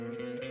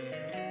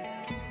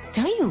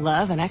Don't you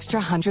love an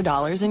extra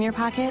 $100 in your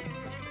pocket?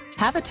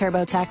 Have a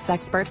TurboTax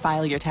expert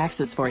file your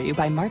taxes for you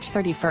by March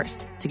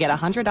 31st to get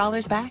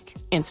 $100 back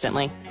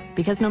instantly.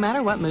 Because no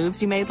matter what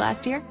moves you made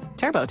last year,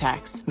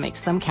 TurboTax makes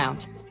them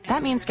count.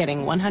 That means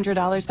getting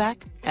 $100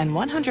 back and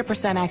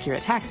 100%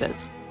 accurate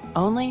taxes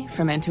only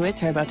from Intuit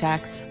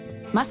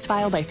TurboTax. Must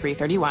file by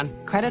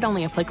 3/31. Credit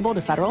only applicable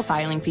to federal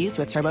filing fees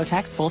with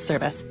TurboTax full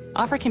service.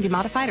 Offer can be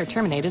modified or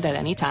terminated at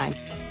any time.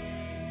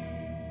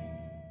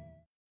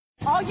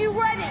 Are you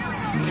ready?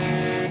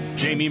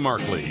 Jamie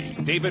Markley,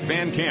 David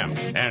Van Camp,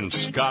 and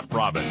Scott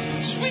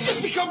Robbins. We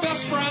just become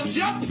best friends.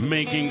 Yep.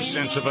 Making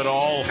sense of it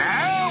all.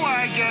 Now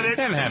I get it.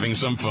 And having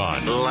some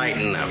fun.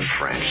 Lighten up,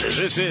 Francis.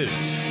 This is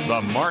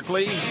the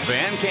Markley,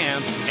 Van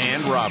Camp,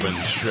 and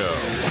Robbins Show.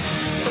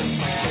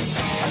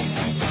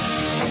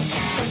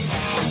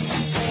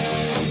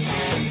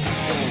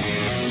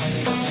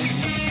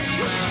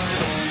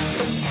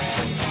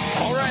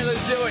 All right,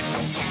 let's do it.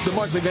 The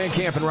Markley, Van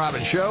Camp, and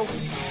Robbins Show.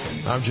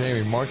 I'm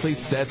Jamie Markley.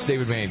 That's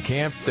David Van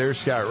Camp. There's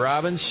Scott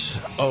Robbins.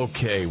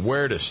 Okay,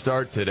 where to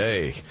start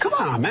today? Come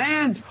on,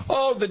 man.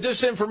 Oh, the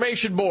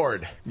disinformation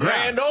board.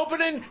 Grand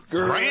opening,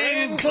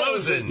 grand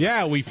closing.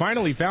 Yeah, we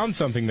finally found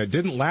something that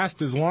didn't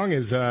last as long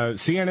as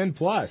CNN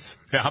Plus.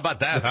 Yeah, how about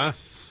that, huh?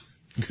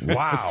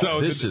 Wow,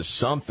 so this is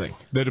something.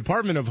 The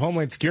Department of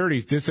Homeland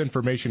Security's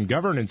Disinformation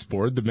Governance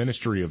Board, the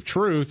Ministry of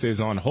Truth,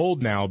 is on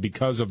hold now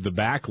because of the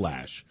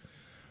backlash.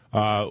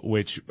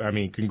 Which, I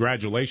mean,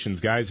 congratulations,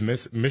 guys.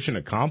 Mission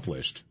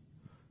accomplished.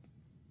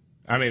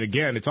 I mean,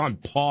 again, it's on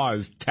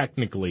pause,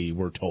 technically,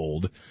 we're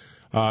told.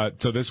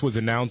 So this was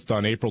announced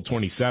on April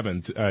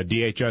 27th.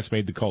 DHS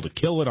made the call to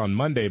kill it on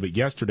Monday, but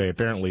yesterday,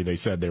 apparently, they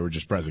said they were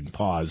just pressing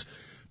pause,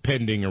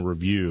 pending a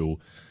review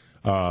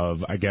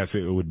of, I guess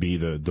it would be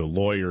the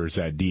lawyers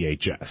at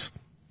DHS.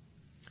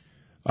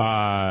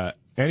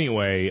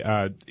 Anyway,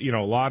 a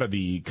lot of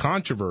the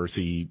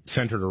controversy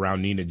centered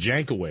around Nina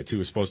Jankowicz, who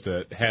was supposed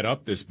to head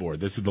up this board.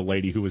 This is the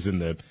lady who was in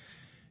the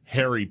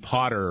Harry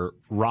Potter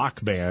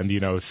rock band,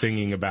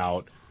 singing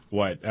about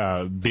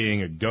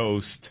being a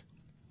ghost,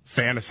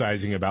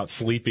 fantasizing about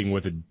sleeping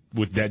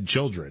with dead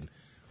children.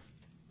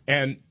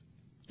 And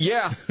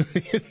yeah,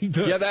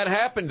 that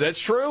happened. That's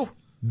true.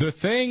 The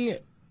thing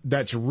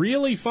that's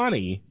really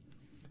funny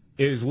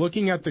is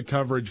looking at the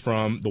coverage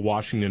from the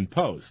Washington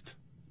Post.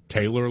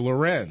 Taylor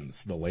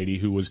Lorenz, the lady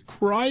who was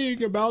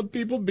crying about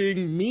people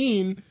being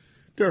mean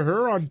to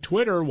her on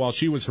Twitter while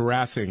she was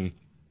harassing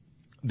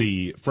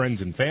the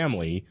friends and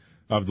family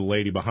of the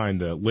lady behind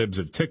the Libs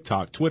of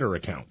TikTok Twitter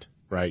account,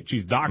 right?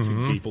 She's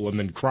doxing people and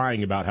then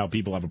crying about how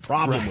people have a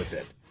problem with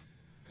it.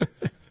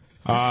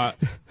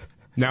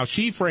 Now,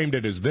 she framed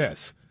it as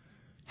this: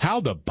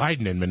 how the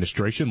Biden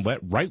administration let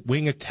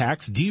right-wing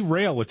attacks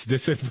derail its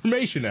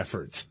disinformation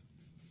efforts.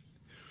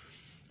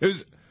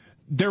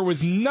 There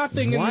was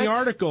nothing in the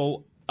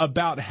article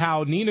about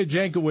how Nina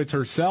Jankowicz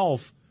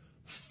herself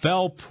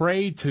fell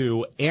prey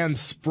to and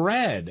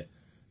spread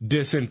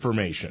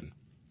disinformation.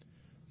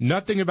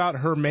 Nothing about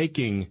her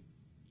making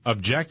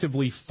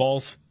objectively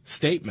false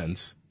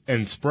statements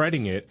and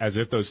spreading it as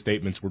if those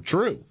statements were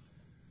true.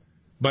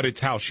 But it's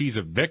how she's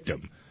a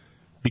victim.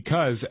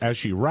 Because, as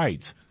she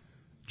writes,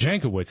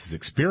 Jankowicz's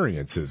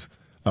experience is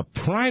a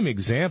prime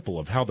example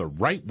of how the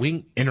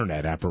right-wing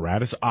internet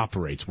apparatus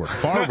operates, where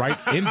far-right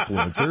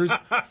influencers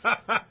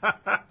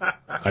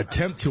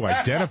attempt to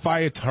identify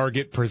a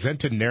target,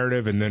 present a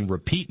narrative, and then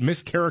repeat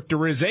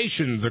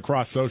mischaracterizations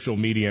across social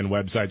media and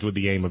websites with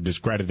the aim of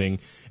discrediting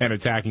and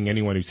attacking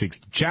anyone who seeks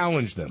to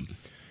challenge them.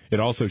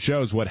 It also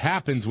shows what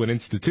happens when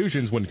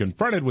institutions, when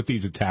confronted with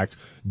these attacks,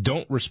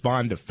 don't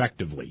respond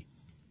effectively.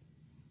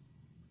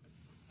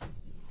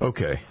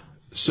 Okay,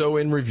 so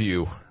in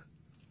review,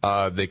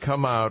 they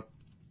come out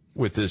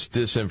with this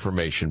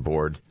disinformation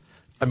board.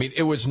 I mean,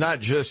 it was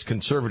not just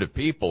conservative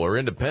people or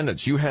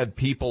independents. You had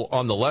people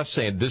on the left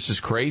saying, this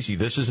is crazy.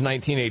 This is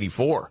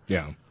 1984.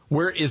 Yeah.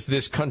 Where is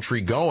this country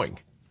going?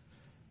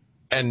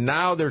 And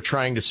now they're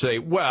trying to say,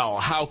 well,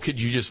 how could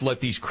you just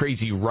let these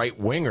crazy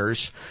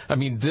right-wingers? I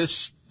mean,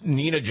 this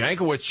Nina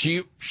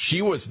Jankowicz,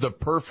 she was the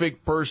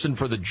perfect person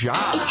for the job.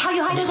 It's how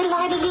you hide a little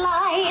lie, little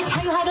lie. It's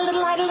how you hide a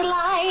little lie, little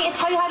lie. It's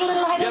how you hide a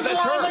little lie, little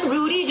lie. When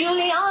Rudy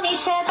Giuliani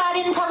shared that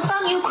intel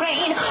from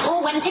Ukraine,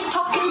 or when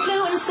TikTok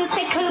influencers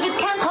say COVID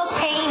can cause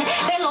pain,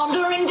 they're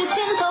laundering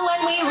disinfo,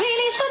 and we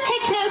really should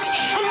take note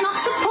and not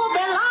support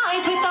their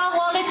lies with our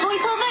wallet,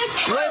 voice, or vote.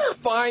 Let's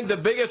find the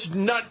biggest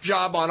nut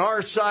job on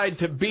our side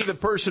to be the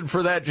person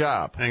for that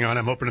job. Hang on,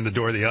 I'm opening the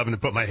door of the oven to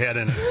put my head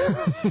in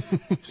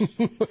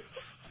it.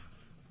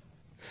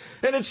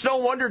 And it's no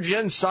wonder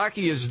Jen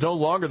Psaki is no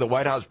longer the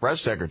White House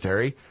press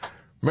secretary.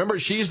 Remember,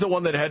 she's the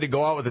one that had to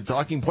go out with the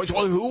talking points.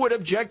 Well, who would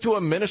object to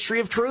a ministry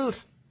of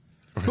truth?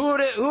 Who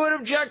would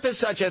object to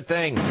such a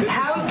thing?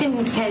 How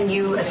can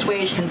you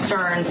assuage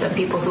concerns of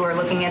people who are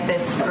looking at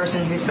this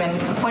person who's been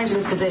appointed to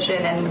this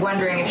position and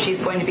wondering if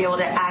she's going to be able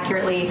to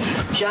accurately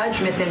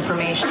judge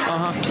misinformation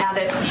now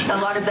that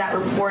a lot of that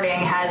reporting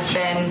has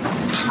been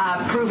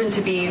proven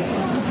to be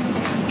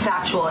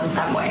factual in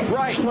some ways.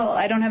 Right. Well,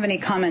 I don't have any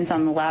comments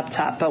on the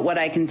laptop, but what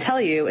I can tell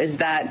you is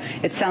that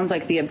it sounds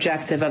like the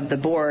objective of the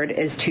board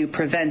is to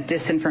prevent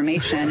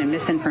disinformation and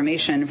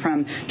misinformation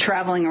from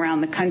traveling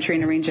around the country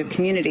in a range of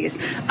communities.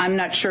 I'm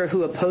not sure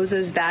who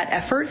opposes that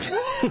effort.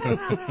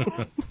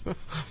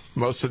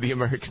 Most of the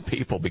American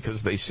people,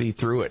 because they see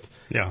through it.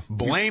 Yeah.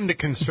 Blame the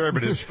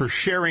conservatives for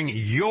sharing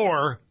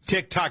your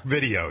TikTok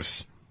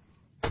videos.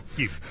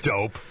 You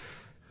dope.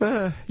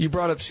 You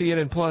brought up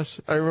CNN Plus.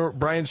 I remember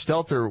Brian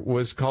Stelter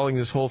was calling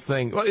this whole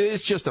thing, well,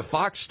 it's just a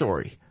Fox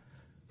story,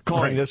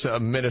 calling this a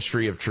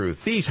ministry of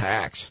truth. These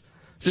hacks,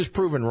 just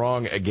proven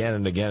wrong again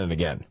and again and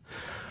again.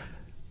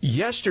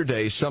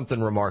 Yesterday,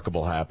 something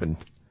remarkable happened,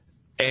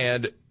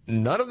 and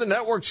none of the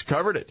networks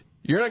covered it.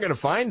 You're not going to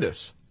find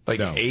this. Like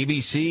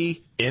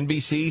ABC,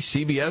 NBC,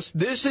 CBS.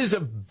 This is a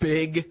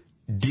big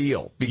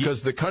deal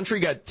because the country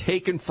got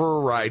taken for a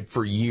ride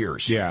for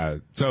years. Yeah.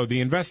 So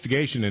the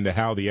investigation into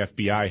how the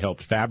FBI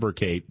helped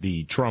fabricate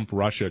the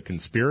Trump-Russia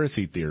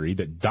conspiracy theory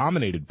that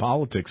dominated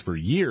politics for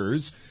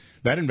years,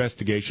 that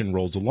investigation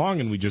rolls along,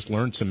 and we just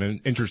learned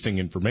some interesting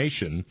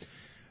information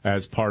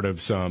as part of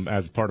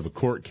a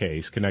court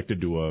case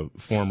connected to a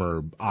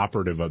former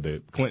operative of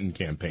the Clinton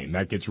campaign.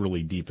 That gets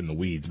really deep in the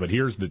weeds. But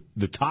here's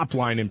the top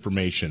line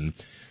information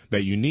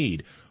that you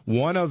need.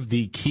 One of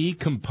the key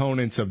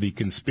components of the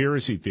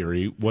conspiracy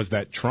theory was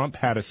that Trump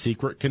had a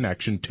secret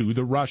connection to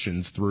the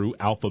Russians through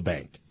Alfa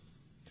Bank.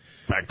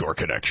 Backdoor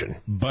connection.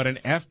 But an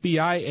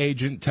FBI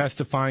agent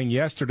testifying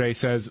yesterday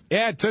says,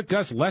 it took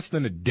us less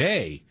than a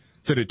day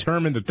to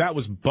determine that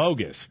was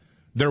bogus.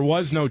 There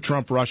was no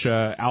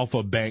Trump-Russia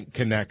Alfa Bank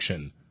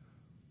connection.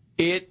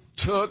 It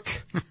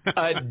took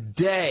a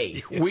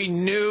day. We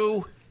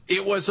knew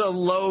it was a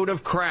load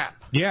of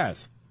crap.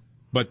 Yes.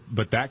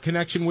 But that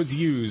connection was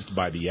used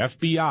by the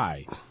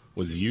FBI,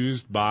 was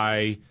used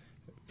by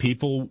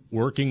people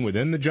working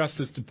within the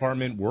Justice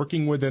Department,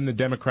 working within the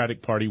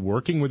Democratic Party,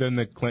 working within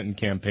the Clinton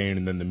campaign,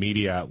 and then the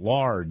media at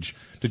large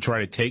to try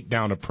to take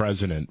down a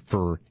president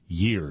for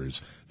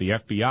years. The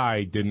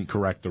FBI didn't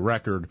correct the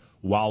record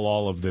while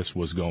all of this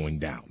was going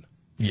down.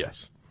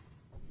 Yes.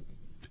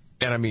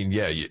 And I mean,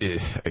 yeah,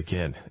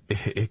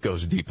 it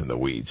goes deep in the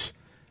weeds.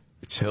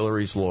 It's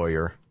Hillary's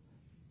lawyer,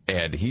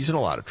 and he's in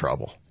a lot of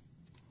trouble.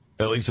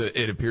 At least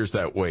it appears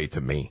that way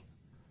to me.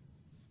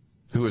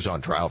 Who is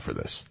on trial for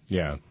this?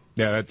 Yeah,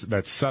 that's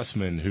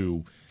Sussman,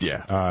 who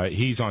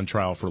he's on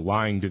trial for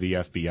lying to the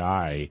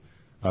FBI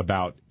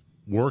about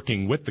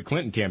working with the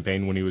Clinton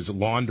campaign when he was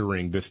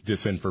laundering this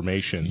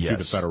disinformation to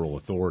the federal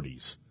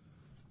authorities.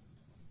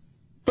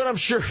 But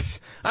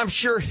I'm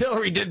sure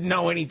Hillary didn't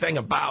know anything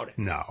about it.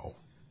 No.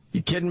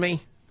 You kidding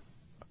me?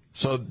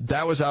 So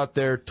that was out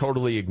there,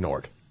 totally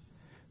ignored.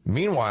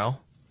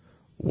 Meanwhile,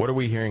 what are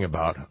we hearing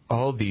about?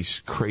 Oh,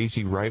 these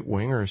crazy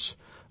right-wingers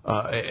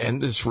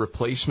and this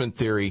replacement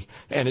theory,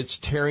 and it's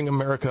tearing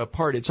America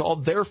apart. It's all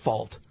their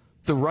fault,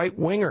 the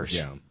right-wingers.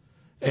 Yeah.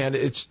 And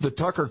it's the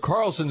Tucker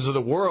Carlsons of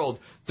the world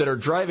that are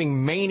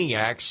driving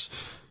maniacs,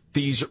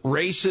 these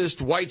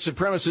racist white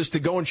supremacists, to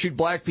go and shoot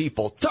black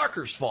people.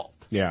 Tucker's fault.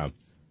 Yeah.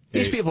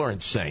 These people are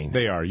insane.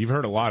 They are. You've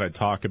heard a lot of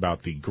talk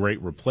about the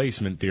great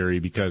replacement theory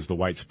because the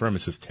white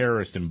supremacist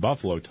terrorist in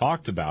Buffalo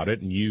talked about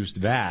it and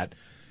used that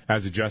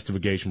as a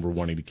justification for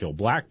wanting to kill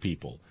black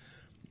people.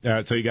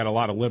 So you got a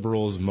lot of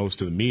liberals,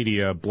 most of the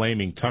media,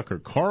 blaming Tucker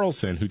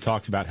Carlson, who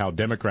talks about how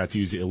Democrats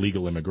use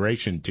illegal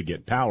immigration to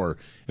get power.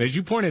 And as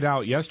you pointed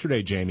out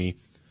yesterday, Jamie,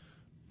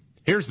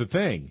 here's the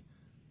thing.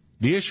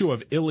 The issue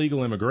of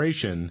illegal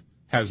immigration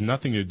has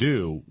nothing to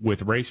do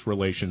with race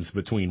relations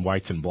between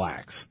whites and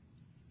blacks.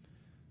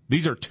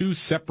 These are two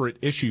separate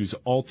issues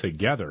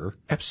altogether.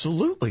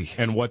 Absolutely.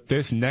 And what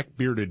this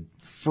neck-bearded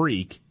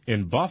freak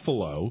in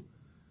Buffalo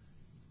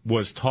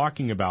was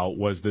talking about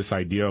was this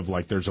idea of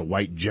like there's a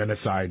white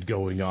genocide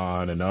going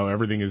on and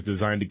everything is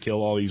designed to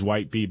kill all these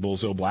white people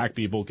so black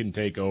people can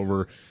take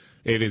over.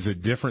 It is a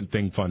different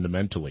thing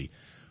fundamentally.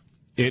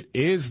 It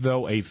is,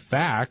 though, a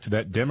fact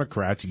that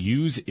Democrats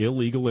use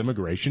illegal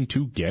immigration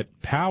to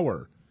get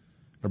power.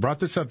 I brought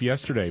this up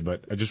yesterday,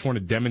 but I just want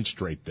to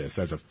demonstrate this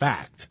as a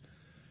fact.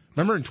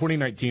 Remember in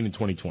 2019 and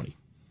 2020,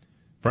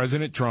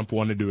 President Trump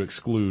wanted to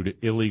exclude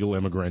illegal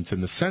immigrants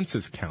in the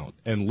census count,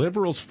 and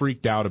liberals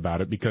freaked out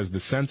about it because the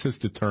census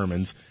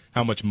determines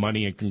how much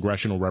money and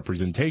congressional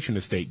representation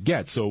a state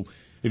gets. So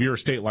if you're a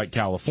state like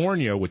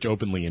California, which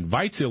openly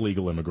invites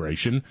illegal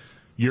immigration,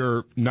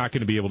 you're not going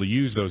to be able to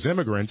use those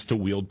immigrants to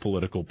wield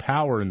political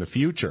power in the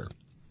future.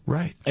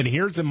 Right. And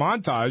here's a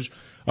montage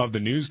of the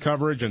news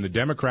coverage and the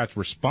Democrats'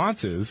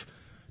 responses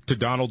to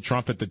Donald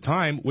Trump at the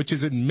time, which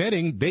is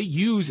admitting they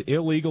use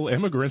illegal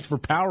immigrants for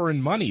power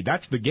and money.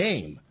 That's the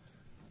game.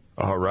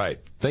 All right.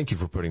 Thank you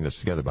for putting this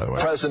together, by the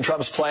way. President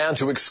Trump's plan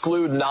to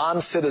exclude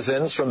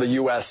non-citizens from the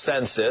U.S.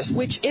 Census,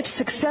 which, if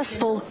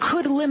successful,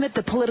 could limit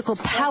the political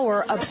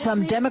power of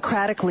some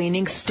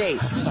Democratic-leaning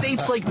states.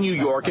 States like New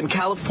York and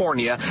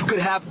California could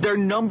have their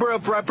number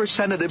of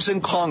representatives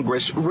in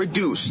Congress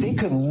reduced. They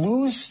could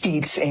lose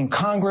seats in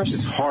Congress.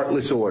 This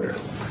heartless order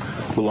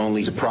will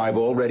only deprive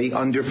already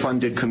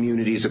underfunded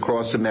communities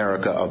across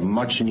America of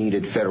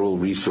much-needed federal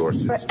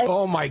resources.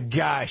 Oh, my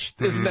gosh.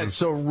 Isn't that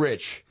so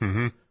rich?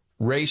 Mm-hmm.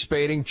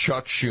 Race-baiting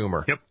Chuck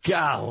Schumer. Yep.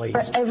 Golly.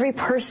 For every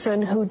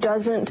person who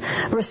doesn't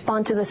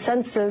respond to the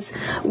census,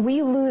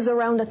 we lose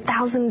around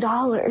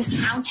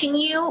 $1,000. Counting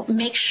you,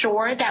 make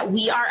sure that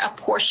we are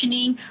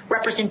apportioning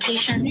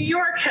representation. New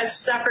York has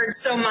suffered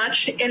so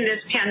much in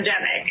this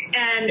pandemic,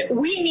 and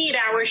we need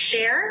our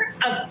share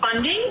of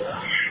funding,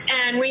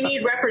 and we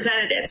need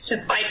representatives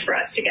to fight for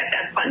us to get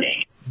that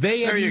funding.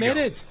 They admit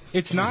it.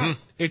 It's not.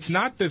 It's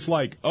not this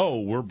like, oh,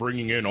 we're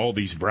bringing in all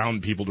these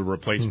brown people to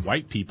replace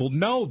white people.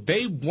 No,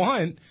 they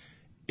want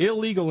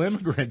illegal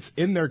immigrants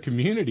in their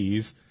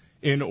communities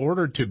in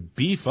order to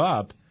beef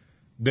up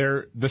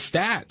the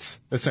stats,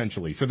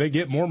 essentially, so they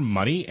get more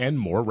money and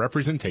more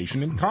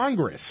representation in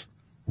Congress.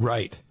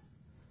 Right.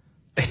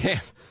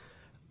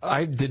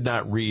 I did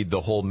not read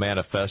the whole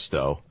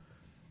manifesto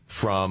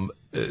from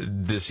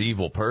this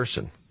evil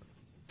person.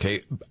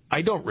 Okay,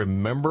 I don't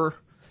remember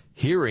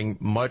hearing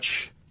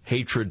much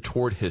hatred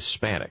toward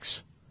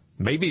Hispanics.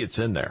 Maybe it's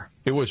in there.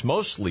 It was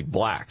mostly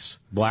blacks.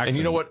 And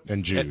you know what?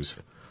 And Jews.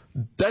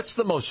 That's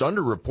the most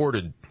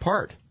underreported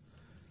part.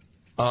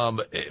 From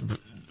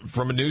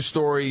a news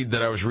story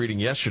that I was reading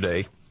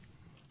yesterday,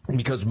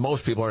 because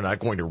most people are not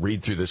going to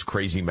read through this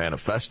crazy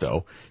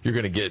manifesto, you're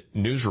going to get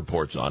news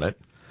reports on it.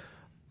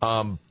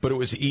 But it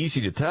was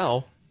easy to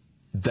tell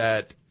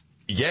that,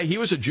 yeah, he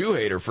was a Jew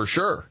hater for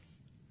sure,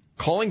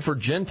 calling for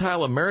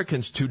Gentile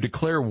Americans to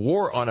declare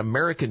war on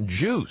American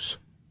Jews.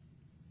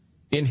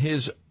 In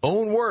his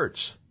own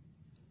words,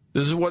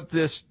 this is what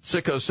this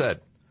sicko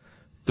said.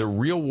 The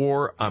real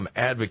war I'm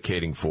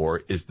advocating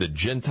for is the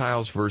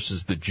Gentiles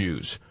versus the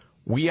Jews.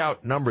 We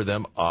outnumber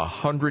them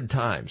 100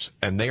 times,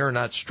 and they are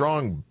not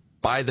strong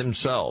by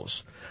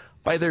themselves.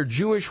 By their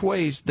Jewish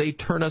ways, they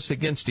turn us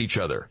against each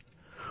other.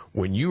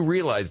 When you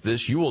realize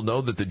this, you will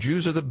know that the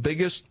Jews are the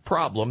biggest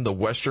problem the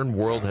Western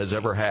world has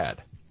ever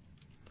had.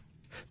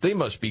 They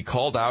must be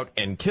called out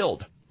and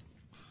killed.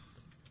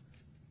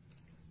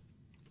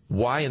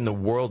 Why in the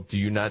world do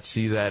you not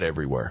see that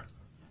everywhere?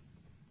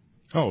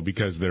 Oh,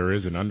 because there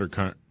is an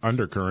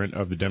undercurrent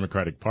of the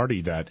Democratic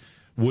Party that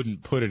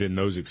wouldn't put it in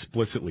those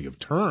explicitly of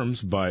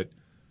terms, but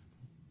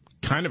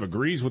kind of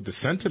agrees with the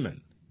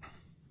sentiment.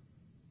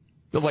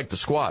 They're like the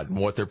Squad and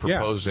what they're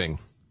proposing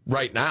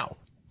right now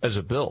as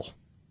a bill,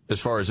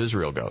 as far as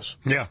Israel goes.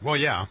 Yeah, well,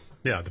 yeah,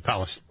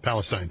 the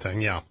Palestine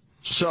thing, yeah.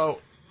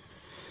 So,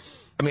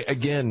 I mean,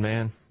 again,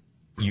 man,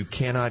 you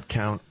cannot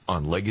count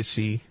on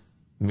legacy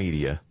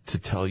media to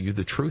tell you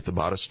the truth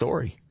about a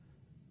story.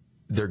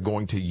 They're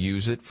going to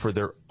use it for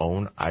their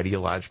own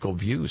ideological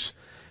views.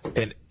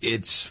 And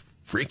it's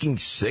freaking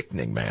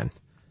sickening, man.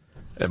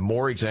 And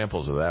more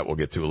examples of that we'll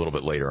get to a little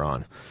bit later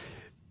on.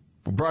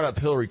 We brought up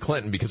Hillary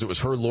Clinton because it was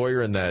her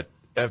lawyer in that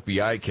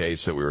FBI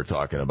case that we were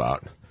talking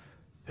about.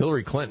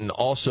 Hillary Clinton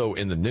also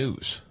in the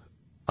news.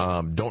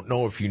 Don't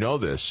know if you know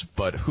this,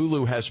 but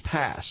Hulu has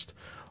passed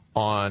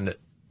on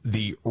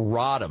the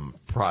Rodham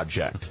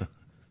Project.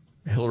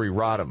 Hillary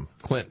Rodham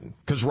Clinton.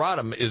 Because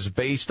Rodham is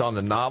based on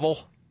the novel,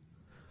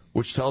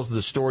 which tells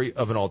the story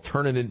of an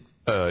alternate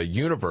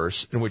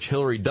universe in which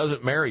Hillary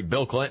doesn't marry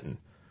Bill Clinton,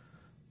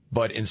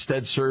 but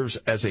instead serves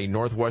as a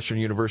Northwestern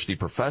University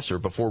professor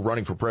before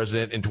running for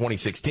president in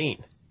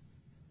 2016.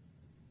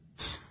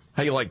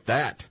 How you like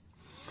that?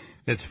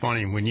 It's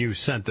funny, when you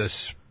sent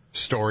this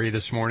story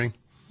this morning,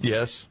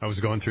 yes, I was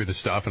going through the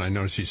stuff and I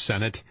noticed you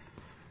sent it,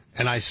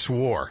 and I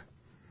swore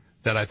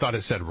that I thought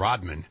it said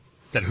Rodman,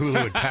 that Hulu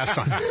had passed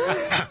on.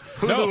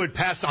 Hulu had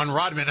passed on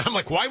Rodman. I'm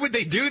like, why would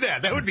they do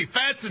that? That would be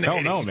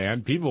fascinating. No,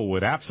 man. People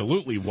would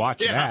absolutely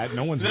watch that.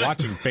 No one's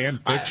watching fan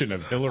fiction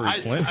of Hillary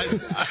Clinton.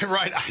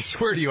 Right. I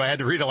swear to you, I had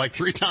to read it like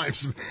 3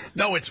 times.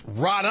 No, it's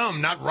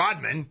Rodham, not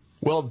Rodman.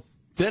 Well,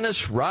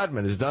 Dennis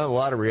Rodman has done a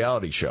lot of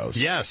reality shows.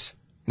 Yes.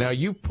 Now,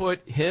 you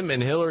put him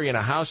and Hillary in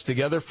a house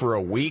together for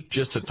a week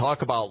just to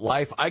talk about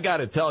life. I got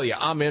to tell you,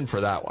 I'm in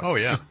for that one. Oh,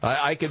 yeah.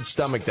 I could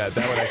stomach that.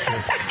 That would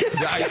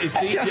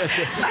actually...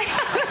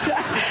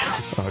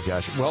 Oh,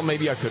 gosh. Well,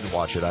 maybe I couldn't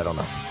watch it. I don't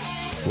know.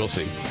 We'll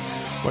see.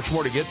 Much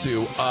more to get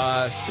to.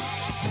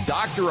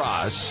 Dr.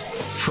 Oz,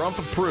 Trump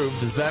approved.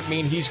 Does that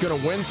mean he's going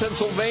to win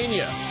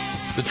Pennsylvania?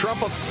 The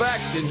Trump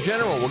effect in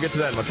general. We'll get to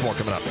that and much more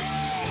coming up.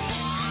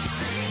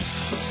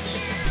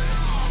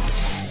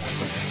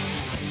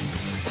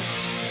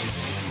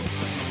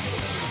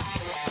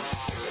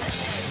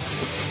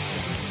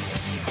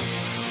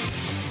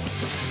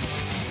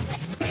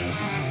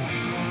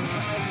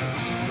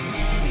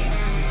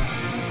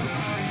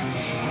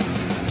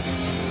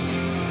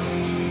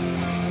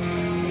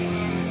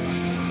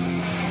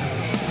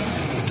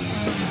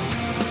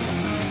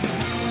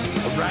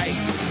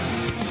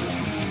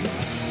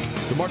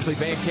 Markley,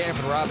 Van Camp,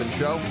 and Robbins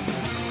Show.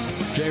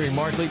 Jamie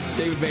Markley,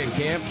 David Van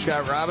Camp,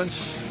 Scott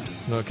Robbins.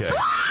 Okay.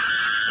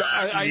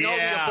 I know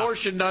the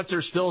abortion nuts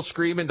are still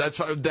screaming.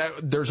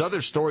 There's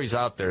other stories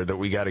out there that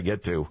we got to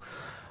get to.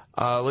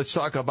 Let's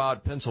talk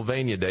about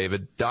Pennsylvania,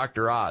 David.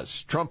 Dr.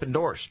 Oz, Trump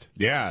endorsed.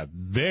 Yeah,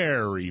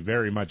 very,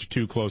 very much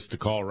too close to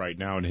call right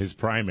now in his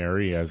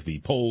primary as the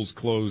polls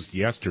closed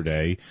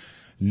yesterday.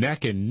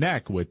 Neck and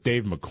neck with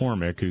Dave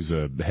McCormick, who's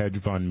a hedge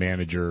fund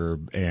manager,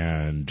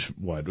 and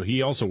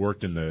he also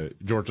worked in the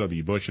George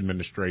W. Bush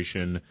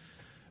administration.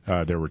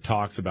 There were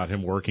talks about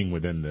him working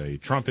within the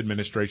Trump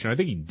administration. I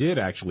think he did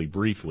actually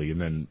briefly,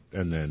 and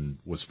then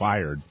was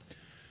fired.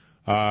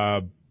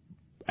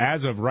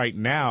 As of right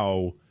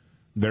now,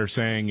 they're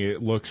saying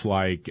it looks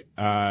like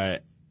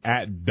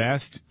at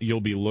best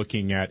you'll be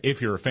looking at,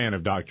 if you're a fan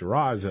of Dr.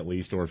 Oz at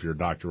least, or if you're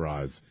Dr.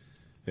 Oz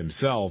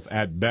himself,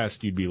 at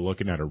best you'd be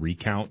looking at a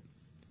recount.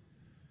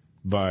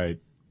 But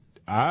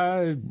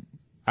I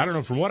don't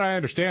know. From what I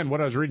understand,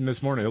 what I was reading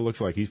this morning, it looks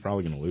like he's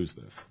probably going to lose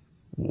this.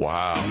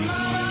 Wow.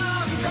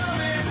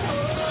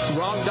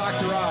 Wrong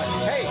Dr.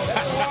 Oz. Hey,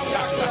 that's wrong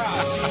Dr.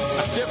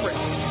 Oz. Different.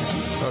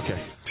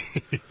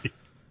 Okay.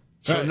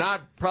 So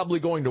not probably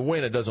going to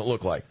win, it doesn't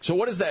look like. So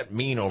what does that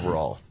mean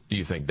overall, do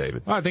you think,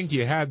 David? Well, I think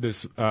you had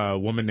this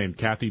woman named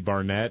Kathy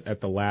Barnett at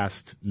the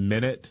last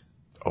minute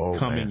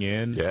coming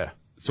in. Yeah.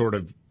 Sort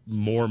of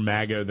more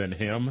MAGA than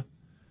him.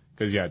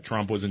 Because,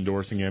 Trump was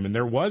endorsing him. And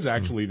there was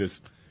actually this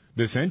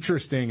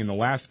interesting, in the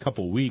last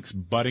couple weeks,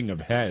 butting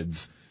of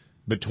heads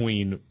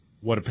between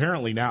what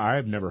apparently now, I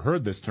have never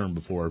heard this term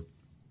before,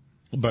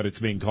 but it's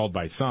being called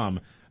by some,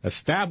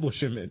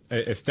 establishment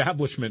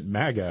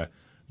MAGA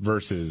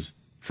versus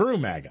true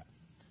MAGA.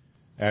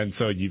 And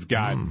so you've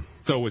got,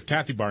 so with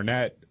Kathy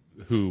Barnett,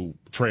 who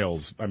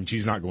trails, I mean,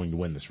 she's not going to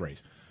win this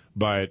race,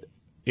 but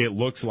it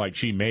looks like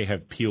she may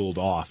have peeled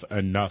off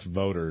enough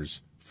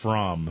voters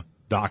from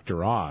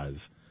Dr.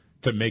 Oz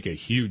to make a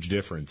huge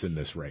difference in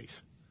this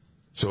race.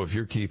 So if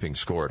you're keeping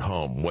score at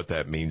home, what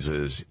that means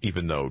is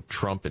even though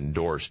Trump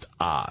endorsed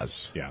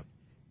Oz,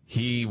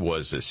 he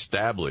was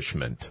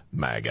establishment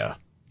MAGA,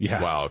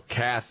 while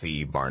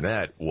Kathy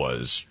Barnett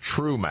was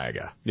true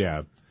MAGA.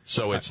 Yeah.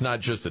 So it's not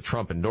just a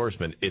Trump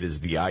endorsement, it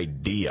is the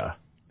idea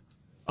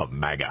of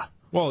MAGA.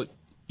 Well,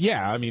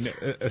 yeah, I mean,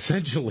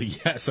 essentially,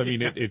 yes. I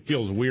mean, it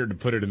feels weird to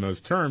put it in those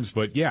terms,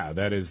 but yeah,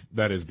 that is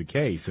the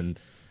case. And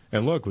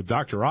look, with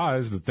Dr.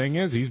 Oz, the thing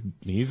is,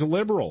 he's a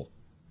liberal.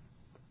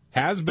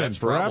 Has been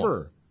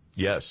forever.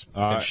 Yes.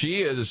 And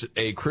she is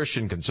a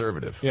Christian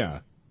conservative.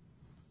 Yeah.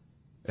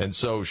 And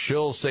so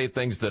she'll say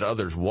things that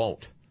others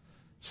won't.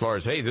 As far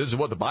as, hey, this is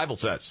what the Bible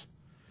says.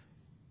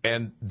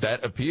 And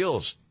that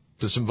appeals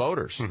to some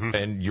voters. Mm-hmm.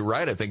 And you're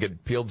right, I think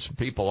it peeled some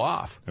people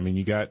off. I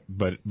mean,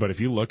 but if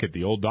you look at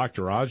the old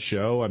Dr. Oz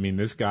show, I mean,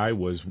 this guy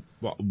was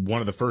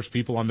one of the first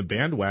people on the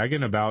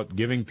bandwagon about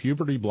giving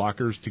puberty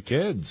blockers to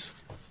kids.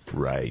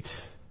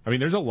 Right. I mean,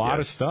 there's a lot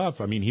of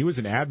stuff. I mean, he was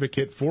an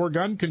advocate for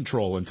gun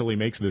control until he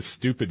makes this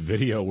stupid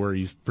video where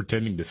he's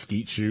pretending to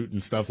skeet shoot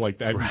and stuff like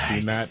that. Have you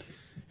seen that?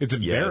 It's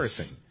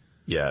embarrassing.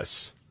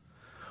 Yes.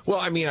 Well,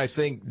 I mean, I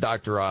think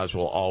Dr. Oz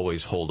will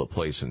always hold a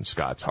place in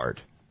Scott's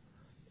heart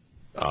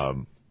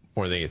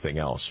more than anything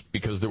else,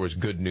 because there was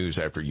good news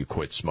after you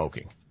quit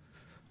smoking,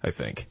 I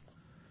think.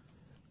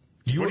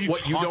 What are you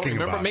you don't talking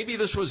remember? about? Maybe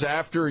this was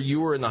after you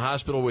were in the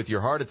hospital with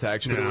your heart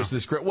attacks, but it was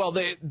this great. Well,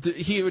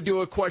 he would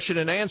do a question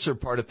and answer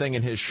part of thing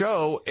in his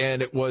show,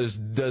 and it was,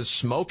 does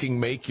smoking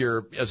make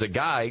your, as a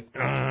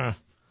guy,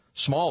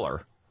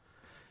 smaller?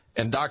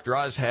 And Dr.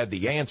 Oz had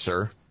the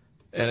answer,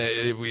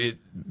 and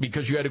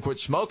because you had to quit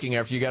smoking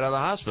after you got out of the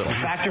hospital.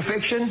 Fact or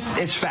fiction?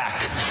 It's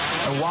fact.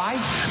 And why?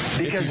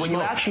 Because when you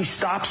actually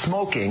stop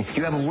smoking,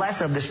 you have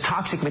less of this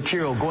toxic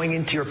material going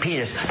into your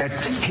penis that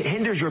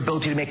hinders your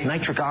ability to make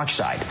nitric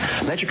oxide.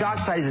 Nitric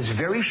oxide is this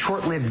very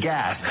short-lived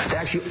gas that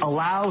actually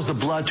allows the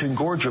blood to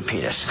engorge your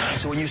penis.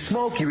 So when you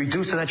smoke, you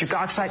reduce the nitric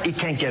oxide, it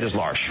can't get as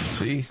large.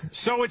 See?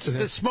 So it's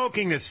the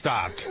smoking that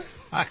stopped.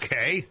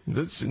 Okay.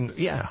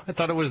 Yeah. I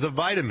thought it was the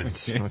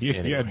vitamins. You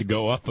had to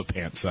go up a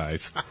pant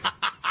size.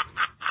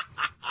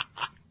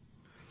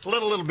 A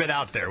little bit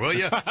out there, will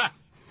you?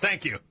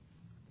 Thank you.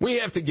 We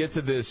have to get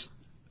to this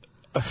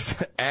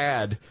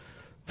ad.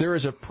 There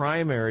is a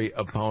primary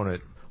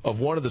opponent of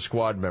one of the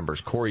squad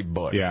members, Cori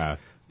Bush. Yeah.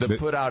 That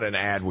put out an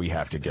ad we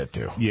have to get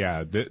to.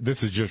 Yeah,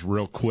 this is just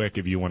real quick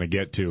if you want to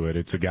get to it.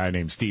 It's a guy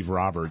named Steve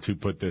Roberts who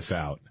put this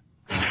out.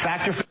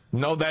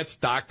 No, that's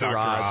Dr.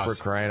 Oz,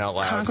 for crying out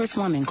loud.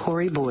 Congresswoman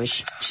Cori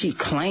Bush, she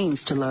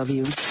claims to love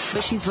you,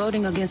 but she's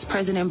voting against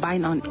President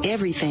Biden on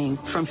everything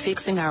from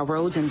fixing our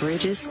roads and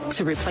bridges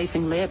to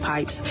replacing lead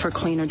pipes for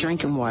cleaner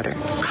drinking water.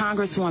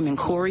 Congresswoman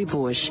Cori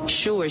Bush,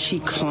 sure,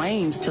 she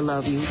claims to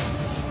love you,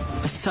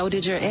 but so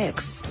did your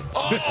ex.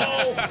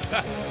 Oh!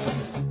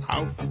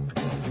 How?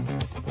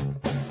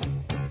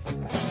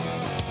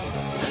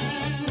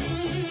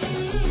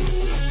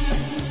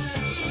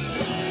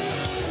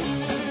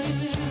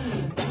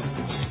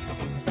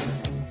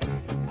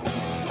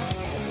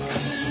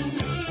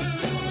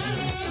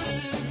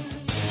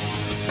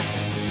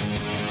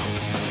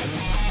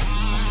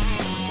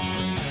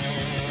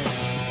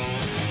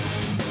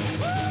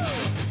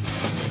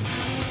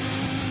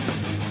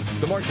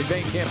 The Mark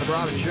Van Camp and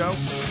Robbins Show.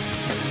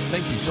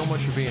 thank you so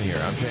much for being here.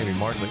 I'm Jamie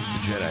Markley,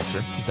 the Gen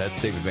Xer.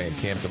 That's David Van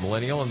Camp, the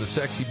Millennial, and the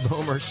sexy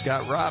boomer,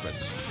 Scott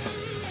Robbins.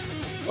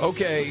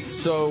 Okay,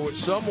 so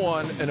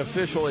an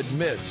official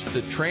admits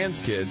that trans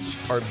kids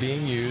are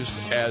being used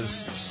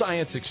as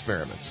science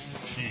experiments.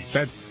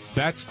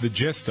 That's the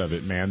gist of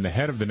it, man. The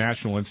head of the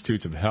National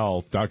Institutes of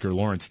Health, Dr.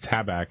 Lawrence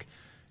Tabak,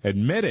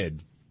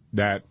 admitted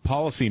that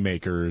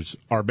policymakers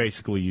are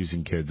basically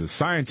using kids as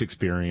science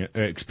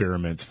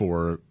experiments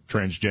for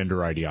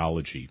transgender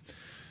ideology.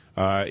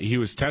 He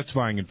was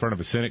testifying in front of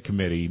a Senate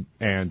committee,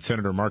 and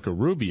Senator Marco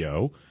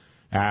Rubio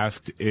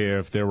asked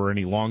if there were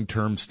any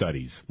long-term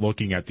studies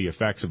looking at the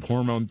effects of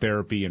hormone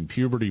therapy and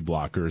puberty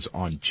blockers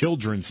on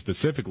children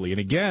specifically. And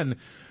again,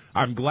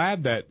 I'm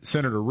glad that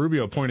Senator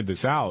Rubio pointed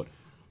this out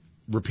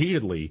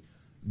repeatedly.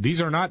 These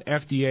are not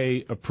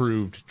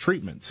FDA-approved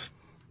treatments.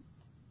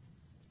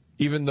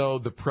 Even though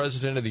the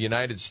President of the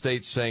United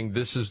States saying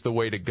this is the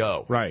way to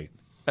go. Right.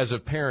 As a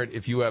parent,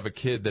 if you have a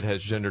kid that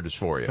has gender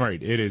dysphoria.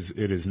 Right. It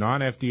is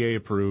non-FDA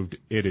approved.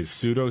 It is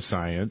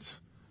pseudoscience.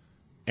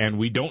 And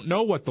we don't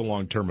know what the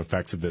long-term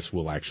effects of this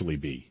will actually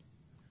be.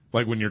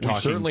 Like when you're talking...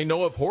 We certainly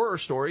know of horror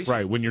stories.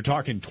 Right. When you're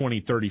talking 20,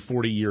 30,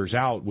 40 years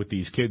out with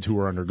these kids who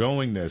are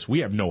undergoing this, we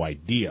have no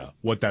idea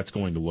what that's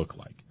going to look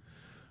like.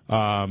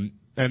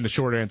 And the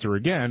short answer,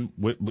 again,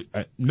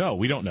 no,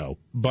 we don't know.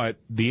 But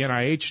the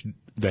NIH,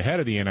 the head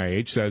of the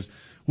NIH says,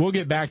 we'll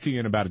get back to you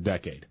in about a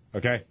decade.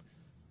 Okay?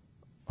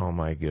 Oh,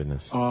 my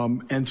goodness.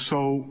 And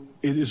so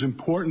it is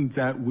important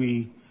that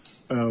we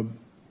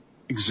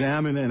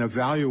examine and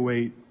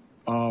evaluate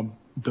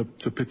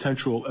the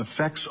potential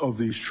effects of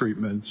these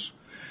treatments.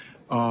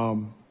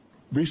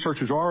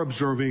 Researchers are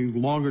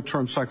observing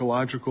longer-term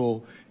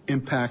psychological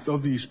impact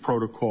of these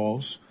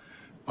protocols.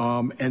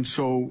 And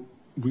so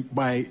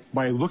by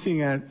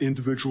looking at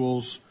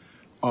individuals,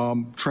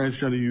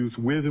 transgender youth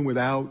with and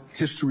without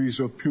histories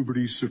of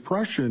puberty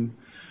suppression,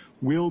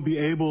 we'll be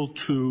able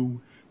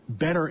to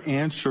better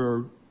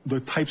answer the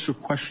types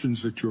of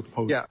questions that you're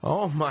posing. Yeah.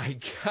 Oh, my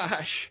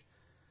gosh.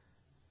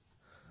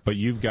 But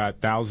you've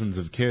got thousands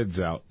of kids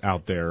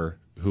out there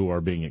who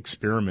are being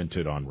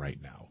experimented on right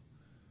now.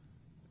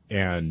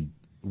 And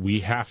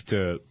we got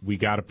to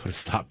put a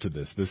stop to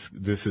this.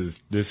 This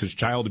is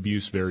child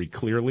abuse very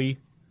clearly.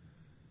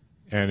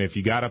 And if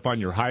you got up on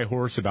your high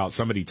horse about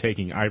somebody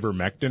taking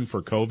ivermectin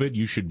for COVID,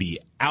 you should be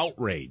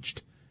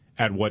outraged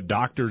at what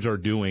doctors are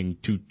doing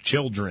to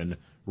children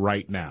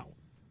right now.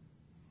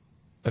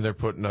 And they're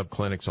putting up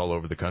clinics all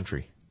over the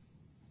country.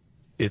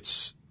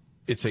 It's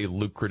a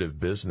lucrative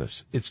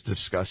business. It's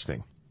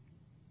disgusting.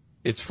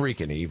 It's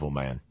freaking evil,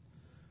 man.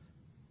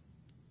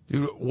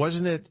 Dude,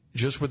 wasn't it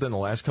just within the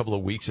last couple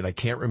of weeks, and I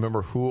can't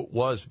remember who it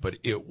was, but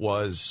it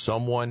was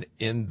someone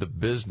in the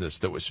business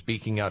that was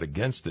speaking out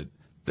against it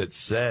that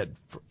said,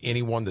 for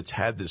anyone that's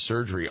had this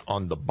surgery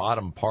on the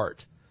bottom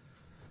part,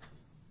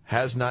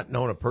 has not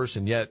known a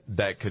person yet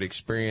that could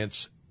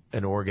experience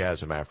an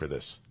orgasm after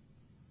this.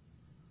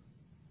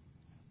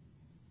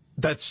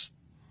 That's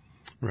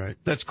right.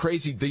 That's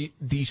crazy.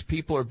 These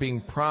people are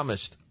being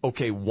promised,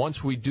 okay,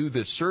 once we do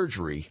this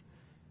surgery,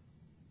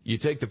 you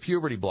take the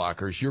puberty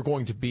blockers, you're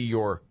going to be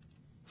your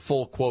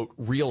full, quote,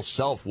 real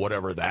self,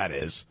 whatever that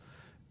is.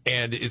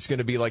 And it's going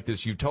to be like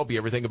this utopia.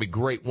 Everything will be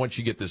great once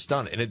you get this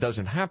done. And it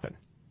doesn't happen.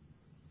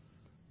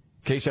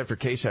 Case after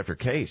case after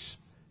case.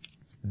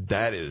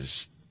 That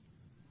is,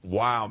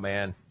 wow,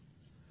 man.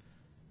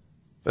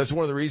 That's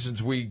one of the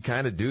reasons we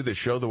kind of do the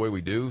show the way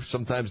we do.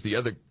 Sometimes the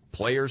other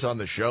players on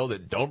the show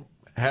that don't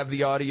have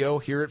the audio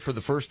hear it for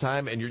the first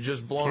time, and you're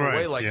just blown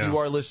away like you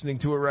are listening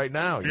to it right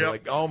now. You're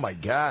like, oh, my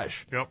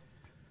gosh. Yep.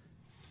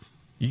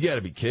 You got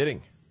to be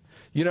kidding.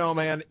 You know,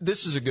 man,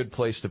 this is a good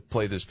place to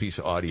play this piece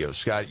of audio.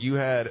 Scott, you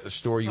had a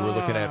story you were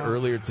looking at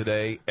earlier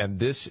today, and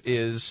this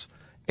is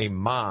a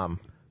mom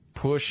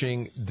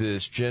pushing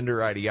this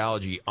gender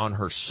ideology on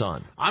her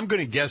son. I'm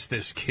going to guess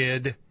this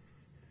kid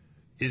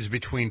is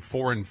between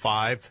 4 and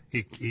 5.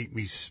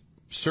 He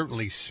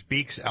certainly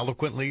speaks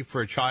eloquently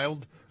for a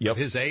child of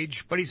his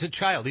age, but he's a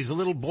child. He's a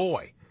little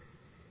boy.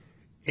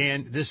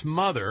 And this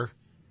mother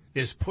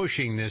is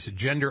pushing this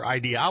gender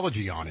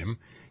ideology on him.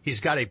 He's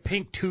got a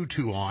pink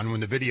tutu on when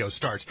the video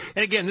starts.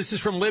 And again, this is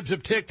from Libs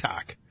of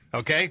TikTok,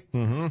 okay?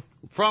 Mm-hmm.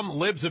 From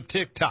Libs of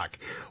TikTok.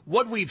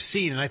 What we've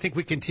seen, and I think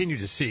we continue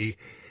to see,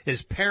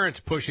 is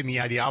parents pushing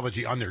the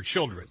ideology on their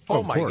children.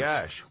 Oh, my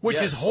gosh.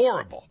 Which is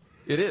horrible.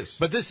 It is.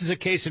 But this is a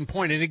case in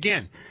point. And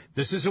again,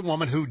 this is a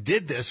woman who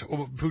did this,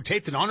 who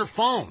taped it on her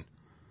phone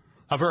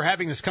of her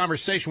having this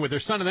conversation with her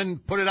son and then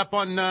put it up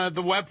on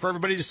the web for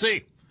everybody to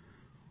see.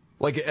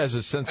 Like as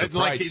a sense of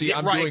pride. See,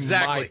 I'm doing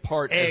my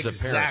part as a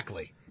parent.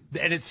 Exactly.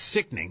 And it's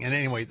sickening. And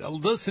anyway,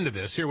 listen to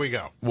this. Here we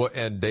go. Well,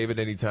 and David,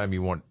 anytime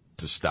you want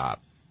to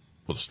stop,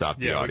 we'll stop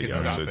the audio. We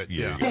can stop it.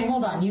 Yeah. Okay,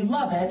 hold on. You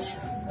love it.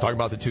 Talk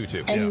about the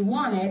tutu. And you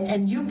want it,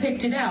 and you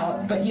picked it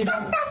out, but you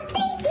don't.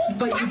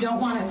 But you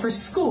don't want it for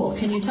school.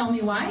 Can you tell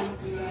me why?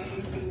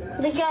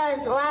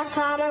 Because last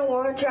time I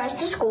wore a dress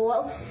to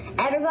school,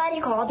 everybody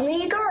called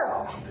me a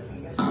girl.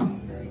 Oh.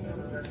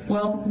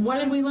 Well, what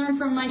did we learn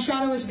from My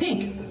Shadow is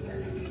Pink?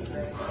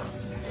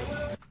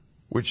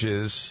 Which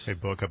is a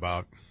book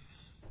about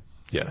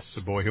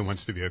the boy who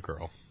wants to be a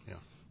girl. Yeah.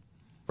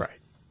 Right.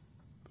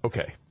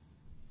 Okay.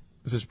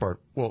 This is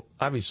part. Well,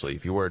 obviously,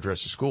 if you wear a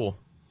dress to school,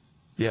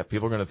 yeah,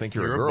 people are going to think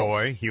you're a girl.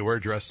 Boy. You wear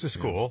a dress to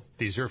school. Yeah.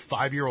 These are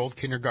 5-year-old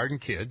kindergarten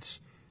kids.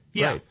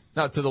 Yeah. Right.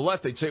 Now, to the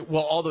left, they'd say,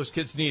 well, all those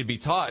kids need to be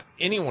taught.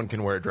 Anyone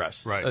can wear a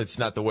dress. Right. It's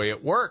not the way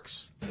it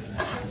works.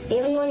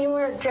 Even when you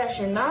wear a dress,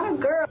 you're not a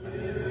girl.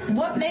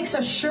 What makes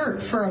a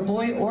shirt for a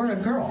boy or a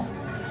girl?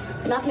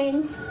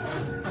 Nothing.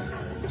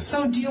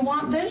 So do you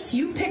want this?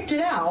 You picked it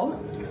out.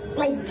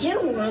 I do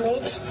want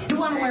it. You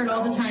want to wear it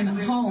all the time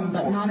at home,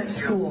 but not at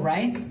school,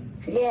 right?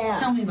 Yeah.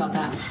 Tell me about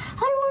that. I don't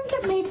want to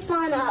get made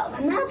fun of,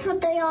 and that's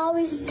what they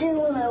always do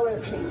when I wear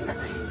pink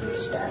and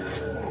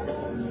stuff.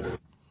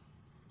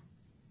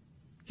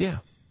 Yeah.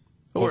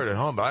 I'll wear it at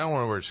home, but I don't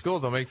want to wear it at school.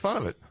 They'll make fun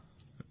of it.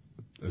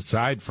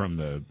 Aside from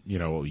the,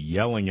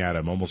 yelling at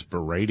him, almost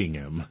berating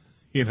him,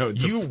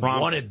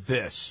 wanted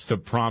this. To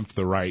prompt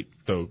the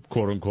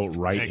quote-unquote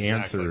right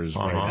answers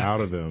right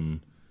out of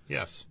him.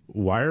 Yes.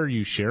 Why are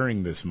you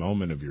sharing this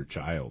moment of your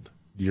child?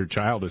 Your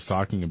child is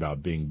talking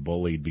about being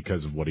bullied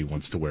because of what he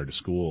wants to wear to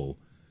school,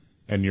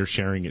 and you're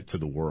sharing it to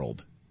the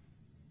world.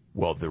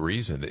 Well, the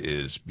reason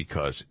is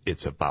because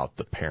it's about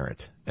the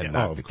parent and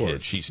not the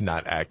kid. She's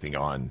not acting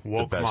on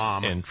Woke the best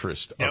mom.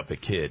 interest of the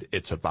kid.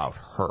 It's about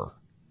her.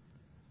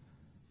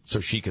 So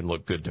she can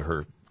look good to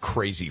her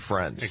crazy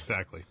friends.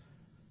 Exactly.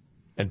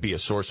 And be a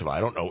source of,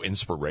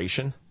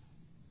 inspiration.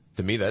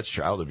 To me, that's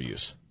child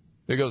abuse.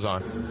 It goes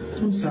on.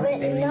 I'm sorry,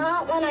 But baby.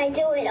 not when I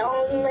do it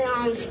only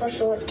on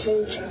special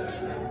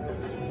occasions.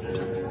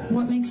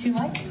 What makes you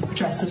like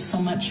dresses so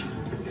much?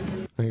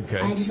 Okay.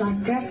 I just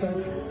like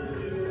dresses.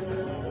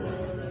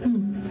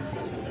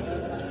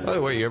 By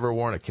the way, you ever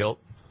worn a kilt?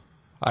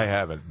 I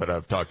haven't, but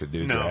I've talked to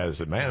dudes No. that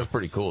has. And man, it's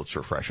pretty cool. It's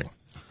refreshing.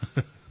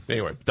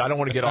 Anyway, I don't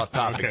want to get off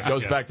topic. It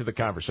goes back to the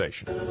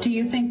conversation. Do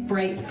you think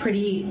bright,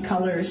 pretty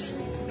colors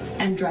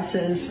and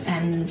dresses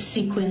and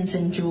sequins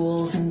and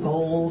jewels and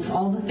golds,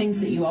 all the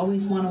things that you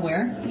always want to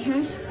wear,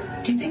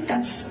 do you think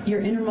that's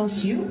your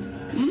innermost you?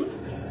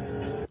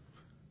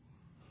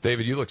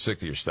 David, you look sick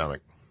to your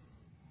stomach.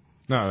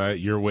 No,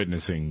 you're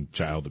witnessing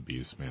child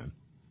abuse, man.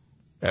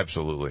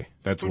 Absolutely.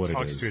 That's Who what it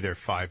talks is. to their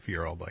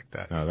 5-year-old like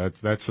that? No,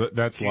 that's Do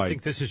you like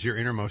think this is your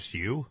innermost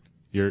you?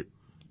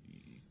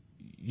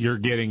 You're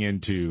getting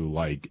into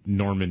like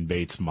Norman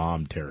Bates'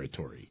 mom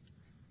territory.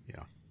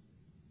 Yeah.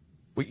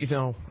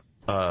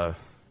 Well,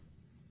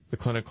 the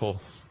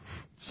clinical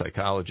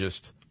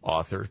psychologist,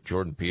 author,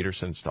 Jordan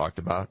Peterson's talked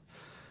about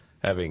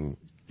having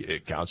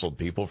counseled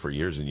people for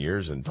years and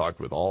years and talked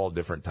with all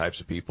different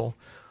types of people.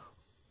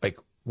 Like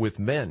with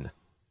men,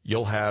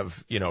 you'll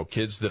have,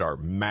 kids that are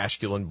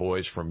masculine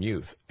boys from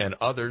youth and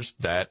others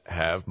that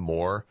have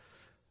more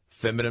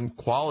feminine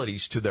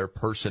qualities to their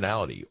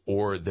personality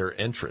or their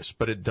interests,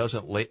 but it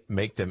doesn't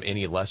make them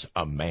any less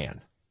a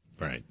man.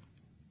 Right.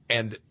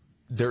 And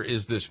there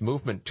is this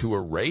movement to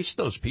erase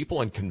those people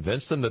and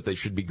convince them that they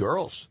should be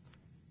girls.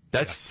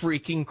 That's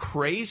freaking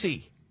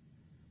crazy.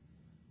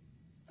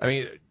 I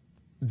mean,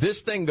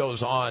 this thing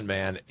goes on,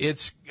 man.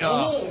 It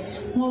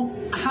is. Well,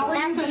 how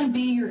are you going to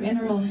be your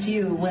innermost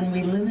you when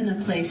we live in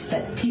a place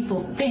that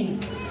people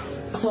think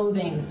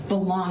clothing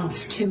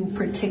belongs to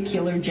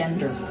particular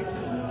gender?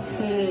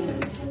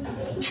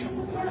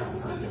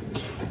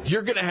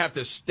 You're going to have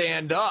to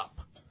stand up.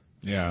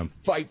 Yeah.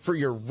 Fight for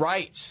your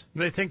rights.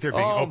 They think they're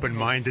being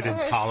open-minded and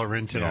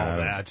tolerant and all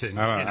that. And,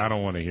 I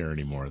don't want to hear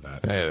any more of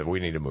that. Hey, we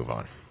need to move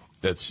on.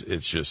 It's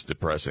just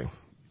depressing.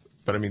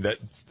 But I mean,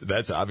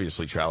 that's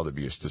obviously child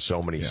abuse to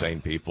so many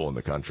sane people in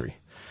the country.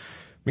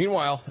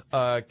 Meanwhile,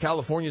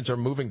 Californians are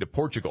moving to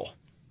Portugal.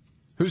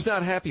 Who's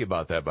not happy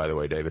about that, by the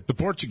way, David? The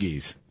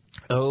Portuguese.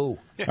 Oh.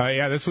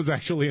 Yeah, this was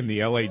actually in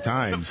the L.A.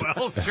 Times.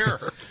 Well,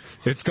 sure.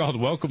 It's called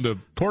Welcome to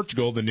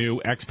Portugal, the new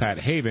expat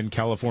haven.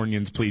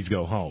 Californians, please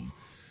go home.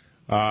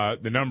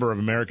 The number of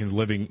Americans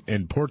living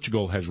in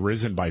Portugal has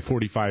risen by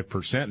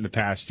 45% in the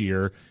past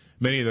year.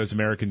 Many of those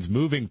Americans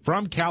moving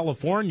from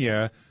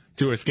California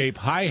to escape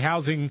high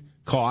housing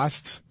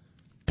costs,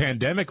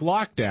 pandemic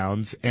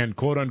lockdowns, and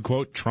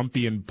quote-unquote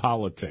Trumpian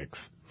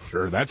politics.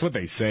 Sure, that's what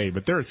they say,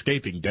 but they're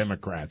escaping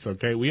Democrats,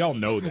 okay? We all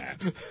know that.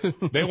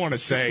 They want to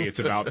say it's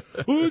about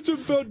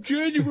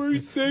January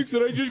 6th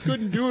and I just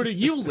couldn't do it.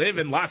 You live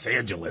in Los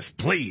Angeles.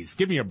 Please,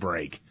 give me a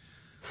break.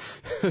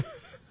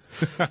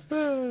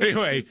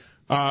 Anyway,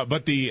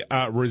 but the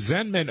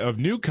resentment of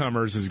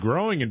newcomers is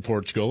growing in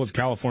Portugal as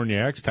California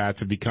expats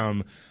have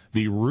become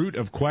the root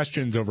of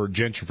questions over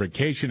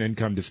gentrification,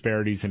 income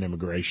disparities, and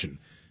immigration.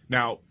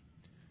 Now,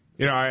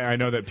 I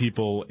know that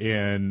people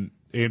in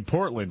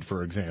Portland,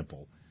 for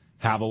example,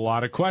 have a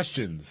lot of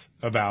questions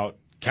about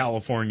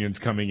Californians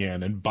coming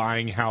in and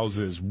buying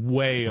houses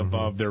way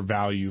above their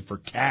value for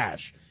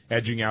cash,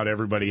 edging out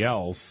everybody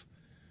else.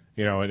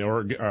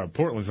 And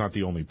Portland's not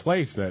the only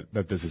place that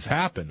this has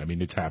happened. I mean,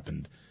 it's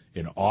happened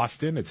in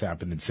Austin, it's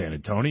happened in San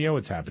Antonio,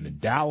 it's happened in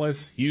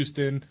Dallas,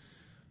 Houston,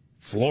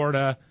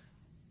 Florida,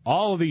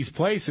 all of these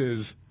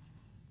places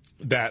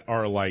that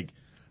are like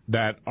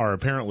that are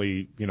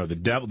apparently, the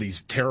devil,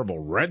 these terrible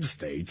red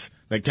states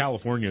that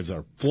Californians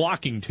are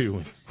flocking to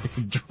in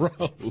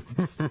droves.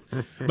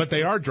 But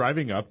they are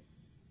driving up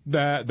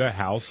the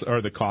house or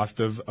the cost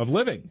of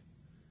living.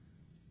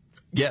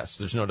 Yes,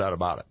 there's no doubt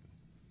about it.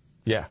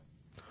 Yeah.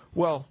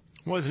 Well,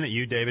 wasn't it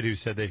you, David, who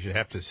said they should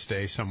have to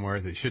stay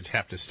somewhere? They should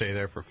have to stay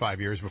there for 5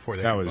 years before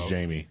they That can was vote?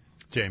 Jamie.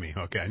 Jamie,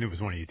 okay. I knew it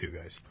was one of you two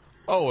guys.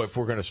 Oh, if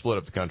we're going to split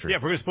up the country. Yeah,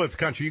 if we're going to split up the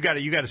country, you got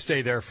to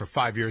stay there for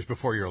 5 years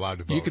before you're allowed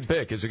to vote. You can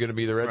pick. Is it going to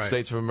be the red Right.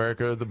 states of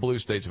America or the blue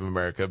states of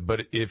America?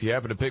 But if you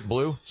happen to pick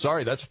blue,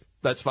 sorry, that's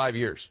 5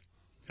 years.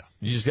 Yeah.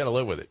 You just got to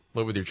live with it.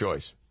 Live with your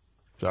choice.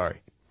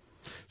 Sorry.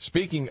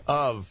 Speaking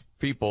of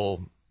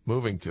people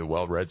moving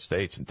to red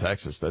states in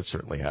Texas, that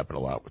certainly happened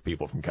a lot with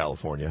people from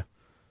California.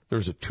 There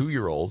was a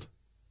 2-year-old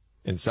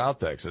in South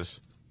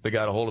Texas that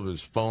got a hold of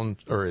his phone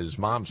or his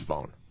mom's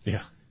phone.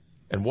 Yeah.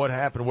 And what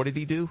happened? What did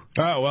he do?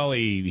 Oh, well,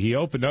 he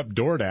opened up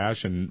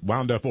DoorDash and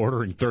wound up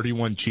ordering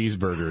 31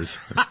 cheeseburgers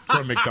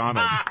from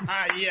McDonald's.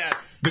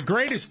 Yes. The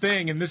greatest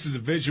thing, and this is a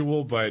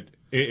visual, but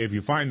if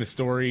you find the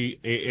story,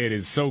 it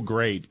is so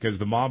great because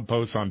the mom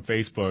posts on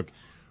Facebook,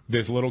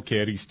 this little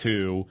kid, he's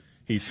 2,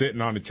 he's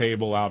sitting on a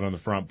table out on the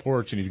front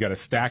porch, and he's got a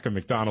stack of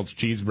McDonald's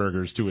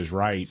cheeseburgers to his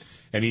right,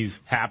 and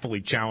he's happily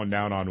chowing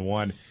down on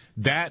one.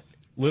 That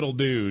little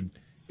dude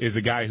is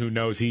a guy who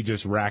knows he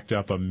just racked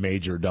up a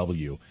major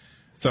W.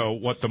 So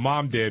what the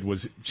mom did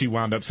was she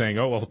wound up saying,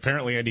 oh, well,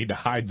 apparently I need to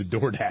hide the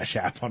DoorDash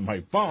app on my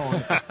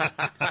phone.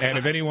 And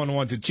if anyone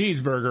wants a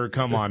cheeseburger,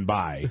 come on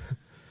by.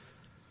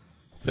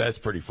 That's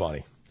pretty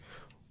funny.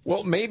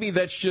 Well, maybe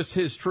that's just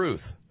his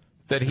truth,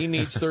 that he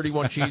needs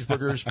 31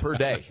 cheeseburgers per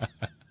day.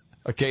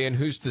 Okay, and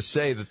who's to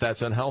say that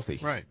that's unhealthy?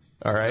 Right.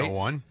 All right? No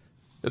one.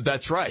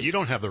 That's right. You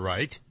don't have the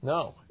right.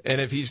 No.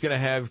 And if he's going to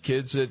have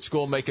kids at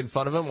school making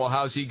fun of him, well,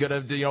 how's he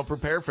going to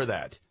prepare for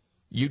that?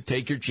 You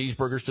take your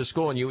cheeseburgers to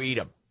school and you eat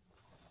them.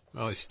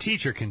 Well, his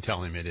teacher can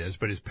tell him it is,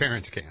 but his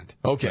parents can't.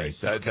 Okay,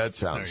 that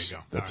sounds There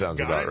you go. that All sounds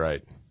right, got about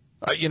right.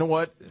 You know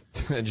what?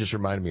 It just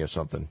reminded me of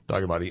something.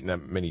 Talking about eating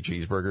that many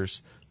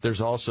cheeseburgers. There's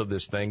also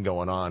this thing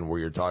going on where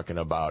you're talking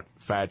about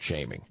fat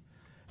shaming.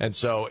 And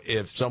so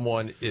if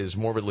someone is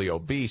morbidly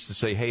obese, to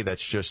say, hey,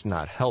 that's just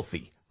not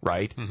healthy,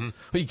 right? Mm-hmm.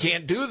 Well, you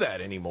can't do that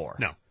anymore.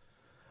 No.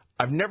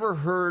 I've never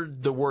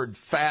heard the word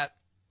fat.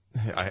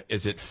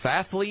 Is it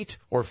fathlete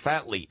or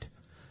fatlete?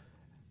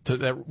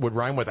 That would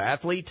rhyme with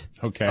athlete?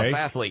 Okay. A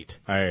fathlete.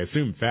 I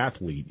assume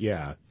fathlete,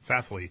 yeah.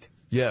 Fathlete.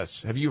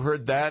 Yes. Have you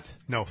heard that?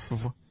 No.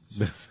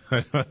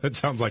 That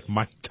sounds like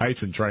Mike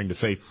Tyson trying to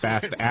say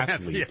fast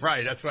athlete. Yeah,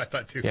 right, that's what I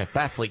thought, too. Yeah,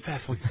 fathlete.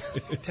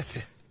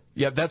 Fathlete.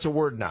 Yeah, that's a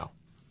word now.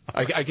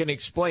 I can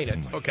explain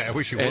it. Okay, I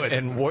wish you would.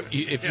 And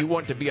if you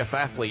want to be a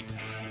fathlete.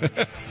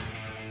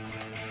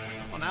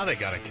 Well, now they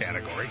got a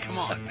category. Come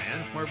on,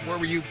 man. Where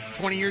were you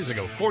 20 years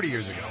ago, 40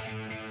 years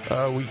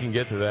ago? We can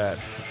get to that.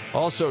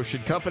 Also,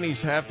 should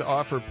companies have to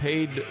offer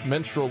paid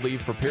menstrual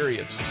leave for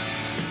periods?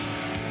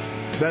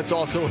 That's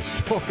also a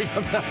story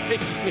I'm not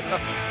making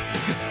up.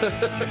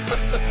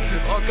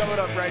 All coming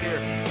up right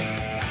here.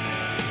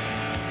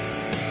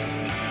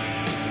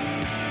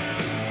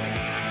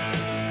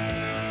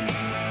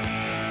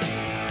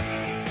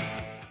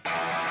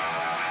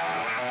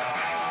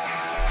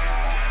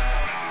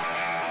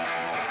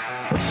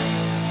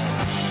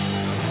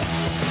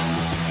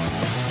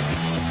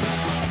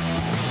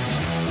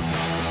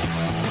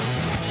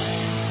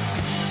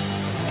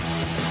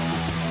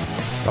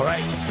 All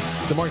right,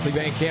 the Markley,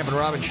 Van Camp, and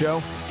Robbins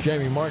Show.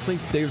 Jamie Markley,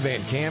 David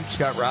Van Camp,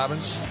 Scott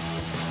Robbins.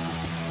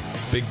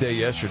 Big day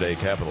yesterday,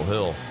 Capitol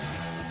Hill.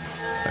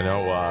 I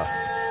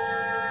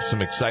know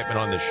some excitement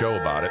on this show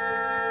about it.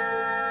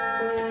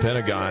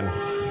 Pentagon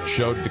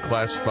showed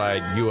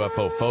declassified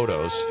UFO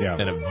photos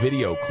and a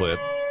video clip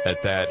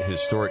at that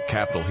historic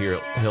Capitol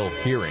Hill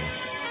hearing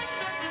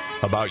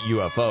about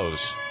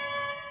UFOs.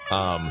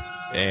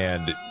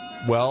 And,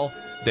 well,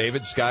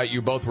 David, Scott,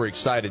 you both were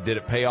excited. Did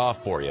it pay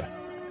off for you?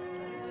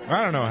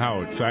 I don't know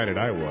how excited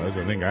I was.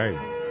 I think I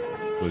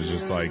was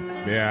just like,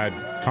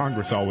 yeah,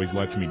 Congress always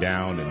lets me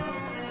down,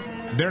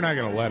 and they're not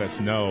going to let us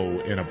know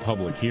in a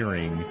public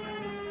hearing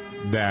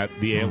that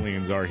the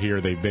aliens are here.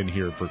 They've been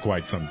here for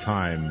quite some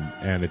time,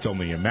 and it's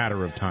only a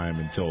matter of time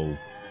until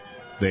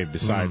they've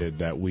decided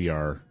that we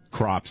are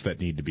crops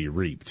that need to be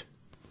reaped.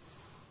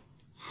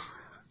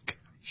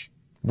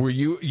 Were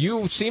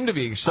you seem to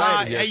be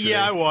excited yesterday.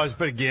 Yeah, I was,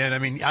 but again, I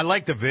mean, I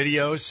like the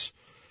videos.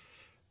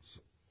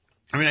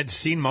 I mean, I'd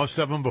seen most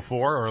of them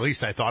before, or at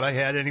least I thought I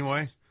had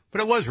anyway.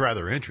 But it was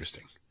rather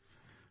interesting.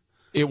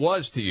 It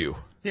was to you.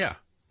 Yeah.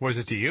 Was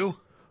it to you?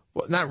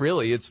 Well, not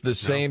really. It's the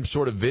same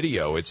sort of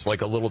video. It's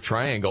like a little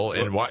triangle,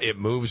 and it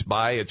moves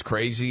by. It's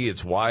crazy.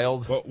 It's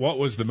wild. What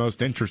was the most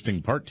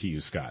interesting part to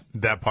you, Scott?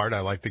 That part.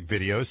 I like the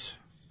videos.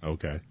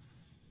 Okay.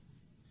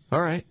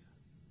 All right.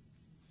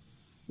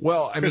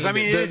 Well, when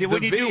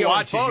you do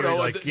watch photo, it,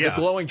 like, the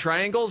glowing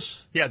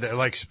triangles. Yeah, they're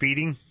like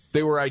speeding.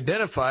 They were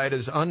identified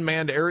as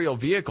unmanned aerial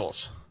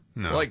vehicles.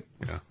 No.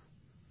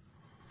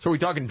 So are we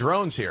talking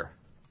drones here?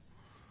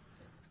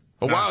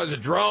 Oh, wow, it's a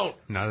drone.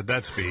 Not at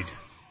that speed.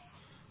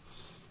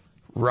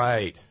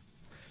 Right.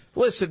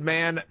 Listen,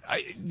 man,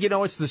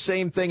 it's the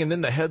same thing, and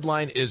then the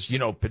headline is,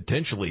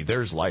 potentially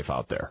there's life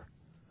out there.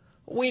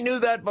 We knew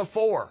that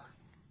before.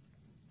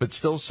 But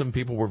still, some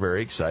people were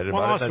very excited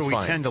about it. Also, we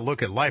tend to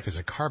look at life as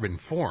a carbon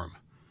form.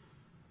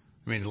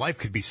 I mean, life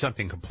could be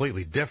something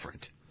completely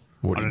different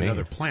on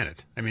another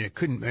planet. I mean,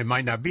 it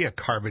might not be a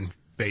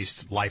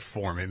carbon-based life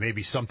form. It may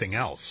be something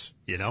else,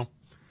 that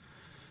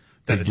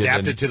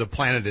adapted to the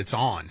planet it's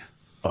on.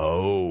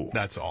 Oh.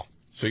 That's all.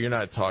 So you're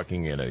not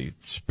talking in a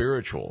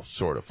spiritual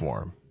sort of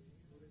form.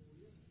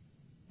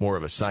 More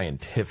of a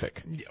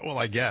scientific. Well,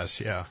 I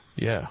guess, yeah.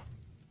 Yeah.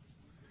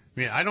 I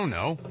mean, I don't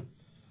know.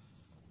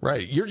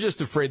 Right. You're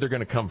just afraid they're going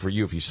to come for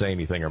you if you say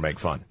anything or make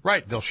fun.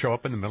 Right. They'll show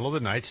up in the middle of the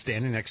night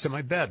standing next to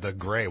my bed,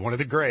 one of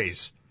the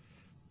Greys.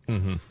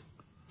 Mm-hmm.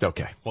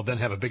 Okay. Well, then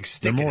have a big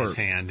stick in his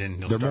hand.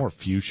 And they're more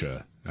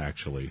fuchsia,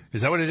 actually.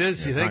 Is that what it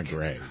is, you think? Not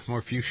gray.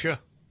 More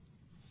fuchsia?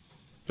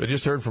 So I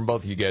just heard from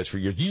both of you guys for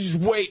years. You just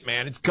wait,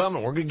 man. It's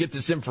coming. We're going to get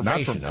this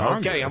information. Not from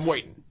Congress. Okay, I'm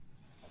waiting.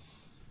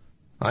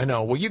 I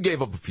know. Well, you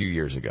gave up a few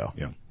years ago.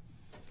 Yeah.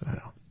 I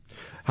know.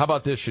 How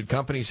about this? Should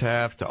companies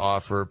have to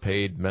offer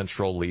paid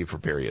menstrual leave for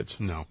periods?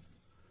 No.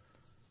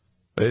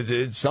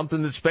 It's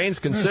something that Spain's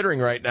considering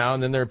right now,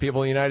 and then there are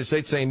people in the United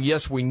States saying,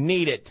 yes, we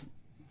need it.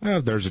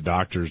 If there's a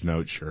doctor's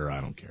note, sure,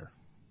 I don't care.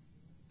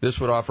 This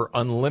would offer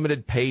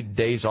unlimited paid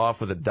days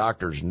off with a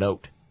doctor's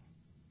note.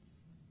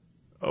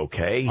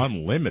 Okay.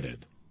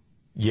 Unlimited?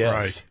 Yes.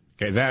 Right.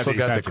 Okay, that's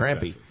the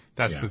crampy. Excessive.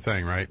 That's the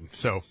thing, right?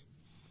 So,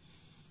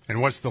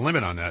 and what's the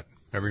limit on that?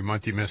 Every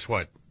month you miss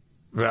what?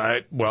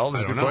 Right. Well,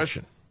 that's a good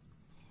question.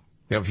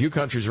 A few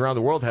countries around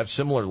the world have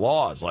similar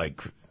laws,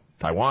 like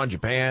Taiwan,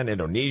 Japan,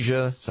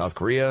 Indonesia, South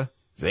Korea,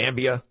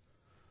 Zambia.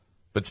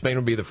 But Spain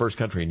would be the first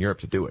country in Europe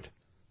to do it.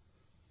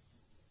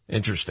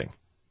 Interesting.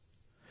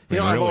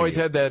 I've always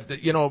had that,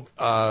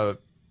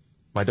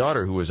 my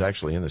daughter, who was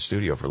actually in the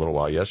studio for a little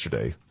while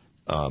yesterday,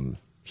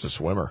 is a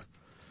swimmer.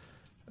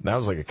 And that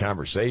was like a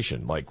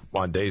conversation. Like,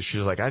 on days she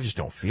was like, I just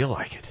don't feel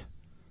like it.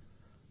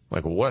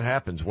 Like, well, what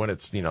happens when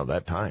it's,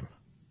 that time?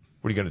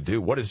 What are you going to do?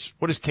 What does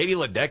Katie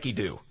Ledecky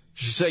do?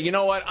 She say, you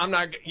know what? I'm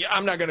not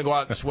going to go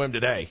out and swim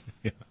today.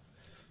 Yeah.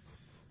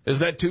 Is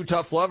that too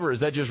tough love, or is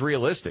that just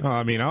realistic?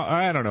 I mean,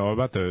 I don't know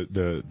about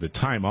the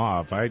time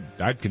off.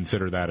 I'd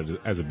consider that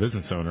as a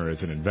business owner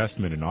as an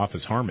investment in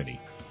office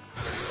harmony.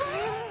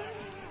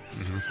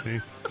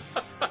 See?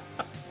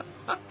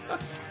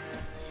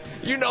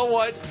 You know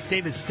what?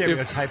 David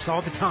stereotypes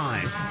all the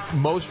time.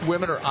 Most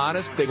women are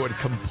honest. They would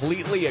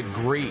completely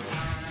agree.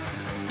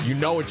 You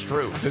know it's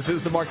true. This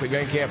is the Markley,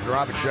 Van Camp, and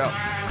Robbins Show.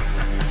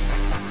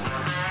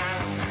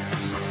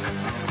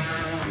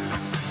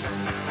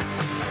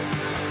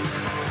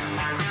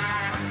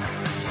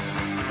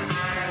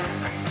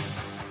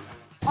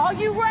 Are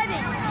you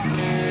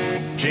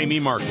ready? Jamie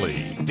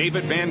Markley,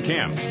 David Van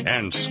Camp,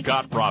 and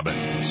Scott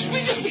Robbins. We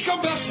just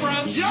become best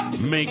friends? Yep.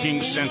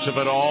 Making sense of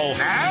it all.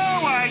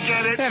 Now I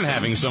get it. And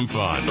having some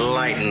fun.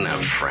 Lighten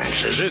up,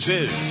 Francis. This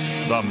is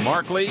the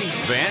Markley,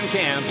 Van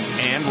Camp,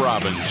 and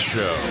Robbins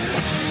Show.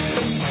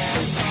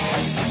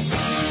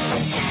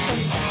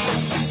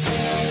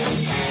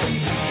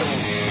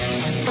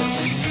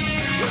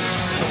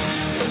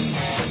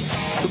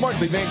 The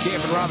Markley, Van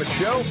Camp, and Robbins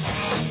Show.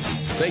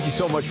 Thank you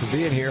so much for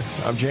being here.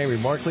 I'm Jamie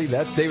Markley.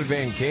 That's David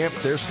Van Camp.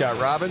 There's Scott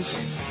Robbins.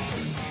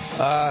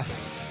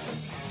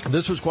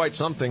 This was quite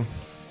something.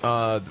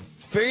 The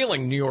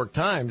failing New York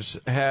Times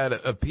had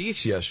a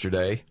piece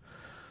yesterday,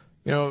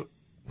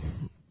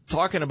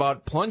 talking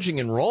about plunging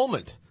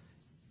enrollment.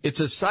 It's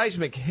a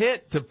seismic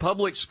hit to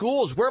public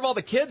schools. Where have all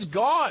the kids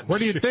gone? Where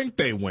do you think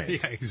they went?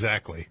 Yeah,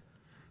 exactly.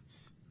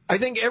 I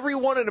think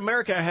everyone in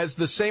America has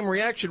the same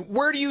reaction.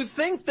 Where do you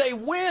think they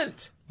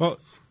went? Well,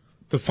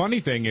 the funny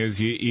thing is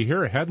you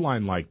hear a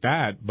headline like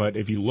that, but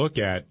if you look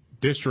at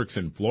districts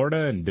in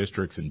Florida and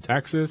districts in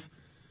Texas,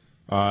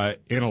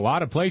 in a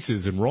lot of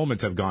places,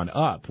 enrollments have gone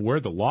up.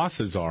 Where the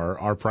losses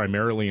are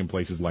primarily in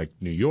places like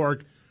New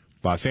York,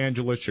 Los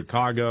Angeles,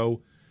 Chicago.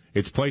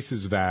 It's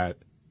places that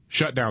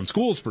shut down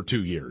schools for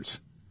 2 years.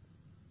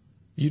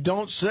 You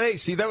don't say.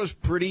 See, that was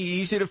pretty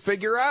easy to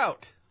figure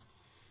out.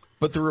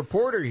 But the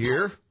reporter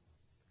here,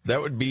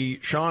 that would be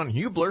Sean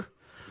Hubler,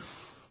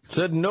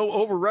 said no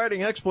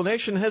overriding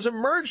explanation has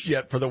emerged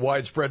yet for the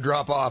widespread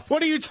drop-off.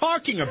 What are you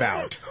talking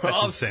about?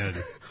 That's insanity.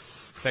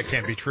 That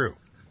can't be true.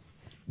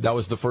 That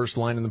was the first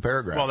line in the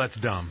paragraph. Well, that's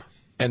dumb.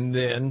 And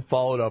then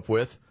followed up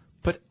with,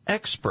 but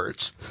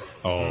experts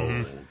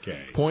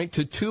point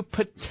to two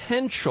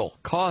potential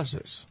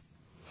causes.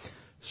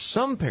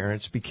 Some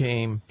parents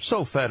became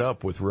so fed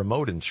up with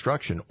remote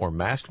instruction or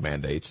mask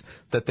mandates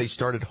that they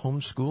started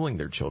homeschooling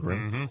their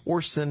children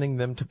or sending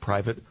them to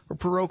private or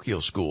parochial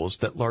schools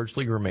that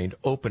largely remained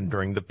open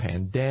during the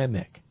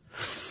pandemic.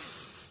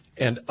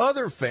 And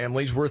other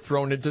families were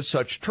thrown into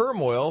such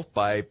turmoil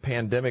by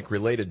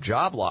pandemic-related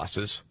job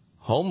losses,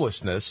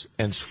 homelessness,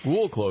 and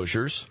school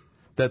closures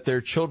that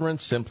their children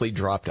simply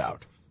dropped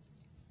out.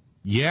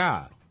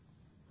 Yeah.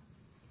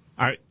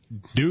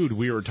 Dude,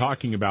 we were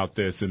talking about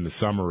this in the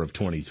summer of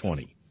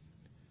 2020.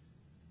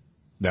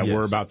 that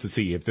we're about to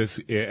see. At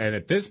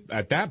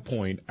that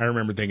point, I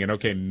remember thinking,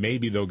 okay,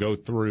 maybe they'll go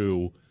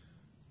through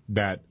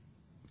that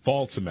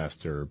fall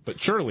semester, but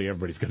surely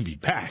everybody's going to be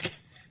back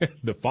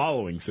the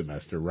following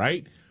semester,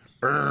 right?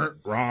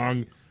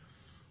 Wrong.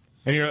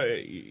 And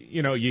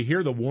you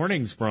hear the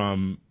warnings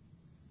from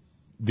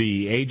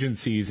the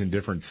agencies in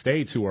different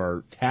states who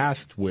are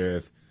tasked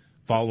with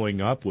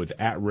following up with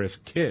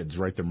at-risk kids,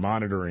 right? They're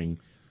monitoring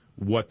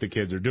what the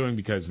kids are doing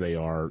because they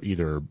are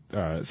either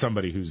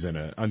somebody who's in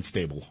an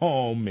unstable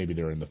home, maybe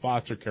they're in the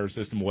foster care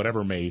system,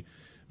 whatever may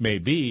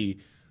be.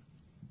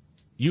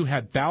 You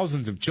had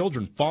thousands of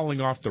children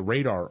falling off the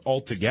radar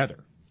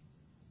altogether.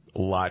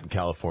 A lot in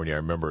California. I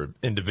remember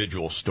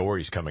individual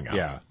stories coming out.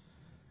 Yeah.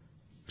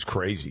 It was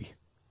crazy.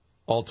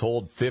 All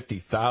told,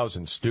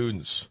 50,000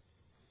 students.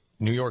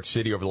 New York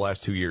City over the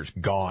last 2 years,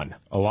 gone.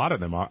 A lot of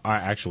them I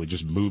actually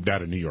just moved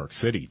out of New York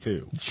City,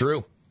 too. It's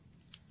true.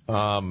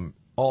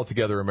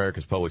 Altogether,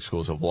 America's public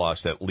schools have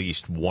lost at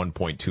least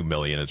 1.2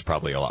 million. It's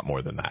probably a lot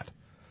more than that.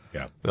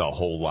 Yeah. A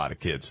whole lot of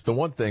kids. The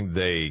one thing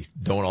they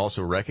don't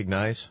also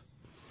recognize,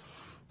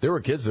 there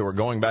were kids that were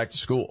going back to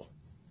school,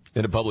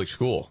 into public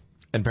school,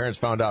 and parents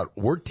found out,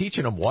 we're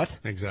teaching them what?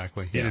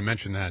 Exactly. You didn't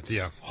mention that,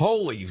 yeah.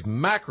 Holy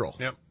mackerel.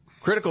 Yep.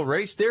 Critical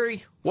race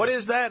theory? What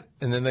is that?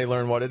 And then they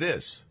learn what it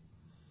is.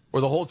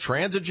 Or the whole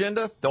trans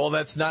agenda? Oh,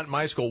 that's not in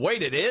my school.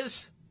 Wait, it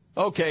is?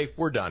 Okay,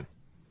 we're done.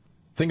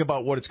 Think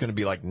about what it's going to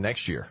be like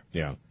next year.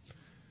 Yeah.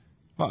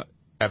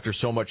 After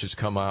so much has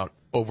come out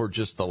over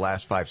just the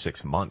last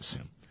 5-6 months,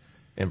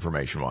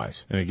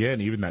 information-wise. And again,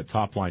 even that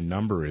top-line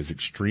number is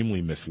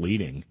extremely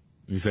misleading.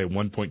 You say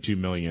 1.2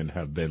 million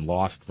have been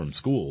lost from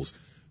schools.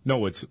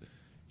 No,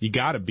 you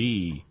got to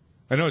be.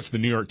 I know it's the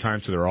New York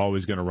Times, so they're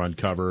always going to run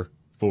cover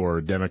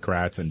for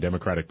Democrats and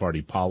Democratic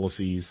Party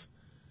policies.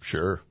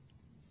 Sure.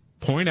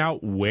 Point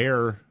out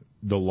where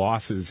the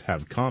losses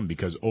have come,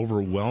 because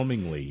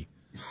overwhelmingly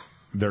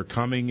they're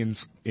coming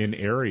in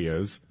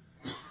areas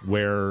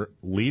where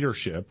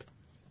leadership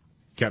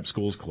kept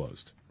schools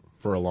closed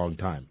for a long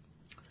time.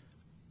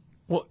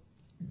 Well,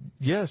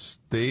 yes,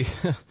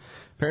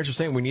 parents are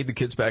saying we need the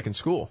kids back in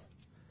school.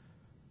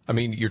 I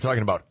mean, you're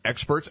talking about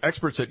experts.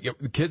 Experts said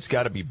the kids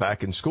got to be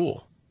back in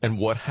school. And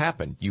what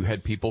happened? You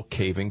had people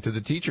caving to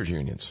the teachers'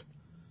 unions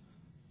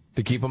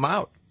to keep them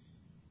out.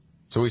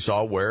 So we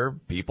saw where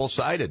people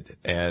sided.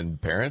 And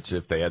parents,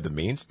 if they had the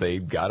means, they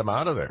got them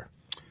out of there.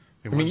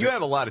 I mean, you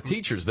have a lot of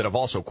teachers that have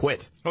also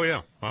quit. Oh,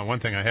 yeah. One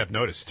thing I have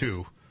noticed,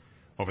 too,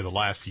 over the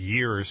last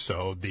year or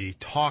so, the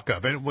talk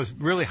of, and it was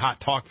really hot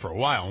talk for a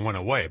while and went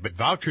away, but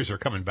vouchers are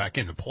coming back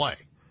into play.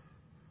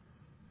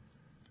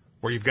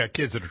 Where you've got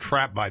kids that are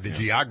trapped by the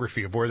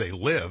geography of where they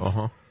live.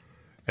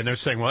 And they're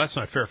saying, well, that's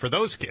not fair for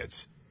those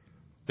kids.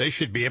 They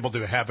should be able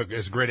to have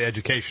as great an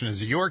education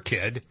as your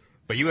kid,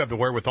 but you have the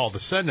wherewithal to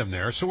send them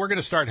there, so we're going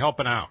to start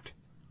helping out.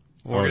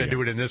 We're going to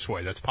do it in this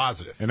way. That's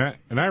positive.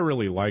 And I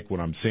really like what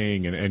I'm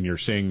seeing, and you're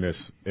seeing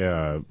this.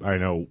 I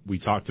know we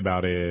talked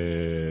about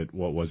it,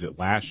 what was it,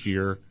 last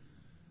year?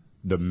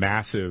 The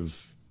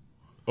massive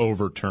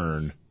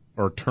overturn,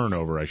 or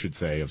turnover, I should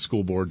say, of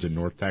school boards in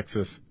North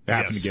Texas. It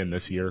happened again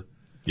this year.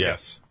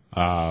 Yes.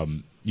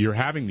 You're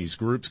having these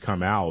groups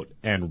come out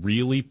and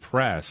really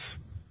press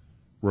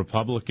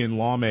Republican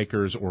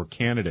lawmakers or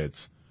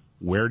candidates,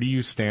 where do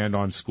you stand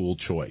on school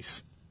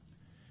choice?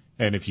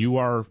 And if you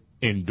are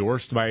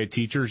endorsed by a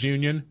teachers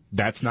union,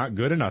 that's not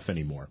good enough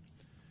anymore.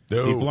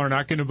 No. People are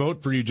not going to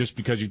vote for you just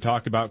because you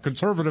talk about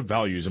conservative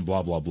values and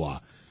blah, blah, blah.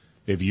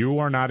 If you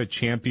are not a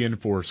champion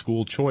for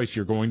school choice,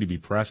 you're going to be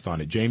pressed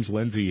on it. James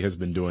Lindsay has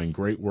been doing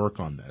great work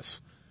on this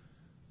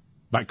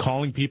by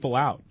calling people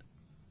out.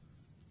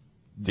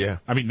 Yeah.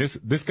 I mean,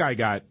 this guy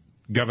got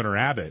Governor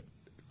Abbott,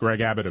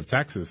 Greg Abbott of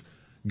Texas,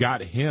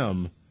 got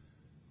him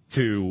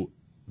to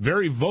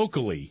very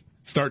vocally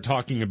start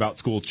talking about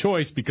school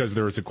choice because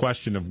there was a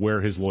question of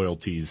where his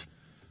loyalties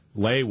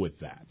lay with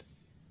that.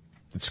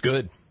 It's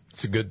good.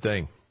 It's a good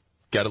thing.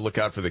 Got to look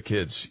out for the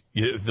kids.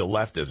 The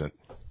left isn't.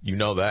 You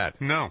know that.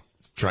 No.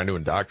 It's trying to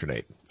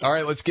indoctrinate. All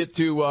right, let's get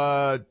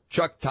to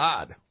Chuck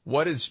Todd.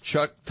 What is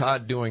Chuck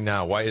Todd doing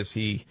now? Why is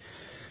he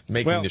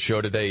making the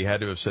show today? He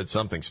had to have said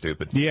something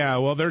stupid. Yeah,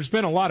 well, there's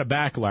been a lot of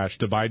backlash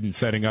to Biden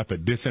setting up a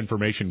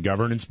disinformation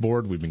governance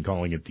board. We've been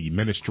calling it the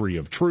Ministry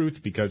of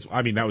Truth because,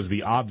 I mean, that was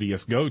the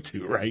obvious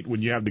go-to, right?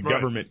 When you have the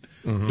government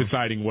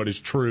deciding what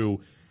is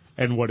true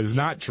and what is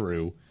not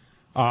true.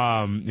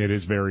 It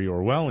is very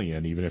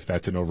Orwellian, even if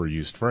that's an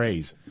overused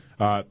phrase.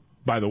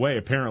 By the way,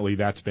 apparently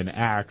that's been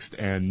axed,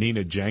 and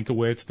Nina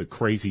Jankowicz, the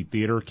crazy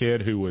theater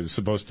kid who was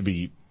supposed to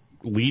be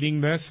leading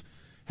this,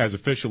 has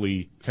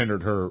officially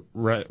tendered her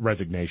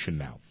resignation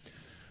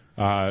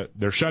now.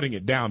 They're shutting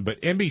it down,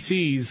 but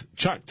NBC's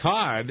Chuck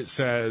Todd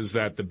says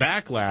that the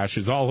backlash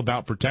is all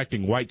about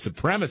protecting white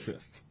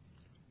supremacists.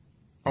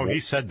 Oh,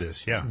 he said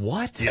this, yeah.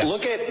 What? Yes.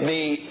 Look at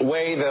the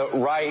way the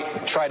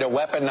right tried to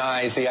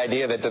weaponize the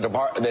idea that the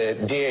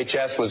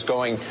DHS was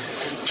going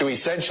to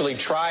essentially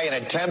try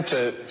and attempt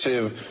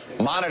to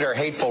monitor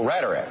hateful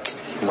rhetoric,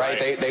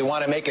 right? They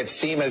want to make it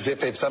seem as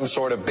if it's some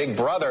sort of big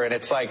brother, and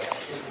it's like,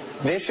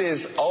 this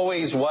is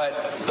always what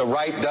the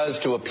right does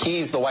to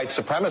appease the white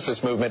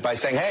supremacist movement by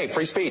saying, hey,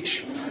 free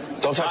speech.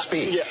 Don't touch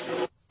speech.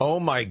 Yeah. Oh,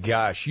 my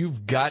gosh.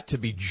 You've got to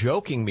be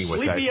joking me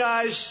with that. Sleepy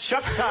eyes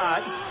Chuck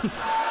Todd.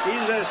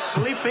 He's a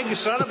sleeping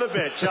son of a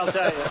bitch, I'll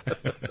tell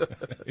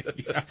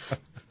you. Yeah.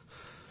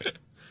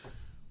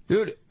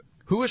 Dude,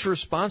 who is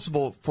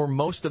responsible for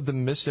most of the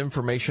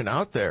misinformation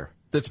out there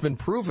that's been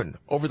proven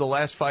over the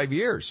last 5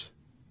 years?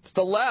 It's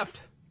the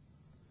left.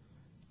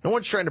 No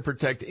one's trying to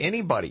protect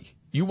anybody.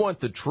 You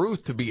want the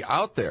truth to be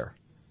out there.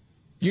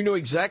 You knew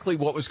exactly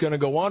what was going to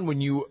go on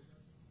when you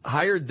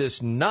hired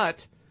this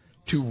nut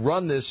to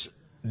run this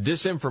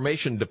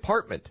disinformation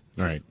department.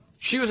 Right.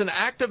 She was an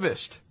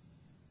activist.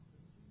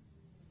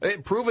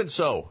 Proven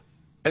so.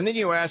 And then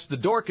you asked the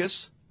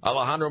Dorcas,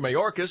 Alejandro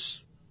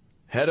Mayorkas,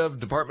 head of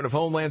Department of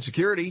Homeland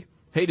Security,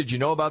 hey, did you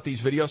know about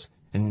these videos?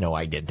 And no,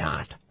 I did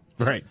not.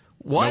 Right.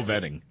 What? No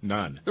vetting.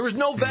 None. There was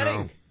no vetting.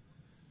 No.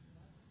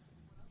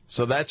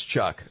 So that's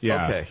Chuck.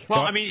 Yeah. Okay. Well,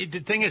 I mean, the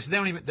thing is, they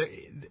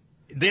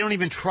don't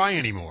even try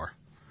anymore.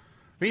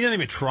 I mean, he's not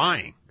even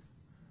trying.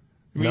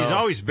 I mean, he's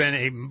always been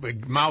a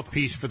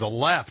mouthpiece for the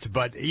left,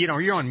 but, you know,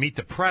 you're on Meet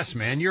the Press,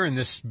 man. You're in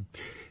this,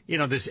 you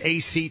know, this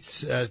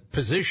A-seat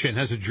position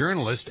as a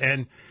journalist,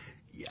 and,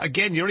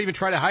 again, you don't even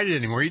try to hide it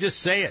anymore. You just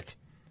say it.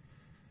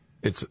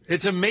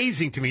 It's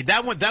amazing to me.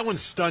 That one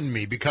stunned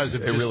me because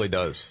of it really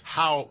does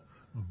how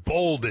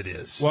bold it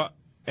is. Well,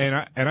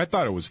 and I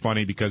thought it was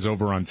funny because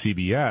over on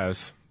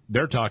CBS,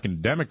 they're talking to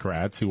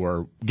Democrats who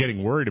are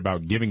getting worried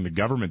about giving the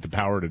government the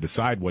power to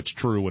decide what's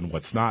true and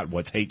what's not,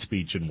 what's hate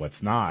speech and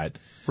what's not.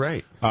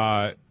 Right.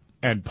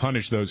 And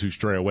punish those who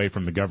stray away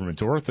from the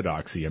government's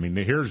orthodoxy. I mean,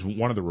 here's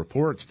one of the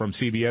reports from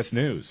CBS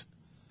News.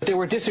 There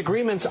were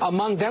disagreements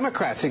among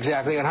Democrats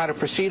exactly on how to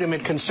proceed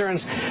amid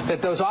concerns that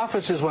those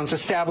offices, once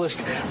established,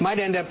 might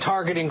end up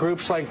targeting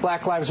groups like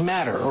Black Lives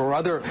Matter or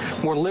other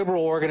more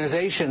liberal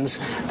organizations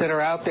that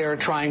are out there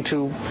trying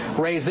to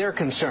raise their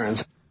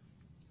concerns.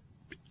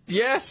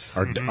 Yes.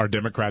 Are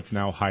Democrats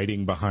now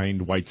hiding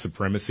behind white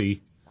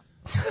supremacy?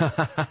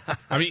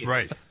 I mean,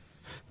 right.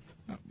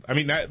 I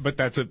mean,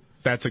 that's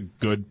a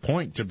good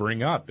point to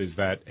bring up, is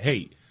that,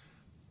 hey,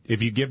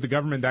 if you give the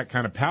government that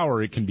kind of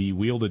power, it can be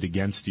wielded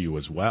against you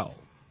as well.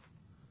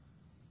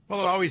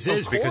 Well, it always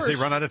is, because they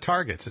run out of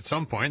targets at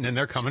some point, and then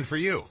they're coming for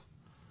you.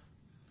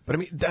 But, I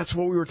mean, that's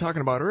what we were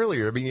talking about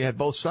earlier. I mean, you had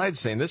both sides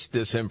saying this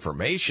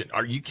disinformation.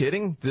 Are you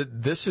kidding?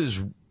 This is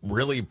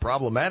really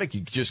problematic.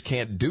 You just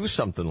can't do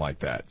something like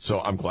that.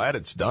 So I'm glad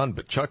it's done.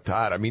 But Chuck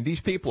Todd, I mean,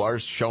 these people are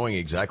showing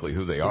exactly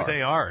who they are.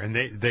 They are, and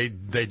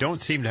they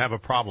don't seem to have a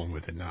problem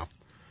with it now.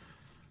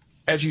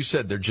 As you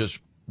said, they're just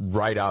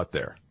right out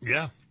there.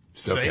 Yeah.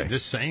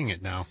 Just saying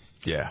it now.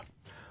 Yeah.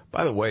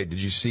 By the way,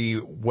 did you see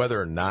whether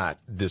or not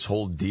this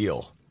whole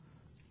deal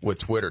with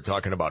Twitter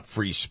talking about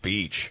free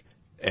speech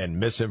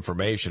and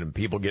misinformation and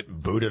people getting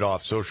booted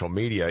off social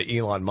media?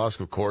 Elon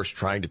Musk, of course,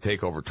 trying to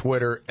take over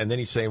Twitter. And then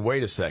he's saying,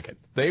 wait a second.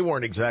 They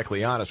weren't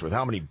exactly honest with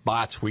how many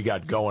bots we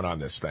got going on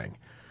this thing.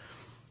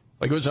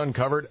 Like, it was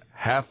uncovered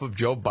half of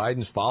Joe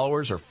Biden's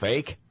followers are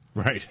fake.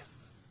 Right.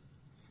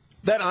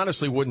 That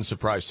honestly wouldn't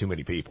surprise too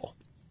many people.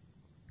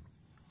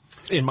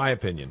 In my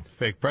opinion.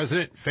 Fake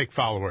president, fake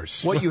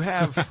followers. What you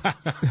have,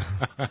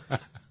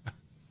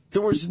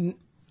 there was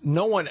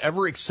no one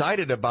ever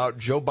excited about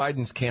Joe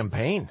Biden's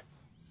campaign.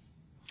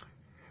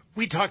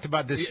 We talked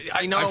about this.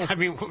 I know. I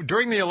mean,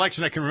 during the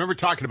election, I can remember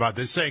talking about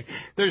this, saying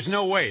there's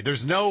no way.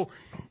 There's no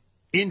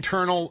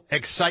internal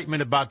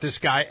excitement about this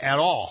guy at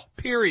all,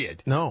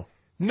 period. No.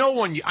 No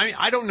one. I mean,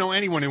 I don't know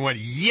anyone who went,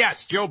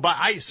 yes, Joe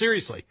Biden.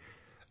 Seriously.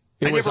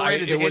 It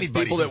was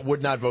people that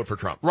would not vote for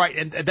Trump. Right,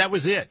 and that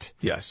was it.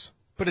 Yes.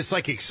 But it's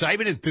like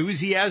excitement,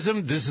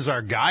 enthusiasm. This is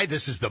our guy.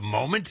 This is the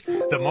moment.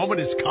 The moment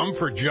has come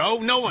for Joe.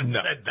 No one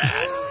said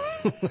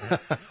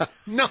that.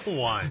 No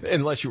one.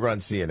 Unless you run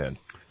CNN.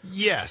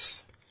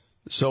 Yes.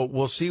 So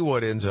we'll see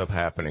what ends up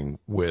happening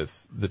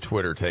with the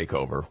Twitter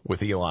takeover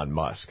with Elon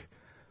Musk.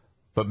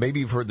 But maybe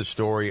you've heard the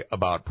story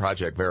about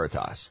Project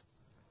Veritas,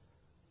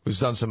 who's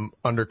done some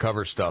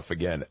undercover stuff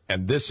again.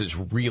 And this is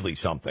really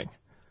something.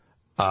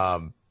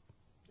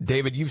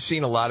 David, you've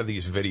seen a lot of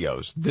these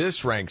videos.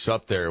 This ranks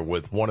up there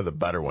with one of the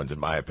better ones, in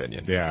my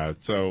opinion. Yeah,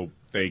 so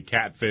they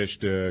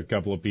catfished a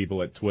couple of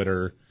people at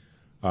Twitter,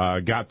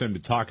 got them to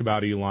talk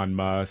about Elon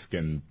Musk,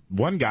 and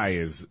one guy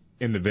is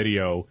in the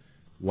video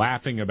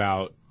laughing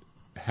about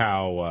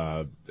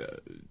how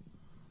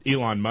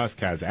Elon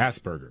Musk has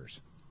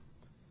Asperger's.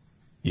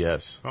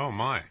 Yes. Oh,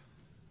 my.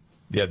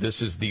 Yeah,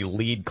 this is the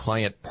lead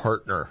client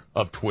partner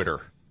of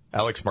Twitter,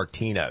 Alex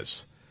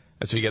Martinez.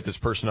 And so you get this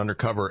person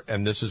undercover,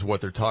 and this is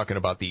what they're talking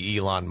about, the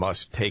Elon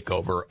Musk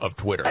takeover of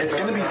Twitter. It's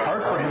going to be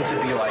hard for him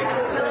to be like,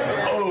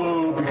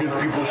 oh,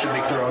 because people should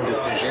make their own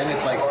decision.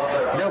 It's like,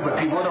 no, but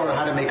people don't know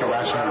how to make a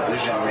rational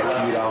decision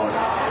if you don't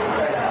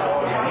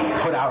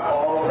put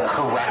out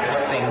correct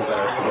things that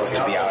are supposed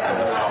to be out.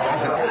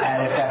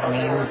 And if that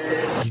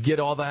means... You get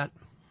all that?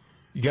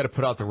 You got to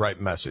put out the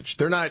right message.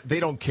 They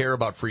don't care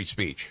about free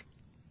speech.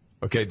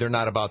 Okay, they're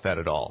not about that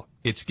at all.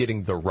 It's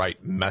getting the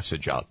right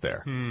message out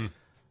there.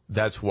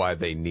 That's why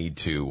they need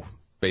to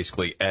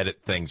basically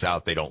edit things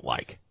out they don't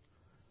like.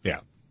 Yeah.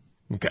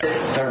 Okay.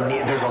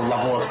 There's a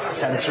level of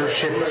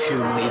censorship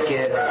to make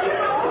it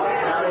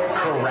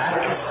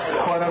correct,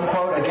 quote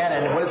unquote. Again,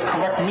 and what does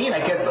correct mean? I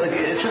guess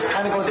it just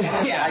kind of goes back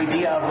to the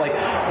idea of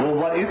well,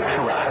 what is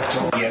correct?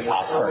 He has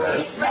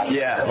Asperger's.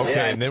 Yes. Okay,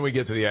 Yeah. and then we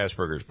get to the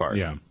Asperger's part.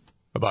 Yeah.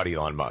 About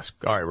Elon Musk.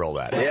 All right, roll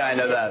that. Yeah, I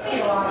know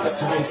that.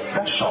 So he's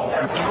special.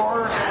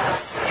 Your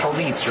special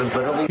needs. You're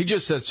literally. He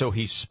just said so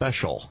he's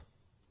special.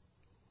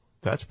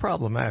 That's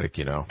problematic,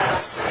 you know.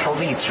 Special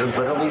needs. You're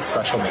literally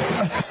special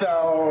needs.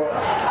 So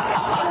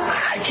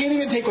I can't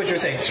even take what you're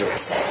saying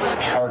seriously.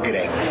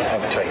 Targeting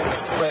of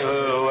tweets. Wait.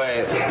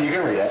 You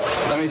can read it.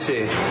 Let me see.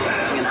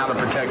 And how to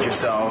protect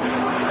yourself.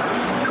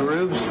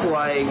 Groups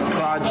like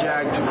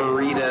Project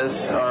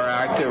Veritas are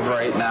active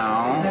right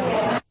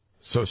now.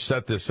 So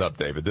set this up,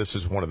 David. This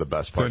is one of the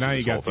best parts. So now of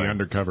you this got whole the thing.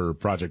 undercover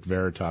Project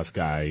Veritas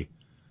guy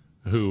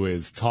who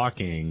is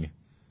talking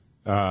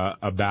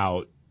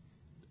about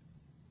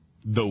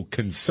the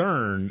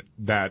concern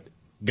that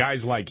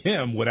guys like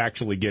him would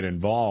actually get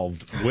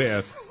involved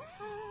with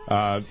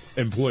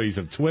employees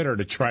of Twitter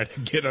to try to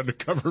get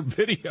undercover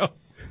video.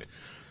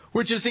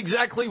 Which is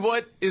exactly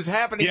what is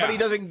happening, but he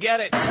doesn't get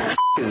it.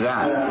 Is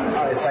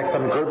that? It's like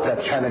some group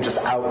that's trying to just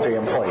out the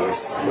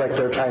employees. Like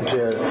they're trying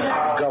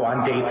to go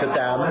on dates with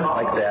them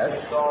like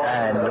this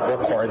and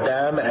record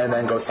them and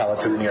then go sell it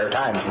to the New York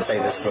Times and say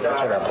this is what the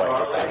Twitter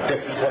employees say.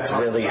 This is what's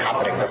really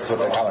happening. This is what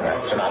they're telling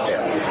us to not do.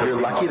 You're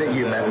lucky that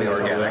you met me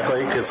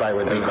organically because I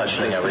would be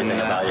questioning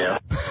everything about you.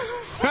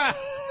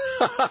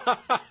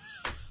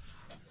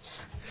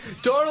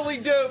 Totally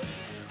duped.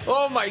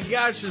 Oh my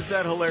gosh, is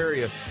that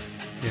hilarious?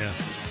 Yeah.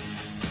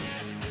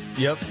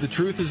 Yep, the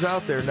truth is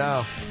out there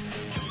now.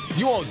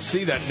 You won't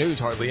see that news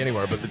hardly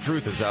anywhere, but the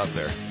truth is out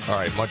there. All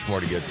right, much more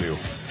to get to.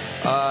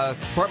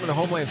 Department of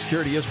Homeland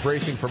Security is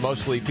bracing for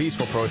mostly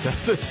peaceful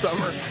protests this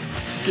summer.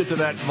 Get to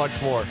that and much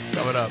more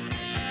coming up.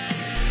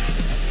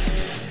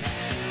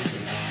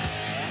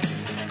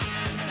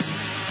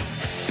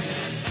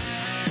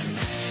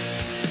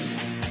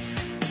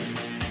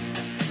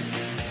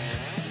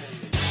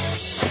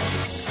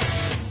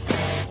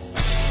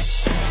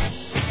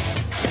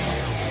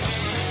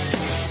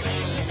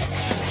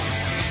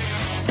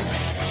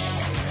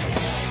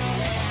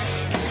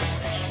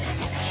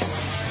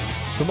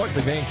 The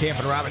Markley, Van Camp,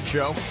 and Robbins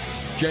Show.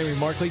 Jamie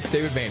Markley,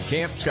 David Van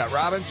Camp, Scott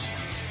Robbins.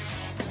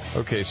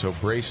 Okay, so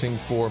bracing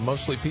for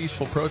mostly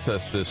peaceful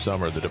protests this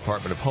summer, the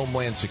Department of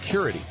Homeland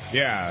Security.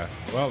 Yeah,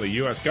 well, the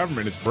U.S.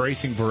 government is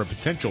bracing for a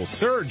potential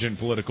surge in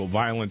political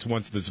violence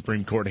once the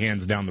Supreme Court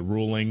hands down the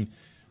ruling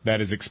that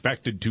is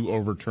expected to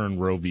overturn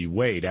Roe v.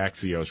 Wade.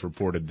 Axios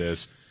reported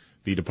this.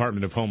 The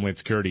Department of Homeland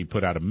Security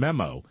put out a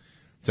memo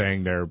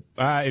saying they're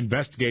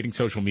investigating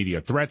social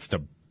media threats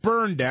to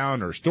burn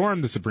down or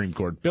storm the Supreme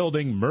Court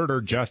building,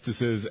 murder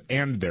justices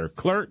and their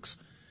clerks,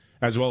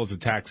 as well as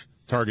attacks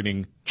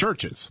targeting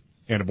churches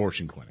and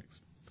abortion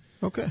clinics.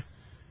 Okay.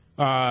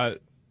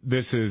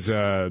 This is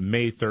a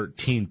May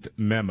 13th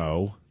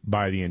memo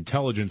by the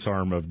intelligence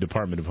arm of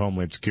Department of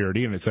Homeland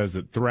Security, and it says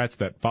that threats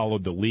that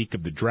followed the leak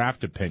of the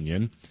draft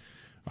opinion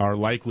are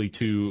likely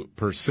to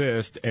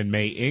persist and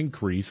may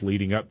increase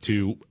leading up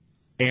to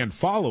and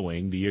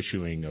following the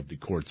issuing of the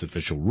court's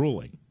official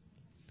ruling.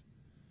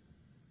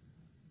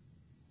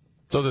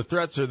 So the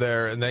threats are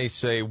there, and they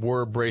say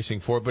we're bracing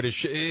for it, but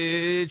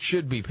it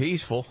should be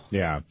peaceful.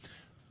 Yeah.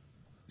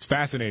 It's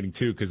fascinating,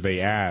 too, because they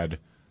add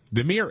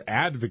the mere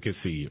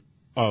advocacy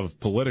of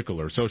political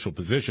or social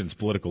positions,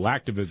 political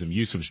activism,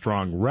 use of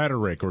strong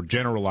rhetoric, or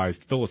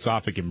generalized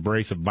philosophic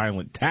embrace of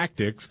violent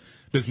tactics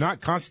does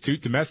not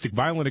constitute domestic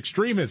violent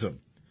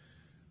extremism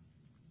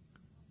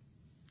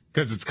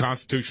because it's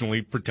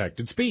constitutionally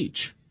protected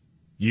speech.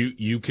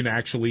 You can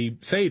actually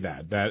say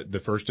that the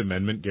First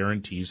Amendment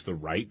guarantees the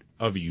right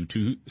of you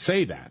to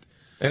say that.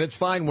 And it's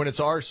fine when it's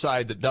our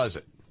side that does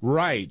it.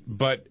 Right,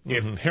 but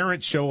if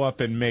parents show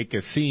up and make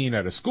a scene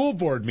at a school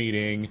board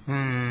meeting,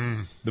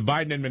 the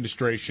Biden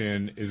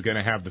administration is going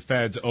to have the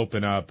feds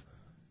open up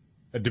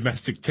a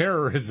domestic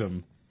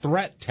terrorism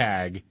threat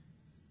tag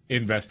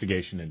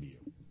investigation into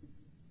you.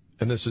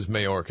 And this is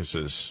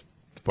Mayorkas's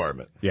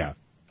department. Yeah.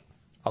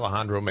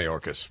 Alejandro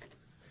Mayorkas.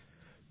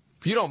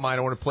 If you don't mind,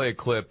 I want to play a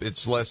clip.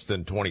 It's less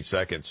than 20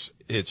 seconds.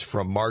 It's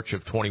from March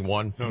of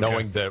 21,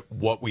 knowing that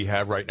what we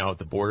have right now at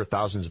the border,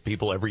 thousands of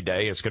people every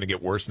day, it's going to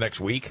get worse next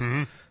week.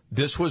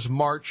 This was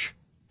March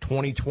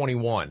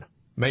 2021.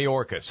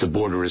 Mayorkas. The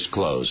border is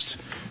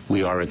closed.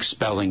 We are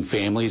expelling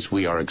families.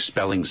 We are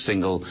expelling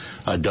single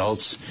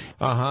adults.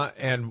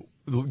 And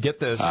get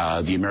this.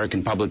 The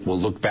American public will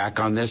look back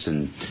on this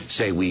and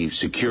say we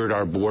secured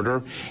our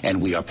border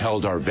and we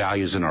upheld our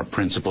values and our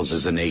principles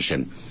as a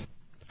nation.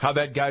 How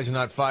that guy's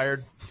not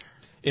fired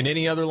in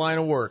any other line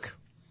of work.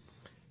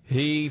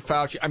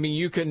 Fauci, I mean,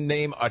 you can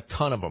name a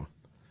ton of them,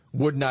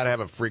 would not have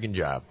a friggin'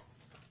 job.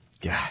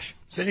 Gosh.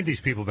 Has any of these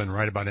people been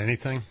right about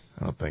anything?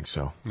 I don't think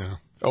so. No.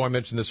 Oh, I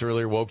mentioned this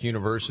earlier. Woke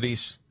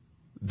universities,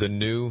 the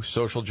new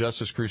social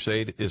justice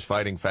crusade is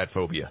fighting fat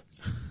phobia.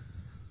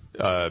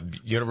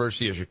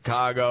 University of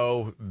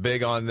Chicago,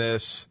 big on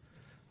this.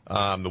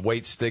 the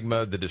weight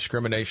stigma, the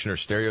discrimination or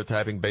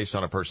stereotyping based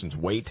on a person's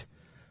weight.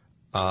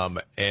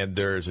 And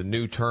there's a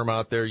new term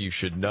out there you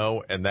should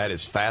know, and that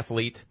is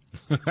fathlete.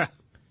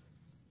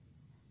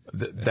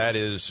 That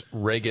is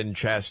Reagan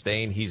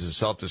Chastain. He's a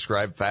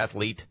self-described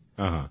fathlete.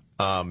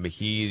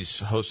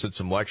 He's hosted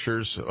some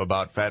lectures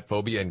about fat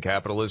phobia and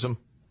capitalism.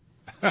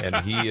 And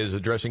he is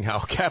addressing how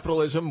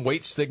capitalism,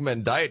 weight stigma,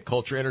 and diet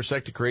culture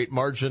intersect to create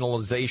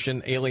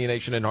marginalization,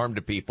 alienation, and harm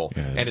to people.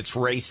 Yeah. And it's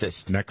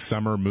racist. Next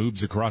summer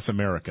moves across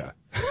America.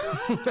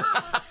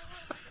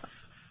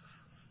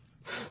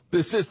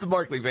 This is the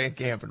Markley, Van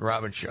Camp, and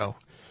Robbins Show.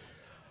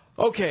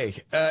 Okay,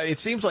 it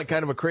seems like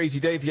kind of a crazy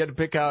day. If you had to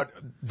pick out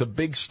the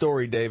big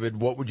story, David,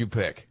 what would you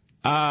pick?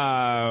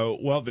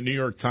 Well, the New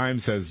York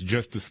Times has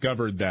just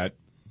discovered that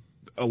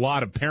a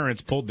lot of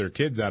parents pulled their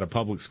kids out of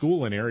public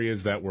school in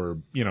areas that were,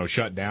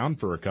 shut down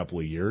for a couple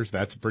of years.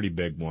 That's a pretty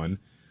big one.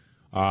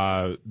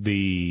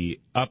 The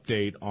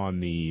update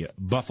on the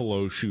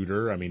Buffalo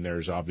shooter,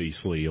 there's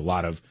obviously a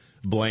lot of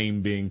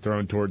blame being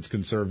thrown towards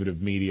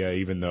conservative media,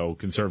 even though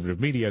conservative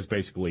media has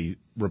basically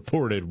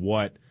reported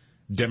what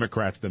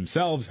Democrats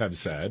themselves have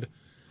said.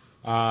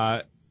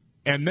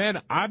 And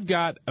then I've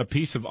got a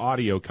piece of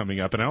audio coming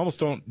up, and I almost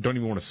don't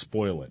even want to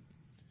spoil it.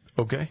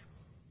 Okay.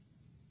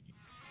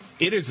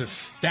 It is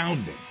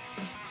astounding.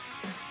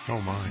 Oh,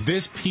 my.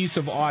 This piece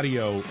of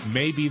audio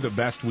may be the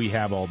best we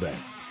have all day.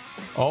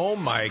 Oh,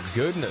 my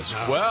goodness.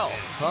 Oh, well, man.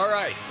 All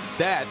right.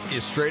 That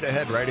is straight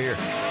ahead right here.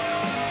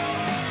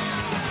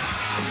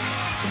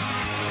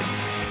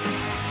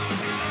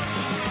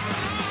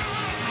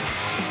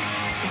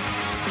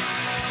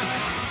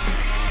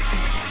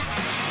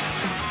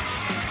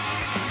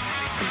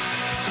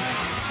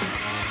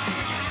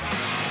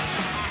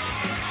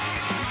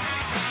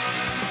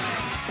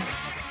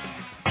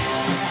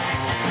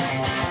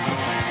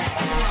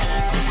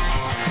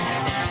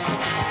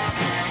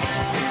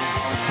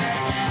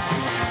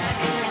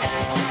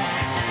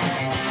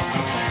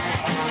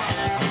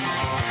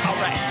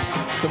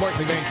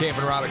 Markley, Van Camp,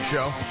 and Robbins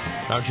Show.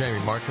 I'm Jamie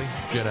Markley,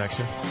 Gen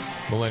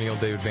Xer, Millennial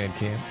David Van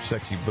Camp,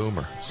 Sexy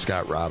Boomer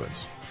Scott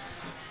Robbins.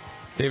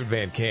 David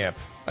Van Camp,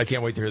 I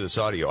can't wait to hear this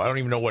audio. I don't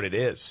even know what it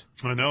is.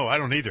 I know, I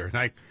don't either. And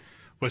I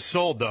was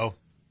sold, though.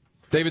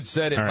 David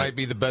said it might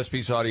be the best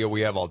piece of audio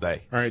we have all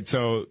day. All right,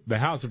 so the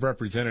House of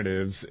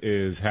Representatives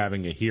is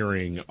having a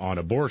hearing on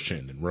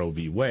abortion and Roe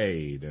v.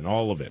 Wade and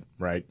all of it,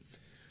 right?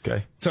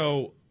 Okay.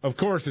 So, of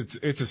course,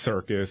 it's a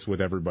circus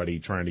with everybody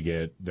trying to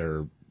get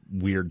their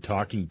weird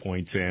talking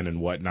points in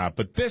and whatnot.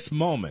 But this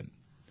moment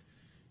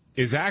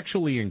is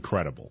actually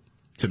incredible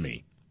to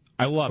me.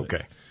 I love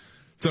it.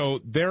 So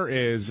there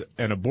is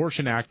an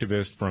abortion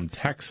activist from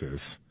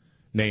Texas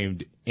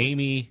named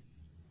Amy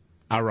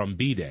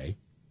Arambide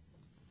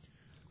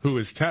who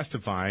is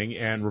testifying,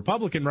 and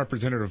Republican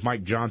Representative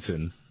Mike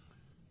Johnson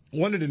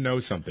wanted to know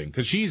something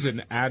because she's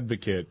an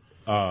advocate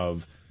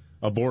of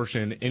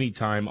abortion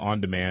anytime,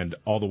 on demand,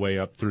 all the way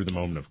up through the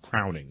moment of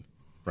crowning.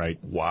 Right?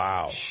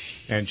 Wow.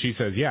 And she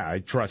says, yeah, I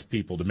trust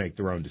people to make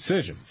their own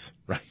decisions.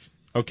 Right?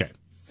 Okay.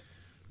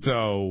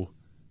 So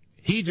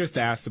he just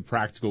asked a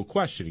practical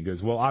question. He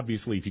goes, well,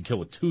 obviously, if you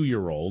kill a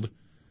 2-year-old,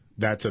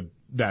 that's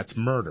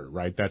murder,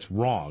 right? That's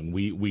wrong.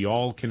 We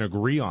all can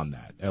agree on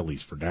that, at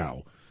least for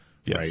now.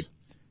 Yes. Right?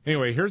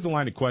 Anyway, here's the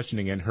line of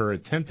questioning, and her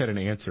attempt at an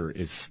answer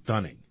is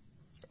stunning.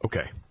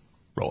 Okay.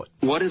 Roll it.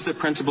 What is the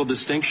principal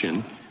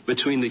distinction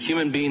between the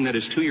human being that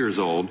is 2 years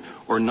old,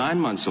 or 9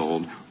 months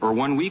old, or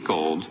 1 week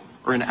old,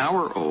 or an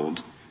hour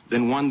old,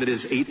 than one that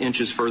is 8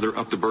 inches further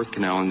up the birth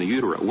canal in the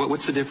utero?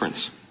 What's the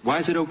difference? Why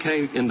is it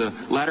okay in the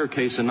latter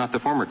case and not the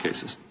former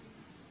cases?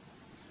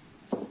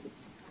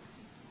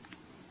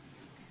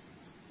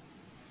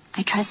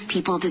 I trust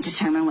people to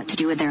determine what to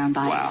do with their own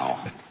bodies.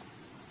 Wow.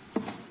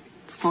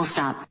 Full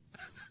stop.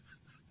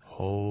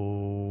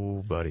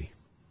 Oh, buddy.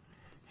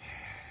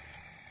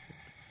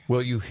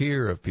 Well, you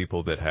hear of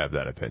people that have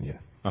that opinion.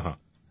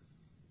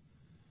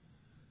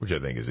 Which I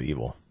think is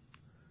evil.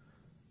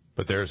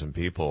 But there are some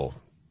people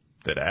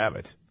that have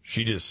it.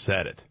 She just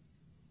said it.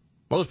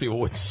 Most people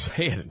wouldn't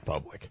say it in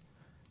public.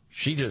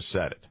 She just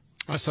said it.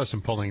 I saw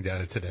some polling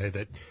data today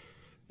that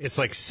it's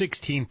like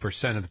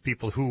 16% of the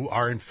people who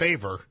are in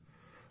favor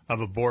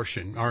of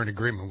abortion are in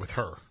agreement with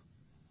her.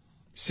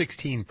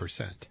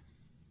 16%.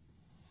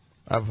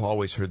 I've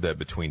always heard that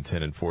between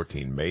 10 and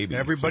 14, maybe.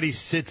 Everybody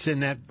sits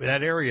in that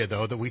area,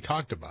 though, that we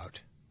talked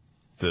about.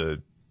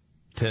 The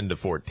 10 to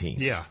 14.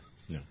 Yeah.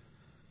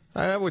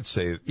 I would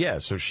say, yeah,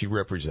 so she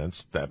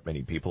represents that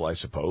many people, I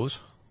suppose.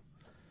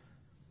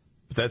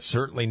 But that's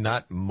certainly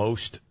not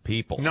most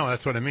people. No,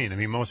 that's what I mean. I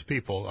mean, most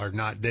people are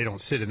not, they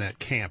don't sit in that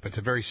camp. It's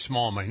a very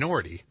small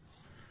minority.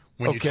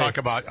 When you talk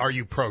about, are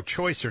you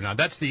pro-choice or not?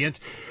 That's the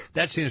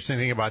interesting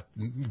thing about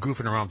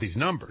goofing around with these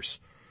numbers.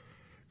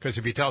 Because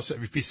if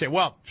you say,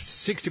 well,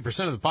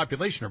 60% of the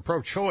population are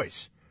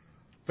pro-choice,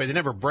 but they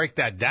never break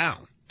that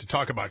down to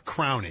talk about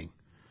crowning.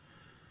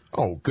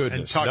 Oh,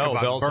 goodness. No,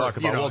 they'll birth, talk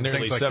about, well,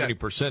 nearly like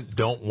 70%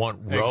 don't want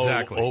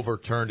Roe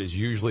overturned is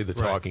usually the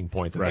talking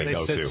point that they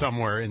go to. They sit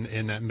somewhere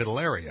in that middle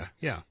area,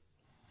 yeah.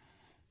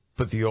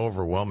 But the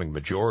overwhelming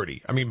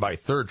majority, I mean, by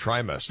third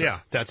trimester.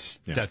 Yeah,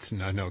 that's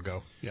a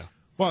no-go. Yeah.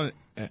 Well,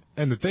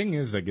 and the thing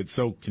is that gets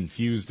so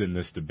confused in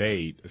this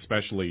debate,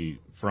 especially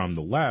from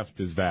the left,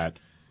 is that,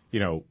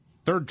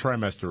 third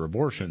trimester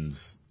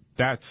abortions,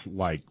 that's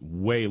like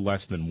way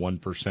less than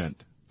 1%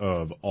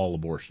 of all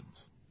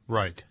abortions.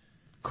 Right.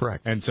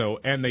 Correct.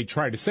 And they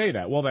try to say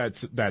that, well,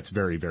 that's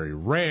very, very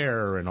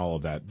rare and all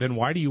of that. Then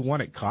why do you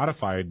want it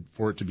codified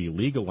for it to be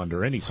legal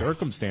under any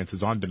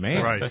circumstances on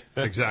demand? Right.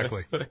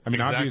 Exactly. I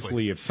mean,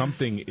 obviously, if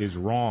something is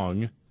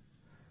wrong,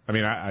 I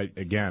mean, I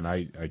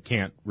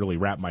can't really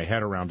wrap my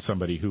head around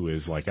somebody who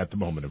is like at the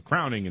moment of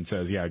crowning and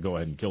says, yeah, go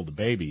ahead and kill the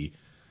baby.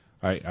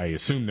 I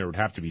assume there would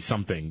have to be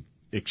something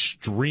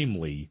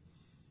extremely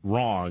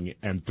wrong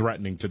and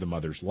threatening to the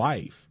mother's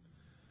life.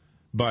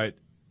 But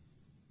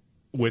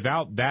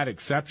without that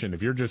exception,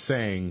 if you're just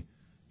saying,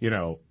 we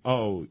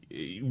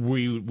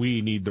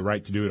need the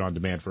right to do it on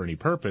demand for any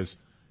purpose,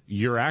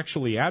 you're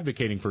actually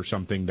advocating for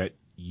something that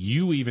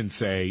you even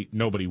say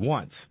nobody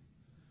wants.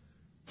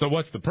 So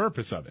what's the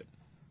purpose of it?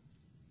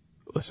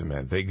 Listen,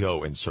 man, they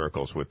go in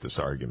circles with this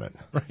argument.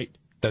 Right.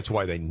 That's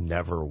why they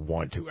never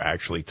want to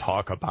actually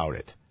talk about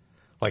it,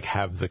 like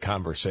have the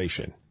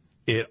conversation.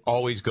 It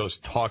always goes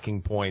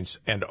talking points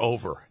and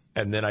over,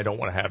 and then I don't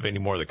want to have any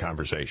more of the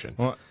conversation.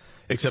 Well,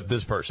 except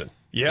this person.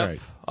 Yep.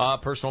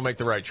 Right. Person will make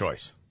the right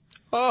choice.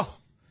 Oh.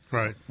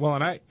 Right. Well,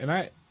 and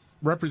I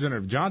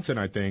Representative Johnson,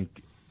 I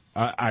think,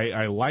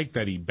 I like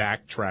that he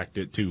backtracked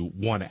it to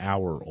 1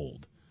 hour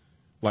old.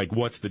 Like,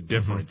 what's the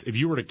difference? Mm-hmm. If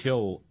you were to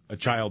kill a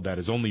child that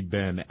has only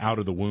been out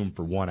of the womb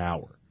for 1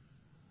 hour,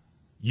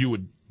 you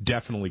would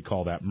definitely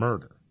call that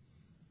murder.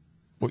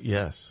 Well,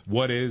 yes.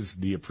 What is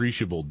the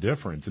appreciable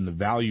difference in the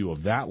value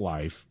of that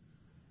life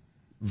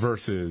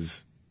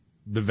versus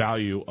the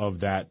value of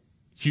that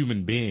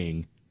human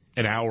being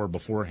an hour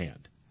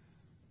beforehand?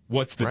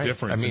 What's the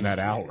difference in that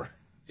hour?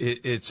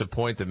 It's a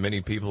point that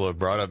many people have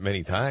brought up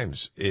many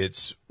times.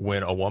 It's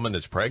when a woman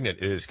that's pregnant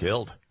is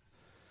killed.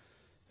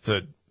 It's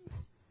a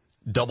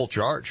double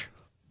charge.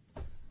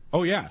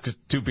 Oh, yeah. Because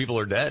 2 people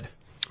are dead.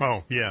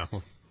 Oh, yeah.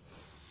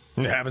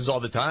 It happens all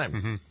the time.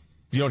 Mm-hmm.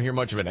 You don't hear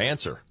much of an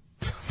answer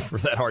for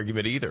that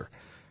argument either.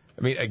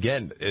 I mean,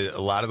 again,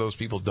 a lot of those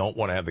people don't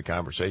want to have the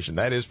conversation.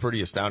 That is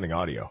pretty astounding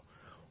audio.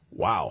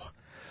 Wow.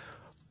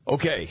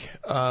 Okay.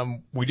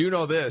 We do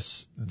know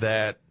this,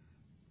 that,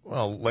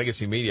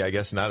 legacy media, I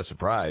guess not a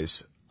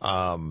surprise,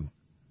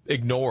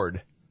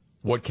 ignored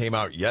what came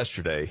out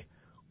yesterday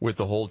with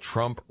the whole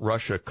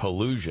Trump-Russia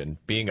collusion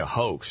being a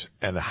hoax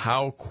and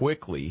how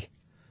quickly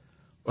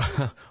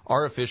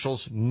our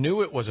officials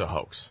knew it was a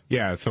hoax.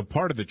 Yeah, so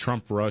part of the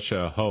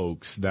Trump-Russia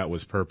hoax that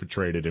was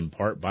perpetrated in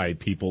part by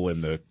people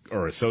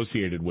or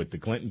associated with the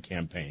Clinton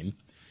campaign,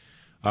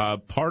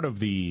 part of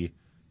the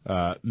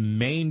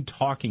main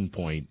talking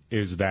point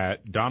is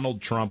that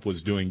Donald Trump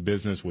was doing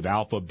business with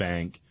Alpha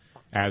Bank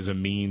as a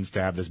means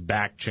to have this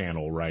back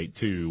channel, right,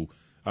 to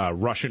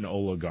Russian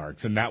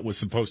oligarchs. And that was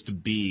supposed to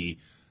be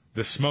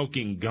the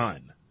smoking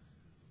gun,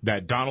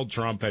 that Donald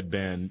Trump had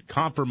been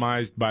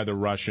compromised by the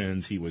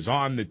Russians. He was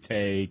on the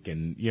take,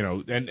 and,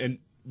 and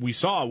we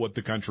saw what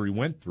the country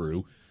went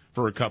through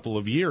for a couple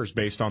of years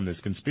based on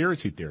this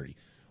conspiracy theory.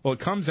 Well, it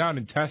comes out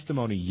in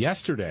testimony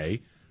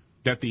yesterday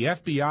that the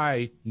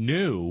FBI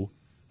knew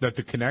that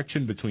the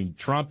connection between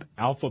Trump,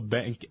 Alpha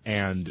Bank,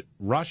 and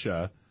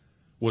Russia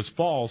was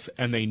false,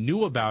 and they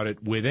knew about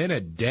it within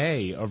a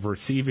day of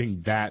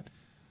receiving that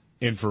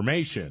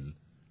information,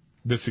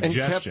 the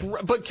suggestion.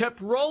 But kept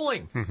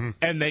rolling. Mm-hmm.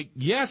 And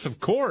yes, of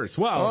course.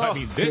 Well,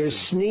 they're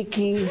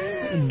sneaky,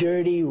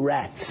 dirty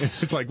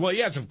rats. It's like, well,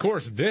 yes, of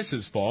course, this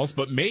is false,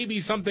 but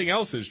maybe something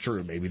else is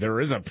true. Maybe there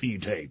is a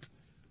P-tape.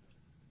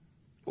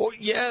 Well,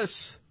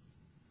 yes.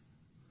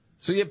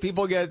 So yeah,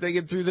 they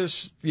get through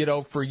this,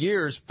 for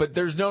years, but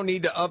there's no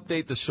need to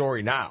update the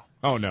story now.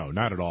 Oh, no,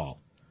 not at all.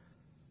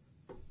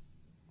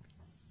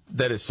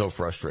 That is so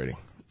frustrating.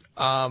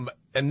 And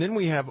then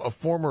we have a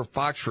former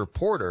Fox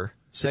reporter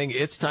saying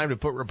it's time to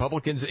put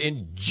Republicans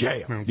in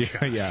jail.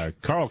 Yeah.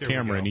 Carl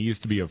Cameron, he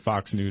used to be a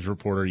Fox News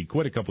reporter. He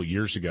quit a couple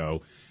years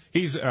ago.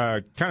 He's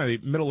kind of a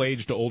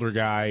middle-aged to older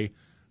guy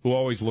who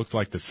always looked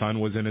like the sun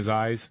was in his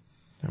eyes.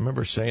 I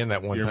remember saying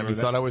that one time. He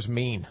thought I was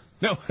mean.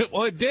 No,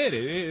 well, it did.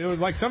 It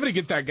was like somebody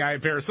get that guy a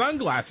pair of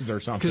sunglasses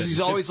or something. Because he's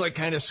always like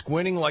kind of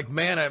squinting like,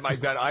 man,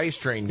 I've got eye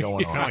strain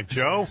going on. Like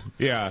Joe?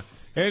 Yeah.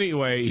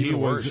 Anyway, he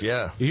was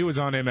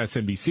on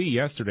MSNBC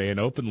yesterday and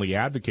openly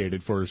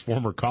advocated for his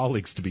former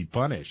colleagues to be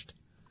punished.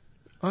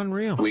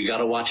 Unreal. We got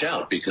to watch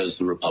out because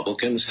the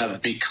Republicans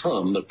have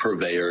become the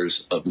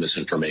purveyors of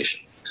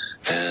misinformation.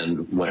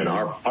 And when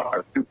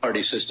our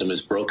two-party system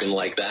is broken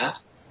like that,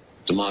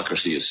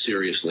 democracy is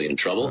seriously in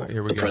trouble.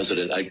 The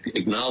president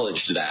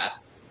acknowledged that.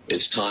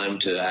 It's time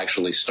to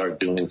actually start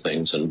doing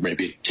things and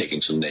maybe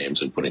taking some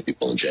names and putting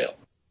people in jail.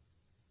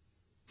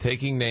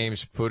 Taking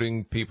names,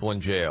 putting people in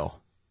jail.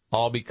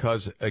 All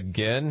because,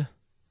 again,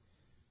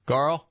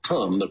 Carl?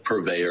 The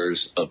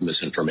purveyors of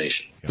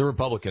misinformation. The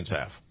Republicans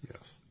have.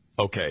 Yes.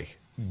 Okay.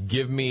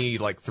 Give me,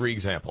 3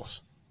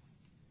 examples.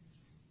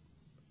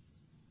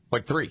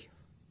 3.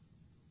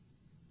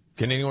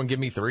 Can anyone give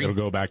me 3? It'll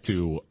go back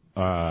to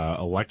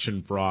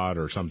election fraud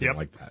or something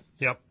like that.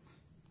 Yep.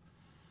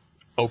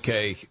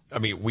 Okay, I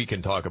mean, we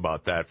can talk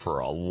about that for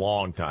a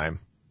long time.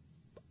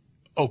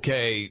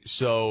 Okay,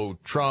 so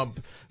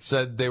Trump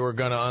said they were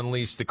going to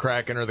unleash the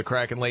Kraken, or the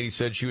Kraken lady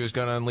said she was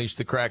going to unleash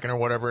the Kraken or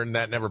whatever, and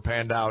that never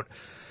panned out.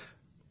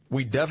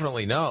 We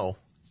definitely know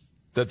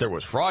that there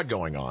was fraud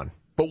going on,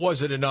 but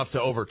was it enough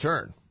to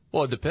overturn?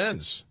 Well, it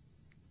depends.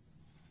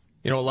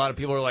 You know, a lot of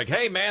people are like,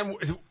 hey, man,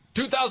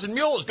 2,000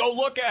 Mules, go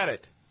look at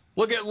it.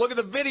 Look at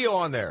the video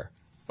on there.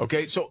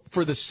 Okay, so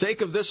for the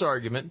sake of this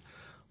argument,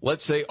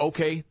 let's say,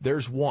 okay,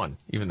 there's one,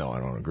 even though I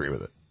don't agree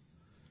with it.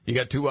 You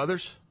got 2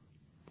 others?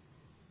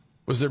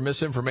 Was there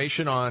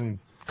misinformation on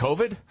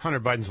COVID? Hunter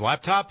Biden's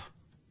laptop?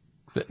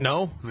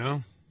 No.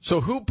 No.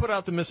 So who put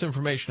out the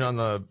misinformation on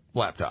the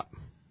laptop?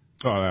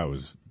 Oh,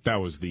 that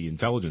was the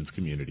intelligence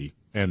community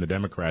and the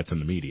Democrats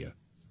and the media.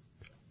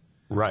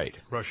 Right.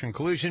 Russian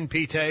collusion,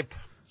 P-tape.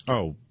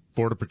 Oh,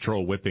 Border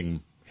Patrol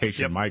whipping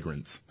Haitian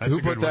migrants.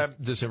 Who put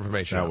that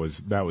disinformation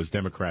out? That was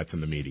Democrats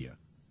and the media.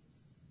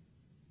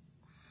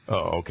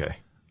 Oh, okay.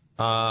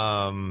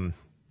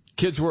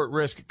 Kids were at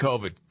risk of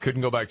COVID,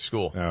 couldn't go back to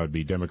school. That would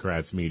be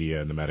Democrats,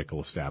 media, and the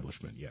medical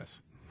establishment, yes.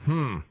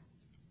 Do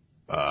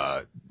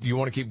you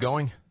want to keep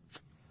going?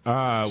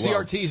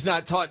 CRT's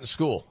not taught in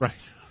school. Right.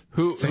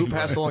 Who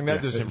passed along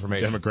that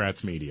disinformation?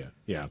 Democrats, media,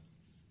 yeah.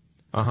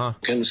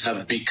 Republicans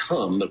have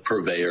become the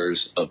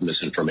purveyors of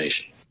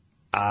misinformation.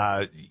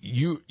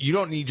 You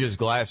don't need just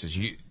glasses,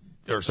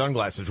 or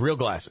sunglasses, real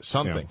glasses,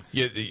 something.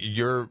 Yeah.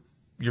 You're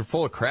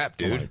full of crap,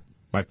 dude.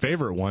 My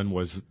favorite one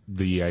was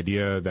the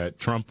idea that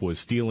Trump was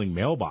stealing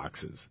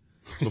mailboxes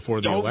before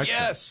the election.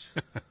 Yes.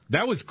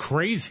 That was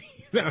crazy.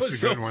 That was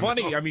so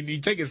funny. Oh. I mean, you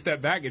take a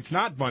step back, it's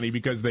not funny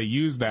because they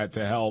use that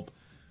to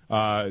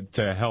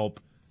help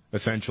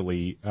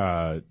essentially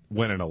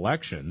win an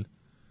election,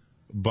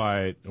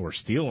 or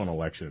steal an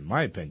election, in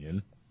my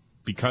opinion,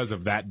 because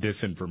of that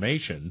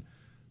disinformation.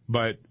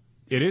 But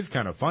it is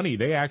kind of funny.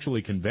 They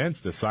actually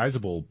convinced a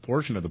sizable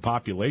portion of the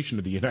population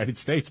of the United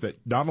States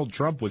that Donald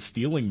Trump was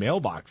stealing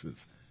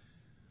mailboxes.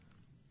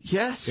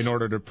 Yes. In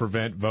order to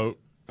prevent vote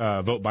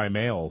by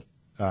mail,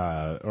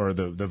 or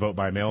the vote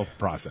by mail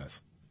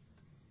process.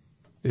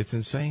 It's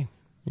insane,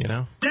 you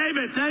know?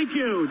 David, thank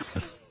you.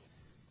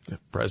 The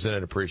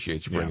president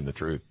appreciates you bringing the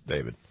truth,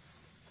 David.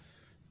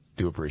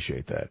 Do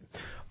appreciate that.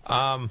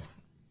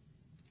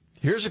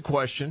 Here's a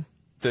question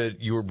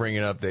that you were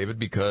bringing up, David,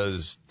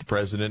 because the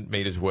president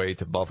made his way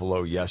to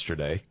Buffalo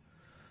yesterday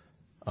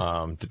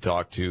to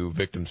talk to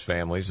victims'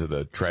 families of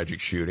the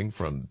tragic shooting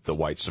from the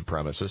white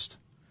supremacist.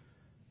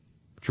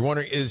 But you're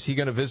wondering, is he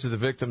going to visit the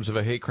victims of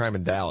a hate crime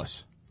in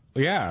Dallas?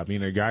 Yeah, I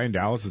mean, a guy in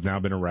Dallas has now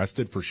been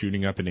arrested for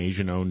shooting up an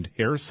Asian-owned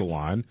hair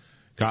salon.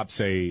 Cops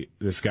say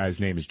this guy's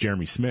name is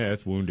Jeremy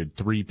Smith, wounded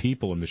 3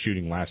 people in the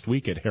shooting last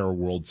week at Hair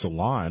World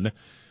Salon.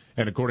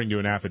 And according to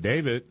an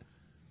affidavit,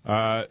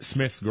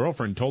 Smith's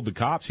girlfriend told the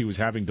cops he was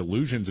having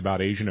delusions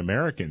about Asian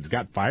Americans,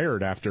 got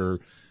fired after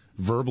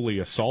verbally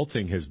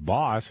assaulting his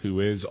boss, who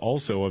is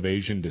also of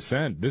Asian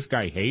descent. This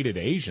guy hated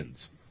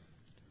Asians.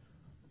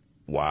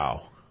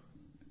 Wow.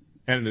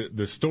 And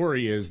the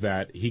story is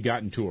that he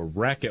got into a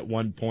wreck at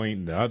one point,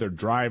 and the other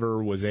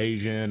driver was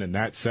Asian, and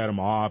that set him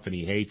off, and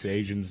he hates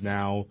Asians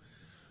now.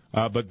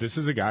 But this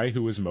is a guy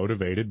who was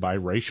motivated by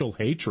racial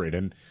hatred,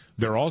 and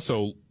they're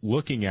also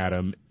looking at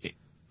him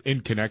in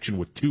connection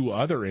with 2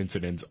 other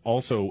incidents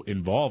also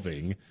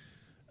involving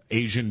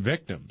Asian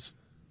victims.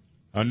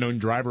 Unknown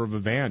driver of a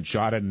van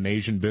shot at an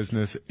Asian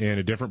business in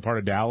a different part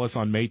of Dallas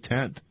on May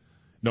 10th.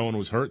 No one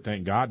was hurt,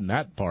 thank God, in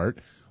that part.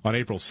 On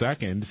April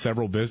 2nd,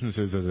 several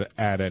businesses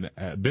at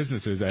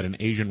an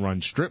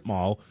Asian-run strip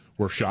mall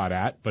were shot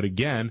at, but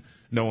again,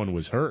 no one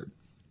was hurt.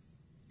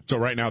 So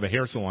right now, the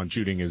hair salon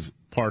shooting is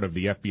part of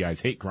the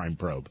FBI's hate crime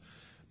probe.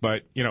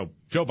 But, you know,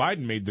 Joe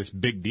Biden made this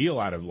big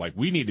deal out of, like,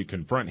 we need to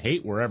confront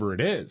hate wherever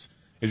it is.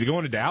 Is he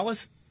going to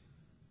Dallas?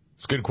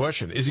 It's a good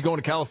question. Is he going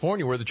to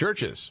California where the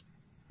church is?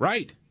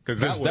 Right.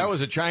 Because that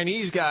was a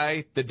Chinese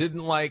guy that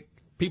didn't like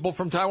people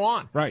from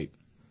Taiwan. Right.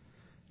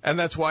 And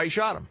that's why he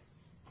shot him.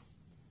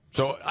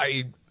 So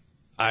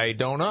I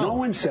don't know. No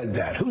one said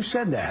that. Who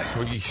said that?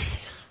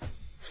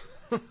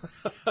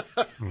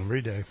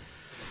 Every day.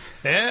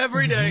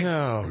 Every day.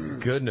 Oh,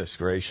 goodness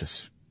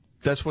gracious.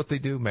 That's what they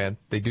do, man.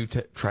 They do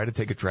try to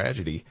take a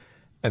tragedy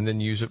and then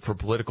use it for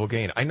political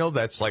gain. I know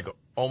that's like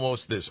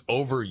almost this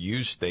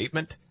overused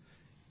statement.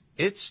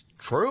 It's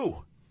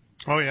true.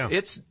 Oh, yeah.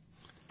 It's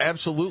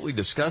absolutely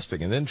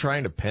disgusting. And then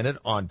trying to pin it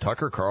on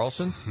Tucker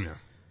Carlson? Yeah.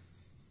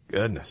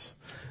 Goodness.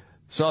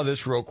 Saw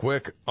this real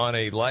quick on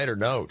a lighter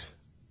note.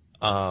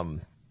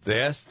 They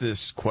asked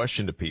this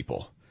question to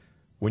people.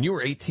 When you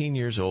were 18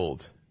 years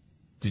old,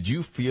 did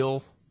you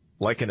feel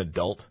like an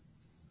adult?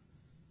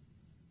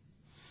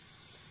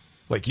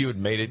 Like you had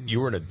made it, you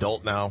were an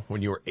adult now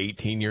when you were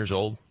 18 years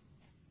old?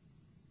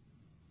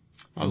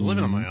 I was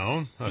living on my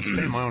own. I was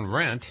paying my own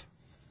rent.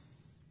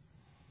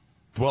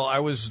 Well, I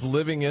was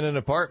living in an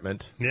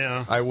apartment.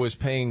 Yeah. I was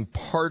paying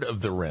part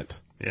of the rent.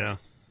 Yeah.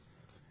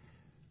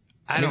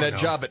 I mean, that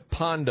job at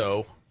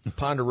Pondo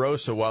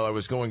Ponderosa, while I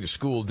was going to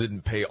school,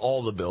 didn't pay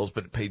all the bills,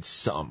 but it paid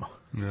some.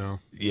 No.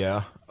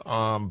 Yeah.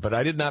 But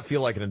I did not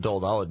feel like an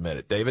adult, I'll admit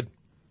it. David?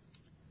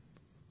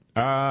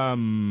 I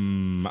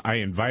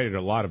invited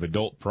a lot of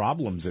adult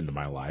problems into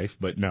my life,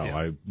 but no,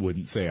 I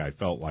wouldn't say I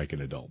felt like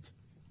an adult.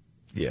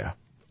 Yeah.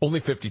 Only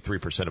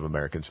 53% of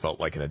Americans felt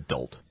like an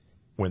adult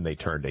when they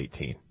turned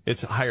 18.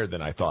 It's higher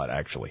than I thought,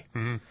 actually.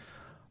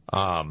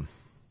 Mm-hmm.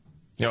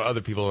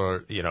 Other people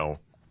are,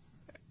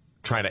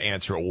 trying to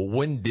answer, well,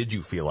 when did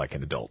you feel like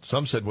an adult?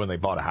 Some said when they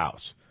bought a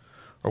house,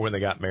 or when they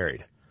got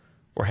married,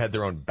 or had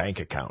their own bank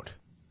account,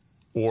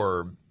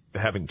 or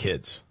having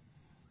kids.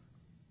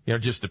 It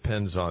just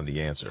depends on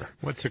the answer.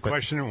 What's the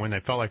question? When they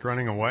felt like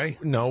running away?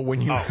 No, when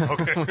you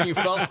when you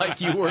felt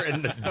like you were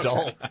an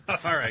adult.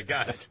 All right,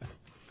 got it.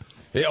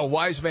 Yeah, a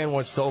wise man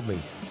once told me,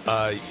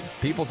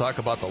 people talk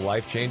about the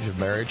life change of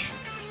marriage.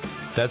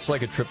 That's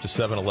like a trip to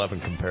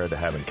 7-Eleven compared to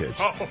having kids.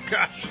 Oh,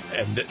 gosh.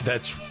 And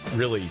that's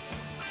really,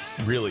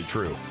 really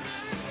true.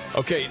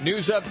 Okay,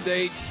 news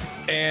update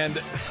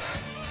and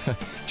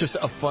just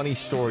a funny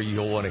story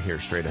you'll want to hear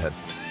straight ahead.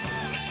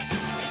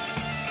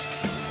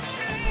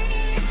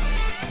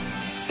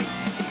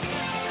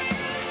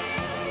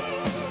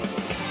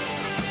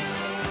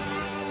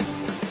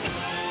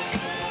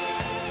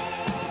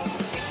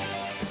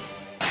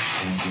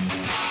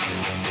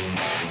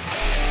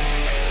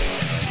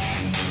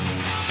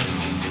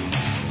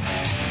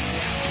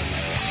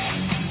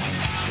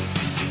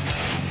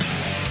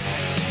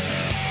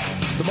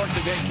 The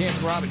Markley, Van Camp,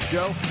 and Robbins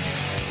Show.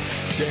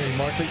 Jamie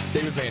Markley,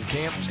 David Van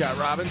Camp, Scott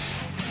Robbins.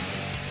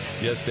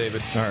 Yes,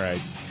 David. All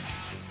right.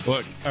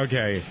 Look,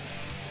 okay.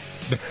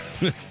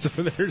 So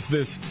there's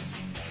this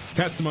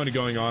testimony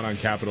going on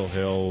Capitol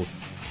Hill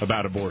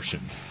about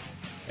abortion.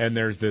 And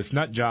there's this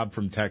nut job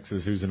from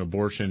Texas who's an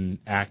abortion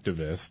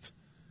activist.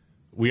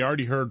 We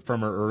already heard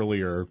from her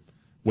earlier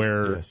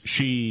where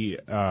she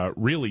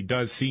really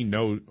does see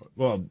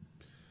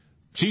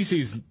she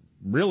sees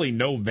really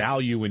no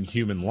value in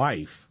human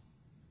life.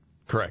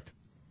 Correct.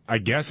 I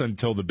guess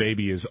until the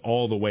baby is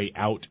all the way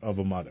out of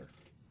a mother.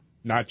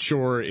 Not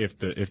sure if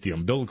the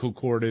umbilical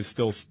cord is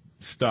still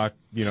stuck,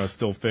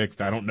 still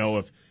fixed. I don't know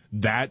if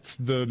that's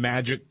the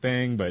magic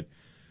thing, but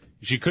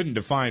she couldn't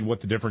define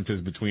what the difference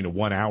is between a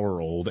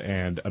 1-hour-old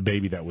and a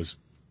baby that was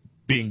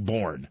being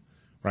born,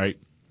 right?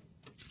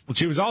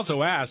 She was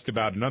also asked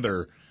about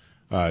another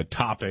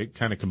topic,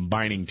 kind of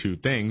combining two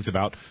things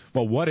about,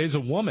 well, what is a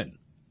woman?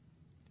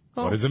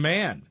 Oh. What is a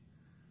man?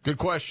 Good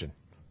question.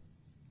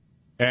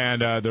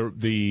 And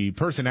the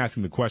person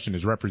asking the question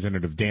is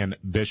Representative Dan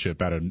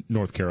Bishop out of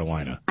North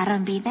Carolina.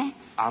 Arambide?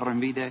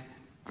 Arambide?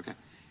 Okay.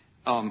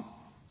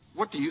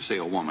 What do you say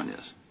a woman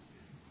is?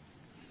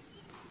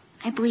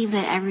 I believe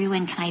that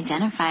everyone can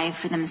identify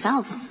for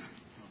themselves.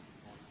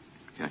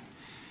 Okay.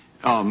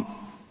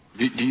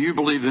 Do you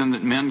believe then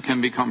that men can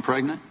become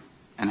pregnant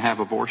and have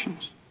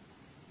abortions?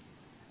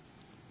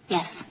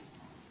 Yes.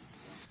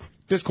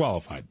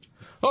 Disqualified.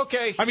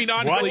 Okay. I mean,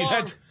 honestly,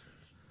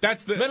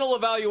 that's the mental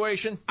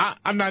evaluation.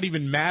 I'm not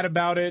even mad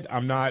about it.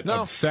 I'm not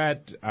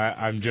upset.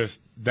 I'm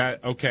just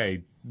that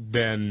okay.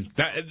 Then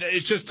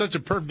it's just such a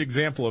perfect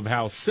example of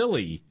how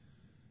silly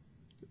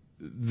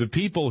the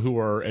people who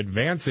are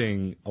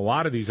advancing a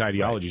lot of these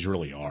ideologies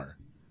really are.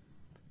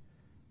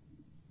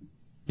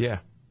 Yeah,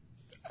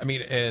 I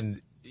mean,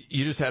 and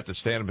you just have to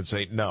stand up and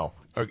say no.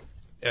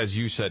 As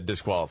you said,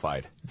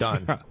 disqualified.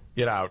 Done.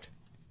 Get out.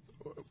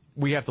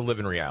 We have to live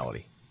in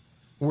reality.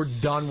 We're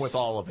done with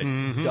all of it.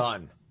 Mm-hmm.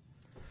 Done.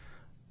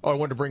 Oh, I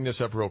wanted to bring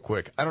this up real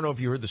quick. I don't know if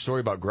you heard the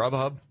story about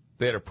Grubhub.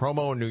 They had a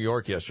promo in New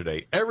York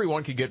yesterday.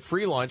 Everyone could get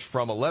free lunch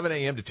from 11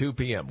 a.m. to 2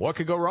 p.m. What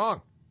could go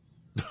wrong?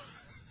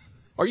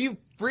 Are you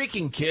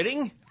freaking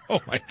kidding? Oh,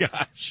 my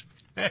gosh.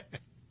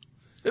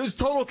 It was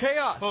total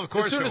chaos. Well, of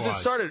course as soon as it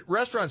started,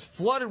 restaurants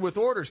flooded with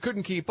orders,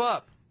 couldn't keep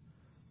up.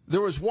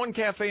 There was one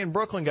cafe in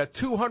Brooklyn, got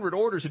 200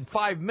 orders in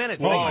 5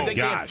 minutes. They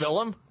can't fill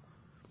them.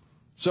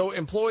 So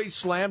employees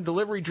slammed,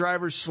 delivery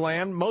drivers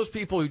slammed. Most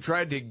people who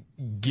tried to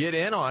get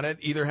in on it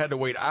either had to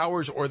wait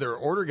hours or their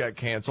order got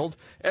canceled.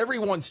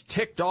 Everyone's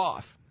ticked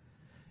off.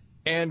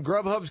 And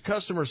Grubhub's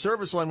customer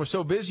service line was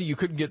so busy you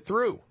couldn't get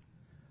through.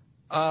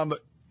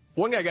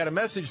 One guy got a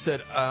message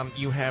said,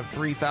 you have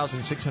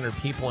 3,600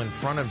 people in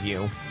front of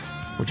you.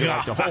 Would you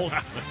like to hold?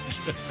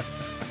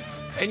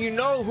 And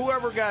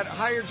whoever got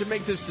hired to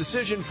make this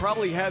decision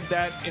probably had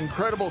that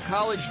incredible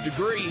college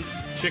degree.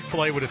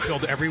 Chick-fil-A would have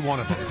filled every one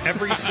of them.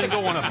 Every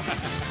single one of them.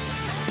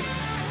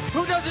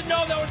 Who doesn't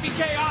know that would be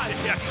chaos?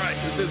 Yeah, right.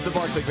 This is the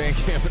Markley, Van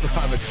Camp, and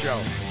Robbins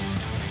Show.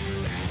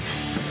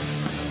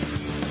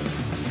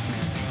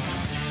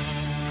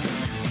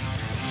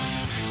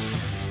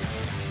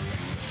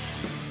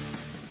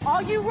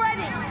 Are you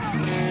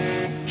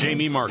ready?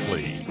 Jamie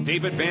Markley,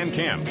 David Van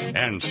Camp,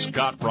 and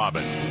Scott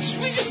Robbins.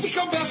 We just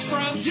become best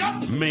friends.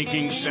 Yep.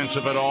 Making sense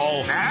of it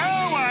all.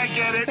 Now I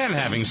get it. And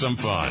having some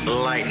fun.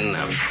 Lighten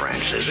up,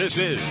 Francis. This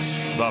is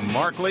the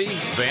Markley,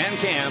 Van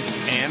Camp,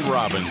 and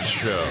Robbins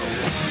Show.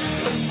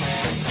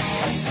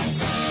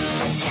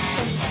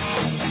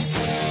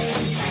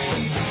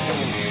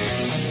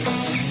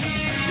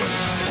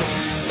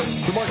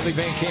 The Markley,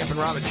 Van Camp, and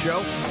Robbins Show.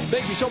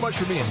 Thank you so much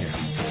for being here.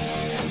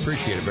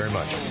 Appreciate it very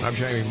much. I'm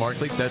Jamie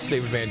Markley. That's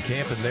David Van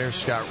Camp, and there's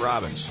Scott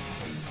Robbins.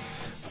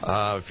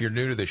 If you're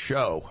new to the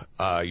show,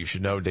 you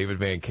should know David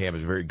Van Camp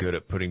is very good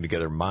at putting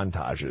together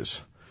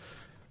montages.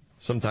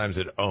 Sometimes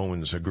it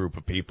owns a group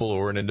of people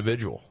or an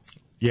individual.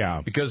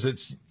 Yeah. Because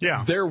it's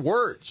their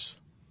words.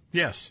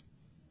 Yes.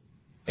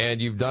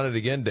 And you've done it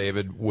again,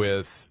 David,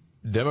 with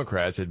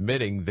Democrats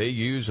admitting they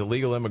use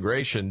illegal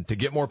immigration to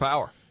get more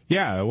power.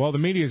 Yeah, well, the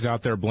media is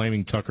out there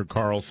blaming Tucker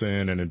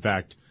Carlson and, in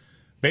fact,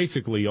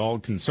 basically all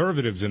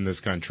conservatives in this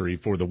country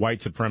for the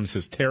white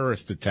supremacist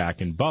terrorist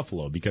attack in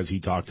Buffalo because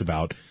he talked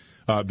about,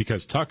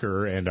 because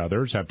Tucker and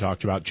others have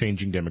talked about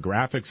changing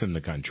demographics in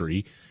the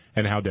country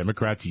and how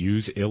Democrats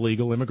use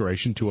illegal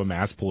immigration to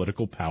amass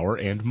political power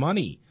and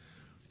money.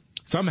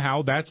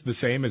 Somehow that's the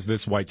same as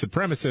this white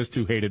supremacist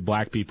who hated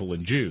black people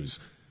and Jews.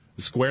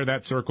 Square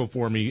that circle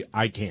for me,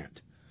 I can't.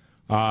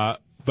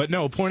 But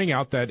no, pointing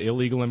out that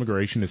illegal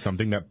immigration is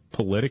something that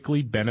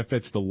politically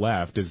benefits the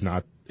left is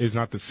not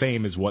the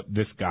same as what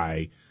this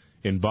guy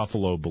in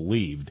Buffalo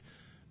believed,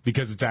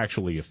 because it's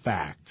actually a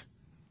fact.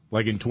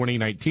 Like in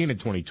 2019 and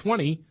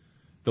 2020,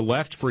 the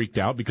left freaked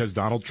out because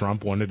Donald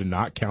Trump wanted to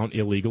not count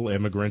illegal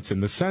immigrants in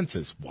the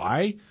census.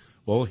 Why?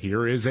 Well,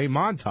 here is a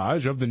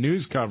montage of the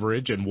news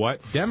coverage and what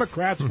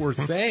Democrats were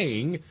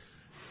saying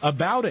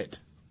about it.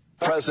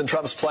 President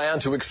Trump's plan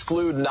to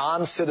exclude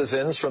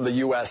non-citizens from the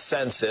U.S.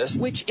 Census,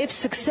 which, if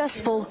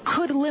successful,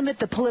 could limit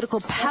the political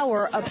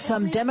power of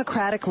some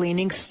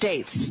Democratic-leaning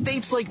states.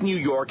 States like New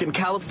York and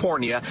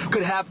California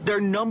could have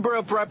their number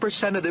of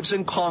representatives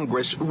in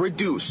Congress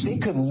reduced. They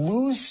could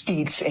lose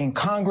seats in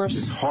Congress.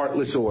 This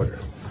heartless order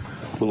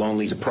will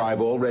only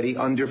deprive already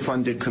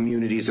underfunded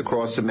communities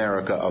across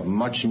America of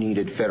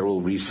much-needed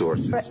federal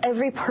resources. For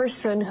every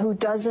person who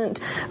doesn't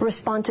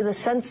respond to the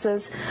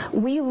census,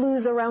 we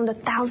lose around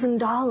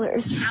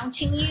 $1,000.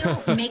 Counting you,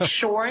 make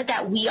sure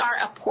that we are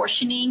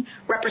apportioning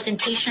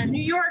representation.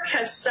 New York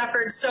has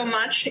suffered so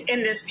much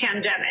in this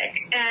pandemic,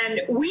 and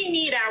we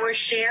need our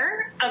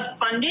share of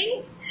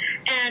funding,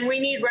 and we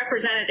need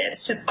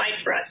representatives to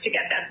fight for us to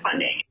get that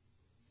funding.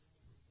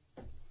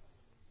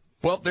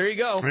 Well, there you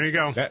go. There you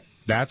go.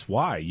 That's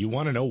why. You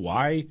want to know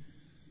why?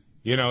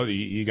 You know,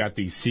 you got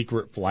these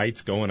secret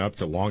flights going up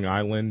to Long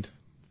Island.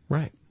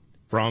 Right.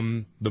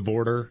 From the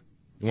border.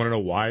 You want to know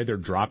why they're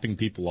dropping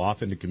people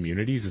off into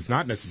communities? It's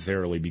not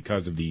necessarily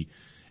because of the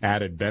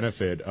added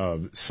benefit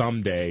of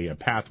someday a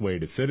pathway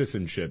to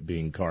citizenship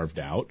being carved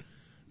out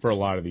for a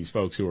lot of these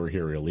folks who are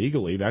here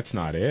illegally. That's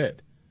not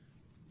it.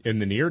 In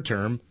the near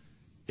term,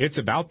 it's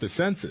about the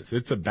census.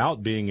 It's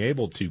about being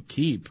able to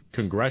keep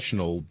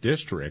congressional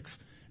districts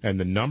and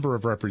the number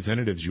of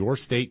representatives your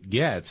state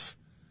gets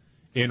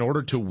in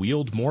order to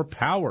wield more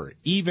power,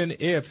 even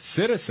if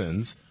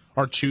citizens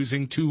are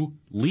choosing to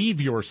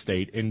leave your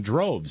state in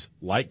droves,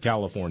 like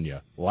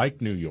California, like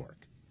New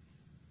York.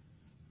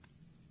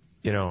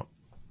 You know,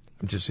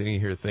 I'm just sitting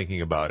here thinking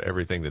about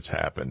everything that's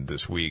happened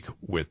this week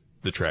with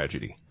the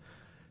tragedy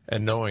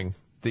and knowing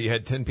that you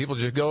had 10 people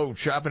just go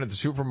shopping at the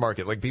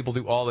supermarket like people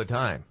do all the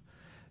time.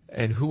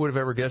 And who would have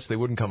ever guessed they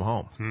wouldn't come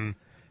home?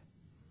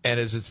 And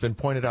as it's been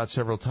pointed out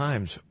several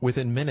times,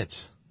 within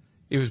minutes,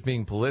 it was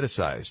being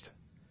politicized.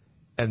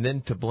 And then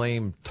to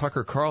blame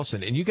Tucker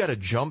Carlson, and you got to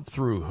jump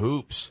through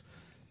hoops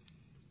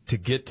to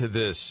get to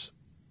this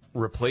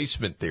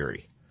replacement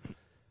theory.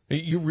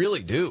 You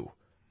really do.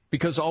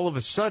 Because all of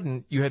a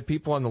sudden, you had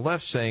people on the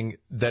left saying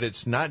that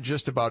it's not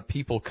just about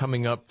people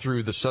coming up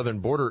through the southern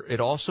border, it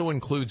also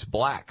includes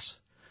blacks,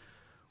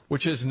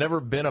 which has never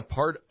been a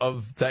part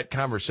of that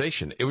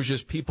conversation. It was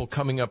just people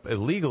coming up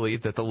illegally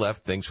that the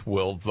left thinks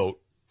will vote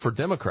for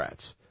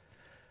Democrats.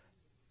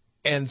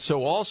 And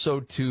so also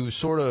to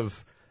sort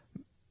of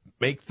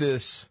make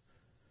this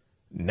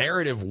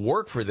narrative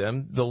work for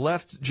them, the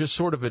left just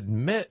sort of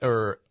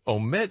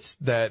omits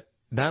that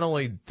not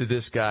only did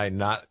this guy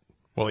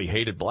he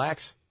hated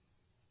blacks,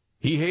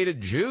 he hated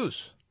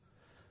Jews.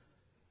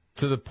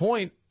 To the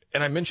point,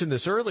 and I mentioned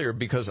this earlier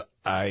because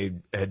I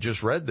had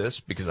just read this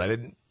because I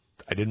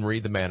didn't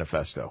read the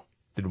manifesto,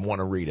 didn't want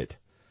to read it,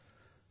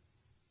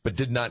 but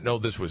did not know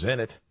this was in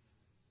it.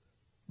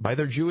 By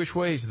their Jewish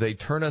ways, they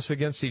turn us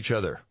against each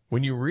other.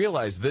 When you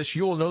realize this,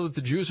 you will know that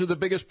the Jews are the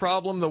biggest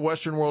problem the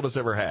Western world has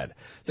ever had.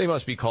 They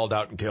must be called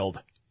out and killed.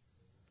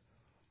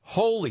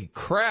 Holy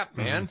crap,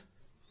 man.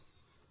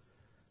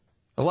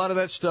 A lot of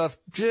that stuff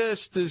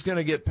just is going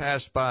to get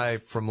passed by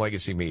from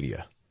legacy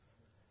media.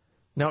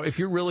 Now, if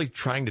you're really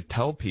trying to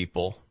tell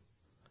people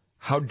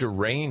how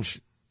deranged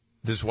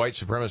this white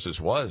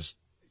supremacist was,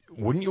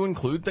 wouldn't you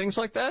include things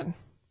like that?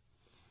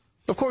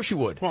 Of course you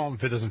would. Well,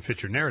 if it doesn't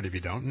fit your narrative,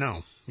 you don't.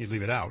 No, you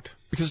leave it out.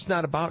 Because it's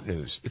not about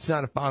news. It's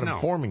not about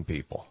informing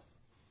people.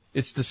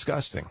 It's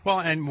disgusting. Well,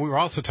 and we were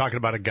also talking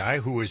about a guy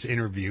who was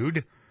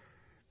interviewed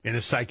in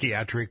a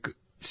psychiatric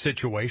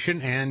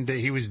situation, and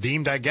he was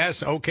deemed, I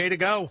guess, okay to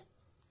go.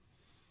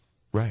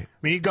 Right. I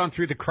mean, he'd gone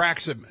through the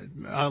cracks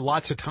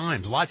lots of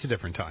times, lots of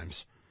different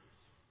times.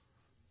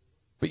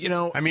 But, you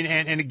know... I mean,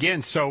 and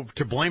again, so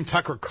to blame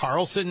Tucker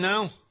Carlson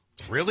now?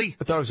 Really?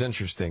 I thought it was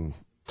interesting.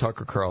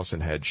 Tucker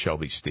Carlson had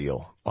Shelby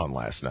Steele on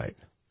last night,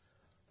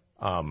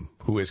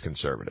 who is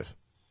conservative,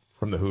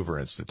 from the Hoover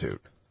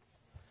Institute.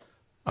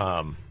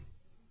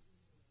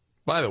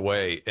 By the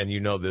way, and you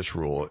know this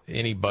rule,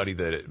 anybody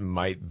that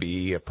might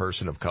be a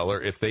person of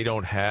color, if they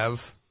don't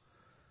have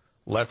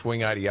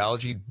left-wing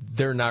ideology,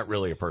 they're not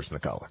really a person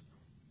of color,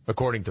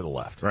 according to the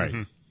left. Right.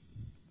 Mm-hmm.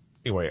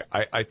 Anyway,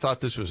 I thought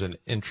this was an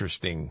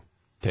interesting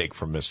take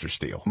from Mr.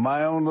 Steele.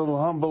 My own little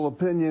humble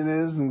opinion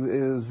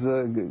is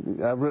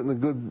I've written a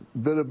good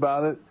bit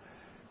about it,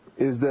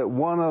 is that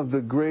one of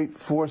the great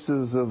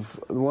forces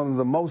one of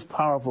the most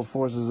powerful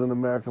forces in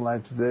American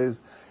life today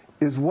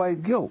is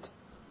white guilt.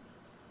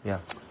 Yeah.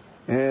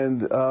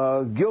 And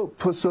guilt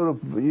puts sort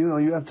of,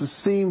 you have to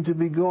seem to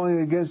be going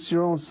against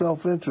your own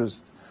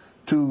self-interest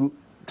to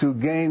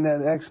gain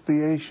that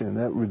expiation,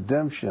 that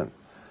redemption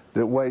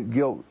that white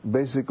guilt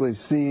basically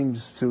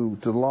seems to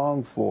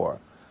long for.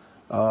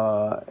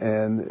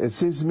 And it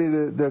seems to me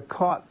that they're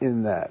caught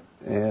in that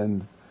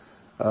and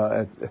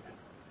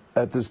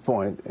at this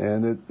point,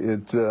 and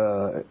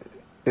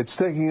it's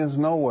taking us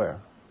nowhere.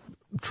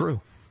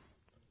 True.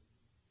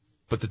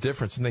 But the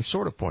difference, and they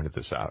sort of pointed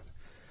this out,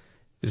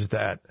 is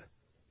that,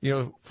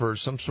 for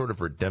some sort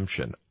of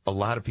redemption, a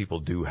lot of people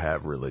do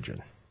have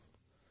religion.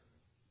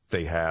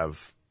 They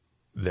have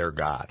their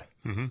God.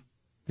 Mm-hmm.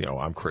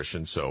 I'm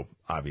Christian, so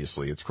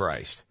obviously it's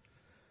Christ.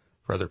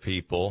 For other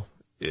people,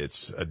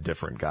 it's a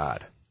different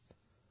God.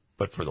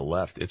 But for the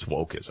left, it's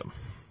wokeism.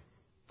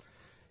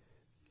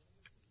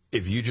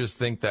 If you just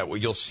think that way,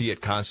 you'll see it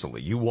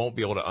constantly. You won't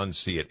be able to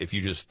unsee it if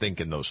you just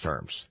think in those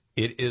terms.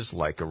 It is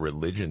like a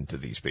religion to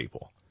these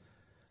people.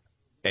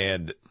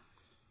 And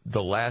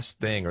the last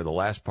thing, or the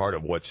last part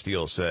of what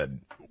Steele said,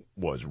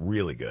 was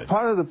really good.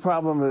 Part of the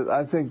problem that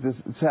I think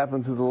that's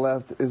happened to the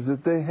left is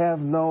that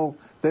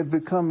they've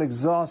become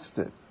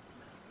exhausted.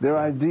 Their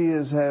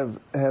ideas have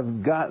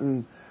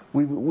gotten,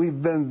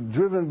 we've been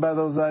driven by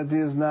those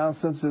ideas now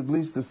since at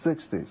least the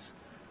 60s.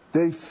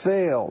 They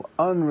fail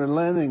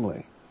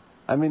unrelentingly.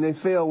 I mean, they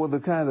fail with a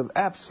kind of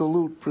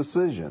absolute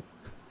precision.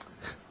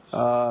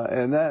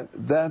 And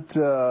that's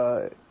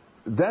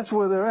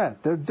where they're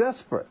at. They're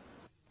desperate.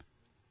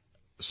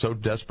 So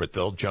desperate,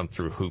 they'll jump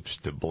through hoops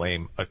to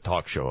blame a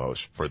talk show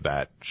host for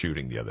that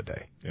shooting the other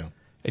day. Yeah.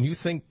 And you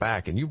think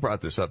back, and you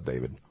brought this up,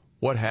 David,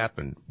 what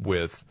happened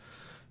with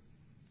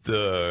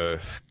the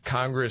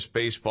Congress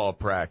baseball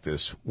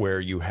practice where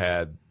you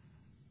had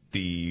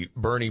the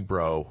Bernie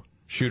bro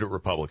shoot at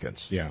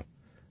Republicans? Yeah.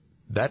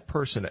 That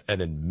person, an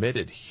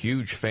admitted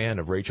huge fan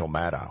of Rachel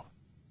Maddow.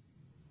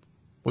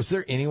 Was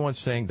there anyone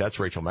saying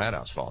that's Rachel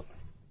Maddow's fault?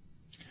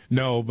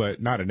 No, but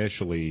not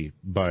initially.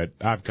 But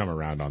I've come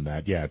around on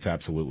that. Yeah, it's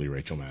absolutely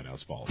Rachel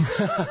Maddow's fault.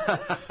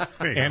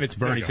 And it's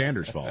Bernie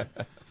Sanders' fault.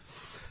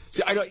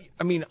 See,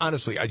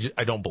 honestly,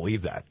 I don't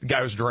believe that. The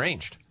guy was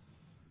deranged.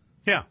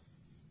 Yeah.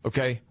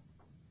 Okay?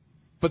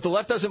 But the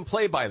left doesn't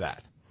play by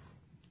that.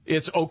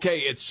 It's okay,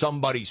 it's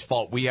somebody's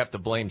fault. We have to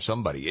blame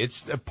somebody.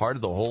 It's a part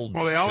of the whole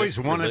Well, they always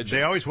want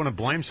religion. to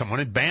blame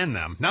someone and ban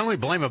them. Not only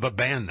blame them, but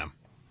ban them.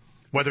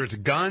 Whether it's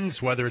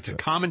guns, whether it's a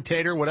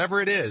commentator,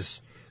 whatever it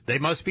is, they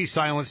must be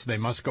silenced. They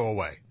must go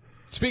away.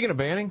 Speaking of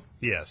banning.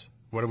 Yes.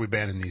 What are we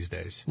banning these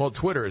days? Well,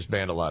 Twitter has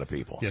banned a lot of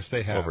people. Yes,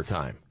 they have. Over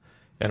time.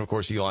 And, of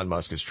course, Elon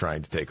Musk is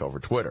trying to take over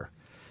Twitter.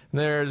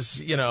 And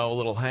there's, a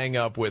little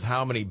hang-up with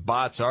how many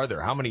bots are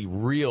there? How many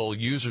real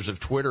users of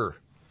Twitter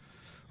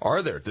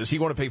are there? Does he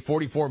want to pay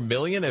 $44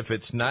 million if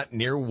it's not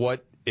near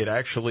what it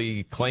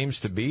actually claims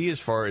to be as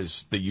far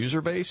as the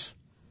user base?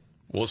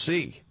 We'll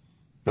see.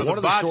 But Well,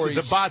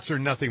 the bots are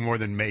nothing more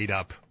than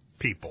made-up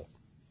people.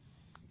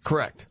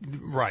 Correct.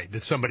 Right,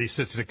 that somebody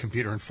sits at a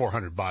computer and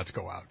 400 bots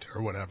go out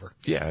or whatever.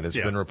 Yeah, and it's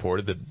been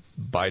reported that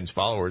Biden's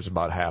followers,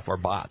 about half, are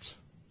bots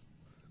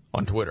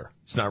on Twitter.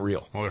 It's not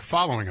real. Well, they're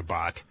following a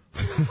bot.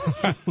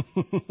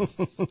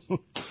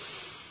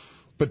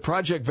 But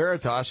Project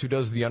Veritas, who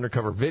does the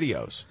undercover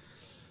videos,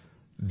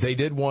 they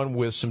did one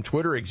with some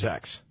Twitter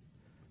execs.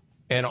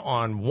 And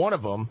on one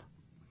of them,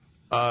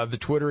 the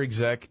Twitter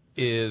exec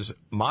is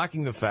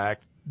mocking the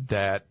fact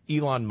that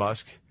Elon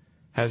Musk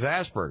has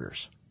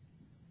Asperger's.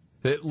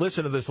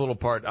 Listen to this little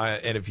part,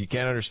 and if you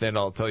can't understand,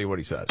 I'll tell you what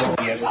he says.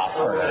 He has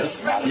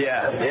Asperger's.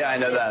 Yeah, I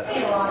know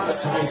that.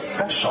 So he's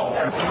special.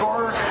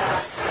 Your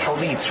special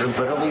needs, you're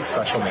literally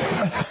special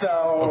needs.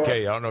 So.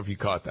 Okay, I don't know if you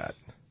caught that.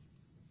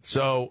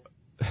 So,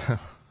 the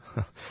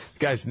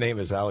guy's name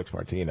is Alex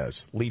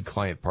Martinez, lead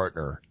client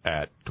partner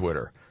at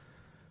Twitter,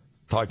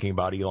 talking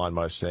about Elon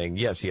Musk saying,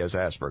 yes, he has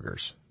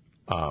Asperger's.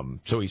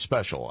 So he's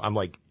special. I'm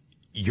like,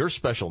 you're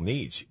special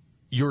needs.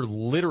 You're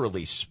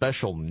literally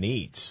special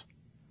needs.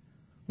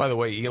 By the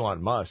way,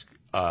 Elon Musk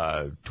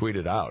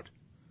tweeted out,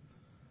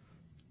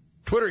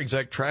 Twitter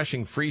exec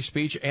trashing free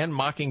speech and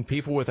mocking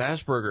people with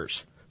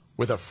Asperger's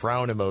with a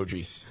frown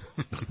emoji.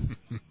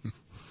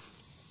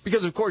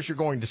 Because, of course, you're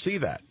going to see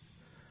that.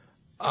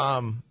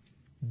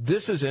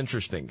 This is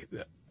interesting.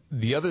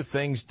 The other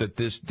things that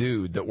this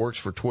dude that works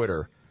for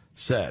Twitter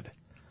said,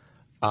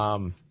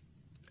 and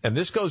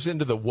this goes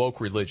into the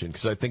woke religion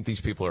because I think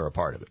these people are a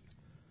part of it,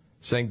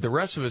 saying the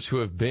rest of us who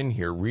have been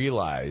here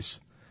realize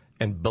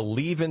and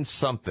believe in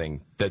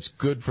something that's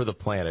good for the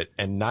planet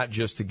and not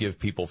just to give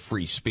people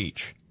free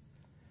speech.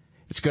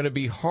 It's going to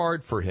be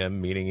hard for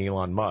him, meaning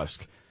Elon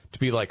Musk, to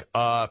be like,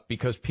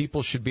 because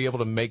people should be able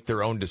to make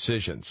their own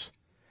decisions.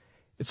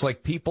 It's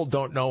like people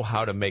don't know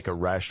how to make a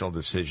rational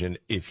decision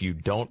if you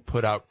don't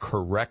put out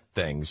correct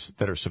things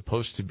that are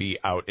supposed to be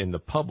out in the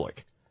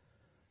public.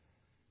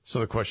 So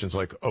the question's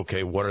like,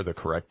 okay, what are the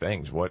correct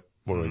things? What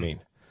do we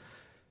mean?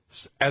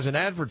 As an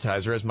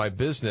advertiser, as my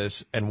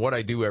business and what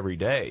I do every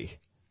day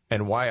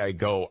and why I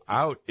go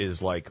out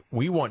is like,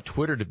 we want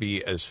Twitter to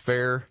be as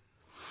fair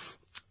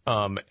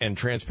and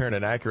transparent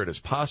and accurate as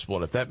possible.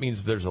 And if that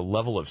means there's a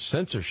level of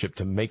censorship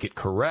to make it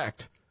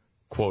correct,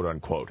 quote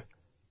unquote.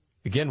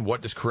 Again,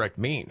 what does correct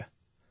mean?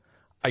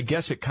 I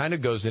guess it kind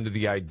of goes into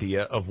the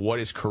idea of what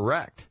is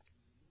correct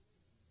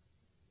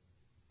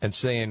and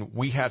saying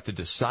we have to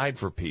decide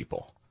for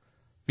people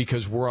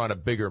because we're on a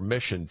bigger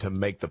mission to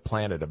make the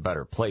planet a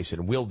better place,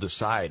 and we'll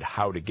decide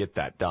how to get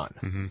that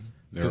done.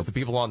 Because the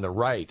people on the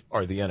right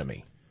are the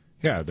enemy.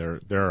 Yeah,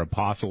 they're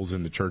apostles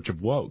in the Church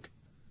of Woke.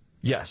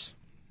 Yes.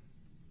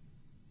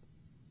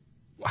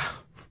 Wow.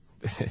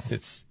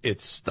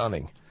 It's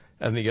stunning.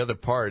 And the other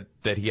part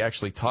that he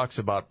actually talks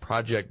about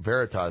Project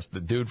Veritas,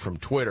 the dude from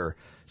Twitter,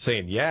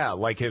 saying, yeah,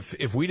 like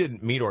if we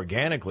didn't meet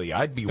organically,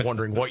 I'd be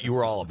wondering what you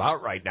were all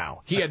about right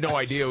now. He had no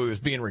idea he was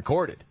being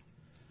recorded.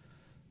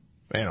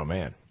 Man, oh,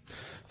 man.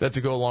 That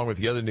to go along with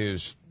the other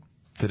news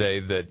today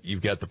that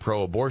you've got the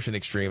pro-abortion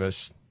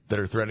extremists that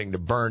are threatening to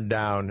burn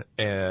down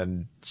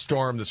and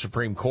storm the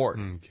Supreme Court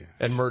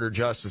and murder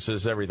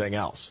justices, everything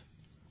else.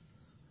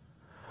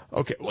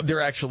 Okay, well,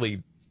 they're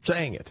actually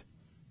saying it,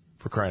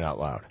 for crying out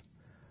loud.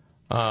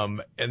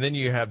 And then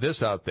you have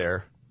this out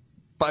there.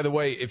 By the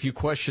way, if you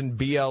question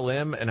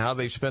BLM and how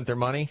they spent their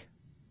money,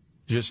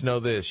 just know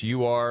this.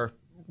 You are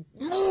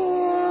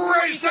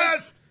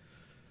racist!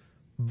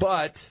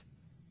 But,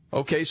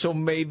 okay, so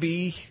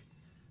maybe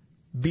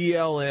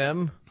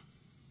BLM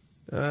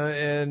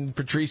and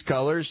Patrisse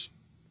Cullors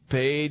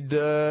paid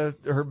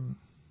her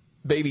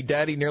baby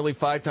daddy nearly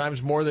 5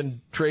 times more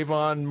than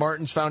Trayvon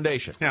Martin's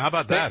foundation. Yeah, how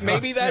about that?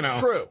 Maybe that's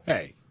true.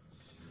 Hey.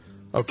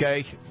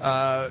 Okay.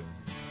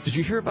 Did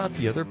you hear about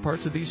the other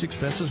parts of these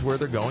expenses, where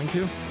they're going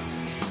to?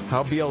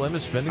 How BLM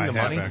is spending the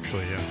money? I have,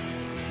 actually, yeah.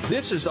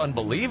 This is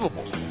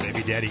unbelievable.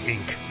 Baby Daddy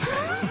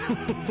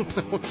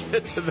Inc. We'll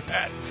get to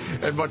that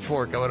and much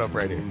more coming up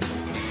right here.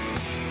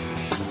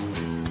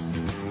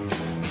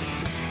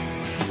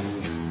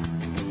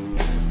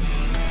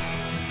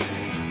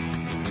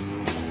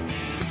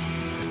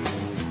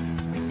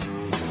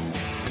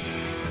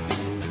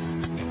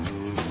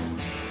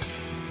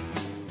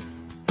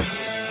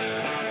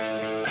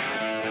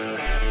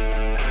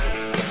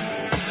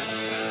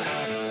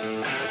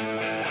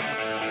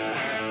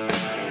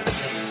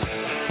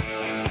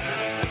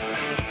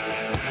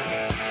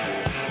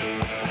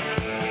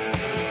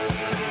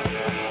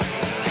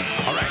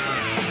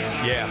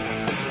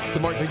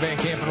 Van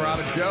Camp and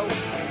Robbins Show.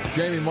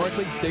 Jamie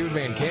Markley, David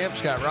Van Camp,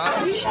 Scott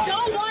Robbins. We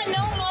don't want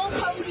no more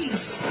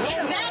police.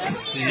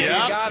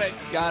 Yeah,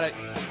 got it.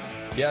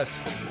 Yes,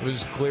 it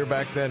was clear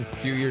back then, a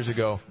few years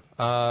ago.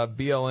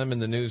 BLM in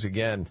the news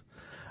again.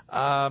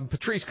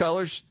 Patrisse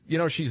Cullors,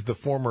 she's the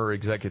former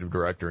executive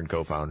director and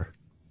co-founder.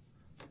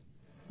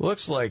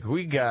 Looks like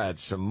we got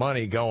some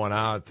money going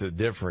out to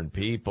different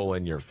people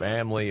in your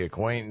family,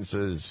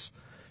 acquaintances.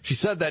 She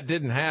said that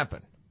didn't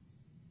happen.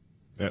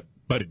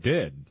 But it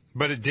did.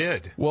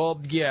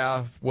 Well,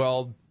 yeah.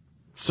 Well,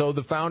 so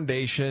the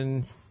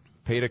foundation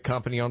paid a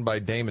company owned by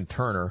Damon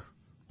Turner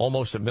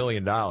almost $1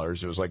 million.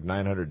 It was like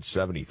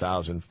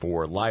 $970,000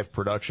 for live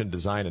production,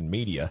 design, and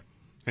media.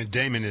 And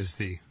Damon is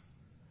the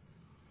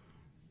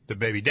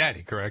baby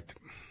daddy, correct?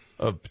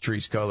 Of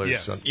Patrisse Cullors'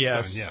 yes. son.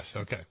 Yes.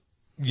 Okay.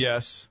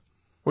 Yes.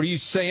 What are you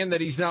saying,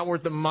 that he's not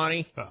worth the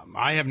money?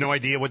 I have no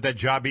idea what that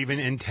job even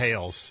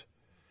entails.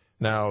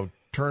 Now,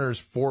 Turner's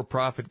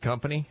for-profit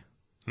company.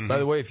 By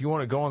the way, if you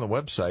want to go on the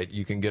website,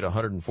 you can get a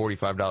 $145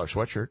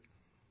 sweatshirt.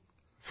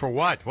 For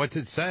what? What's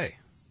it say?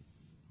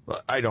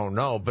 Well, I don't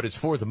know, but it's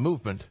for the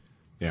movement.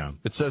 Yeah.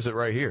 It says it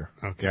right here.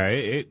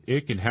 Okay. Yeah,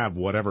 it can have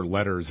whatever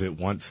letters it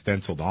wants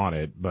stenciled on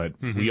it, but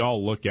we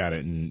all look at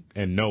it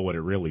and know what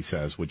it really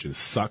says, which is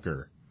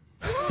sucker.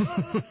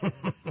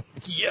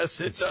 Yes,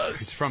 it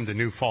does. It's from the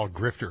new Fall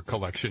Grifter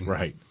collection.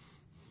 Right.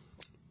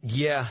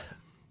 Yeah.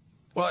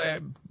 Well,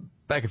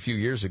 back a few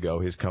years ago,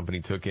 his company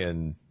took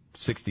in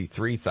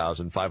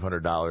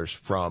 $63,500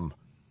 from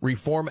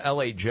Reform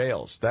LA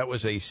Jails. That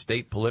was a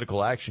state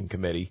political action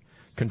committee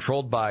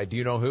controlled by, do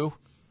you know who?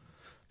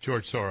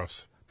 George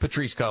Soros.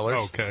 Patrisse Cullors.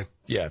 Oh, okay.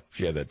 Yeah,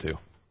 she had that too.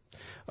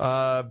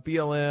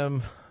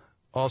 BLM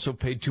also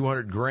paid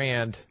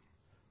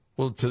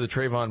 $200,000 to the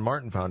Trayvon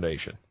Martin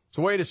Foundation.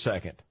 So wait a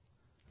second.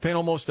 Paying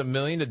almost $1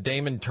 million to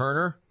Damon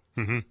Turner,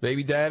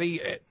 baby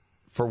daddy,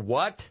 for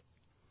what?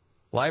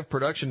 Live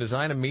production,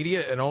 design, and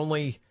media, and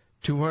only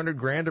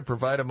 $200,000 to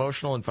provide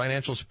emotional and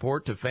financial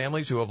support to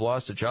families who have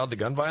lost a child to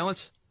gun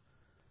violence?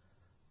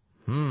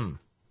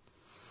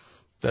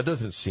 That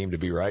doesn't seem to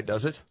be right,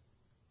 does it?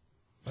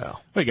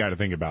 Well, you got to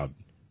think about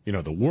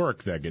the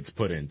work that gets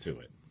put into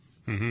it.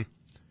 Mm-hmm.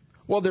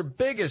 Well, their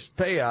biggest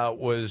payout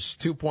was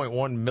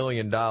 $2.1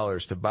 million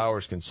to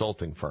Bowers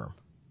Consulting Firm,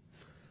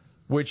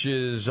 which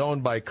is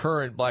owned by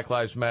current Black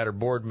Lives Matter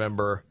board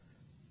member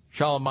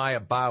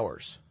Shalamaya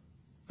Bowers.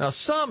 Now,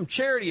 some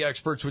charity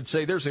experts would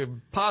say there's a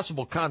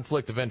possible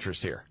conflict of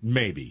interest here.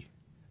 Maybe.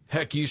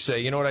 Heck, you say.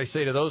 You know what I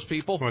say to those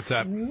people? What's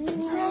that?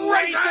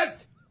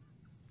 Racist!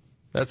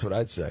 That's what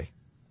I'd say.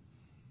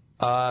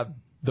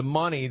 The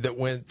money that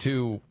went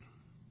to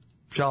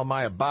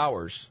Shalamaya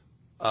Bowers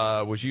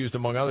was used,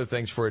 among other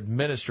things, for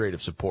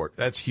administrative support.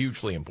 That's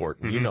hugely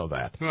important. Mm-hmm. You know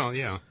that. Well,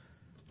 yeah.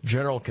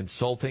 General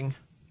consulting,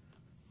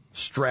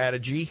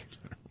 strategy.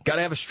 Got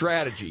to have a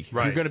strategy if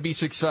you're going to be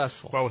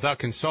successful. Well, without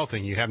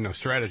consulting, you have no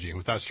strategy. And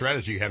without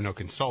strategy, you have no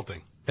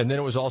consulting. And then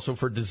it was also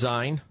for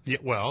design. Yeah,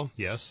 well,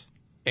 yes.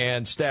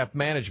 And staff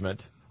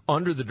management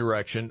under the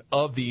direction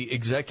of the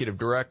executive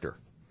director.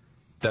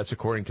 That's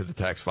according to the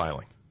tax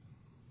filing.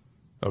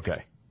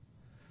 Okay.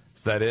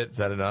 Is that it? Is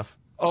that enough?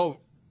 Oh,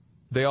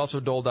 they also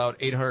doled out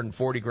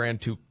 $840,000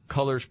 to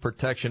Colors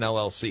Protection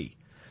LLC.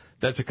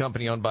 That's a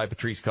company owned by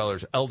Patrisse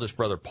Cullors' eldest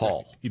brother,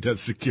 Paul. He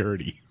does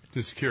security.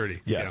 Does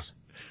security. Yes. Yeah.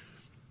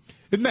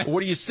 Isn't that,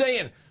 what are you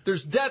saying?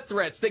 There's death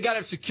threats. They got to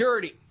have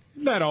security.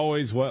 Isn't that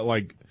always what,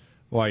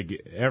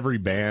 like every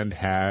band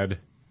had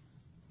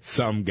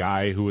some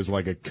guy who was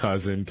like a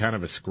cousin, kind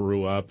of a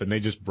screw-up, and they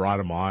just brought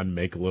him on,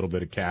 make a little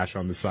bit of cash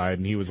on the side,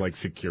 and he was like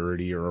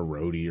security or a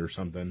roadie or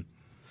something?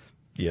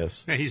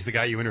 Yes. Yeah, he's the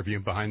guy you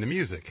interview behind the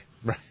music.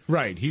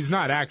 Right. He's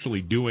not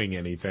actually doing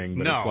anything,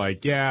 but No. it's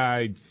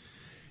like,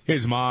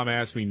 his mom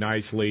asked me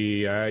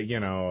nicely,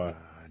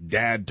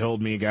 Dad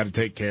told me you got to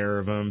take care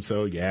of him,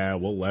 so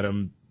we'll let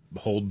him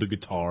hold the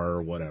guitar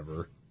or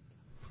whatever.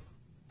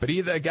 But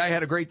that guy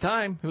had a great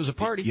time. It was a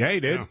party. Yeah,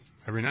 he did. Yeah,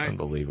 every night.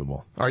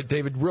 Unbelievable. All right,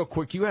 David, real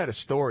quick, you had a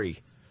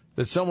story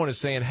that someone is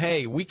saying,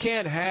 hey, we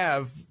can't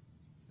have,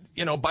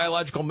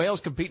 biological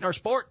males compete in our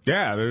sport.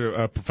 Yeah, they're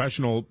a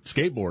professional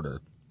skateboarder,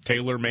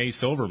 Taylor May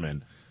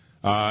Silverman,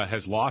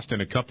 has lost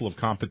in a couple of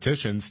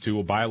competitions to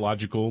a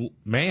biological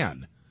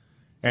man.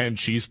 And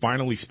she's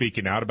finally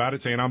speaking out about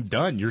it, saying, I'm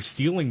done. You're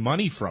stealing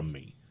money from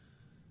me.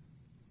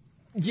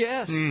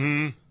 Yes.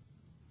 Mm-hmm.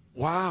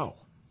 Wow.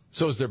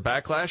 So is there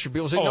backlash? Or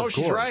people say, no,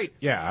 she's right.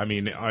 Yeah, I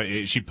mean,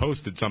 she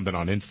posted something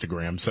on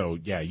Instagram, so,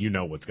 you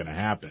know what's going to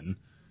happen.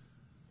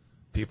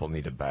 People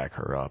need to back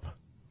her up.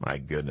 My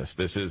goodness.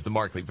 This is the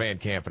Markley, Van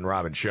Camp, and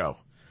Robbins Show.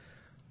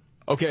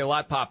 Okay, a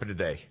lot popping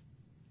today.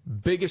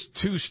 Biggest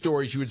two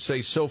stories you would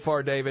say so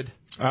far, David?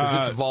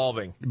 Because it's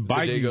evolving.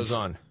 The day goes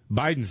on.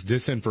 Biden's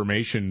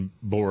disinformation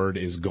board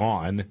is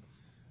gone.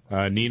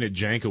 Nina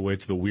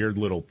Jankowicz, the weird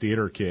little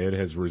theater kid,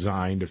 has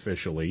resigned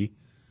officially.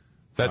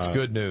 That's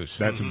good news.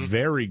 That's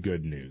very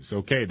good news.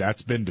 Okay,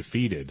 that's been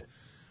defeated.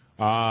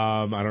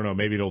 I don't know.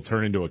 Maybe it'll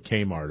turn into a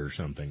Kmart or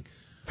something.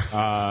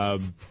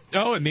 And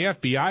the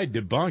FBI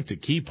debunked a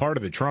key part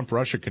of the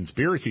Trump-Russia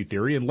conspiracy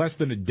theory in less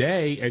than a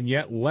day, and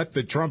yet let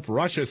the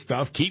Trump-Russia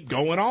stuff keep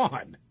going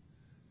on.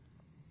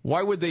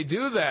 Why would they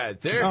do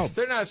that?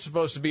 They're not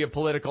supposed to be a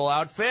political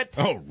outfit.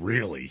 Oh,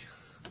 really?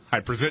 I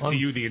present to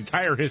you the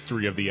entire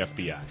history of the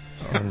FBI.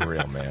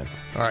 Unreal, man.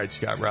 All right,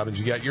 Scott Robbins,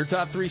 you got your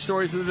top three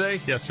stories of the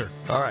day? Yes, sir.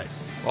 All right.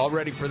 All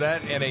ready for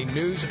that and a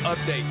news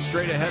update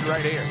straight ahead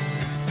right here.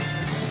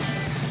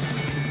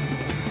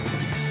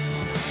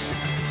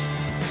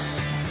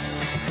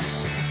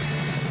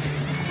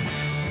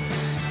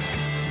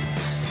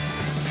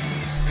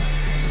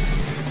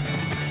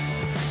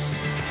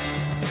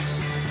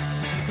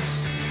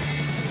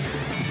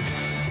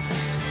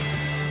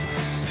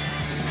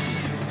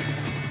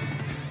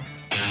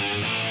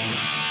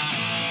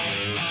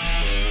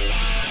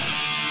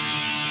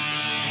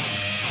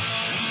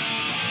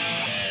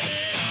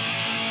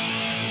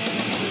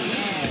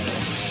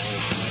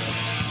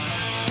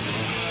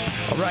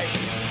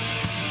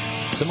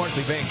 The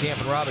Markley, Van Camp,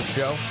 and Robbins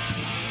Show.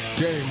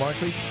 Jeremy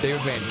Markley,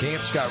 David Van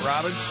Camp, Scott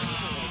Robbins.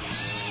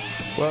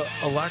 Well,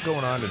 a lot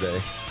going on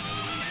today.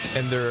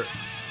 And there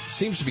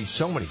seems to be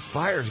so many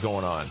fires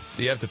going on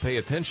that you have to pay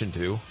attention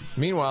to.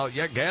 Meanwhile,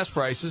 gas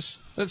prices,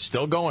 that's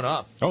still going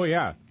up. Oh,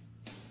 yeah.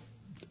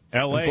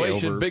 L.A.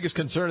 Inflation, biggest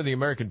concern of the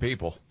American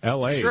people.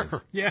 L.A.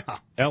 Sure, yeah.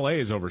 L.A.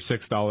 is over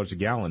 $6 a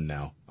gallon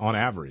now, on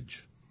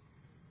average.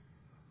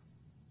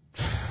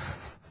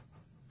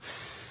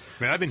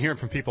 Man, I've been hearing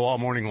from people all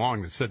morning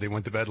long that said they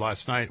went to bed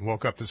last night and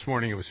woke up this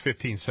morning, it was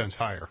 15 cents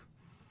higher.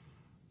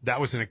 That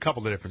was in a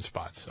couple of different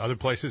spots. Other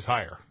places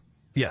higher.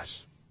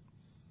 Yes.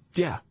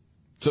 Yeah.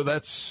 So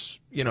that's,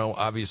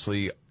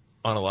 obviously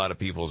on a lot of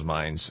people's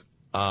minds.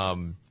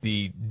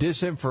 The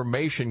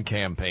disinformation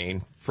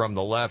campaign from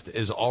the left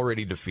is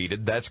already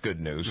defeated. That's good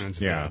news.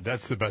 Yeah,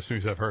 that's the best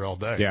news I've heard all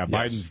day. Yeah,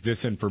 yes. Biden's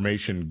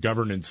Disinformation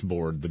Governance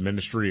Board, the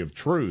Ministry of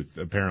Truth,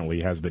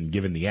 apparently has been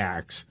given the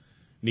axe.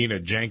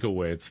 Nina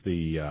Jankowicz,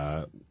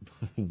 the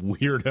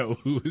weirdo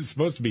who is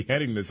supposed to be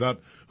heading this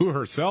up, who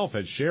herself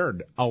has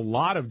shared a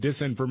lot of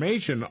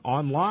disinformation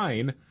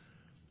online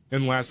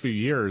in the last few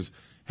years,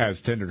 has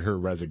tendered her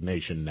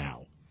resignation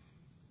now.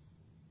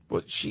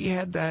 Well, she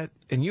had that,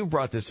 and you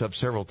brought this up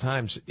several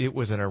times. It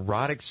was an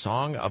erotic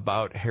song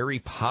about Harry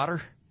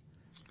Potter.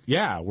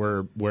 Yeah,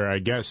 where I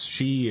guess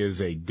she is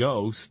a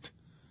ghost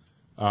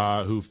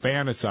who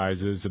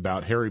fantasizes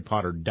about Harry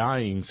Potter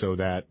dying so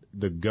that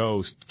the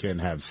ghost can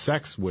have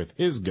sex with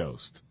his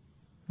ghost.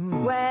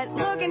 Went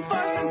looking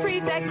for some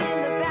prefects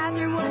in the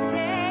bathroom one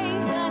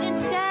day, but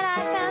instead I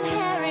found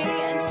Harry,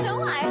 and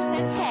so I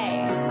said,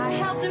 hey, I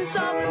helped him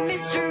solve the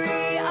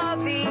mystery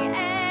of the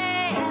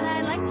A, and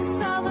I'd like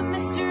to solve the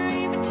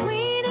mystery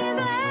between his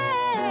legs.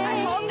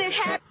 I hope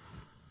that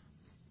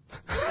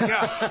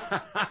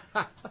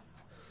Yeah.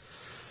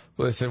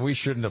 Listen, we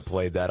shouldn't have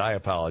played that. I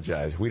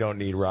apologize. We don't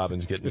need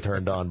Robbins getting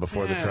turned on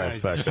before the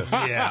trifecta.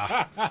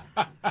 Yeah.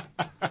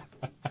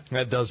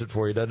 That does it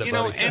for you, doesn't it, You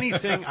know, buddy?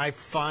 anything I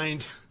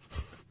find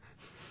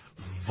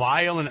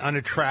vile and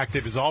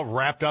unattractive is all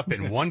wrapped up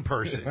in one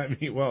person. I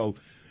mean, well,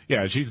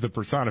 yeah, she's the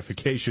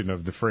personification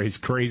of the phrase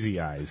crazy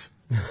eyes.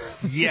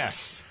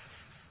 Yes.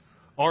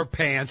 Or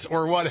pants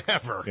or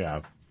whatever.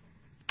 Yeah.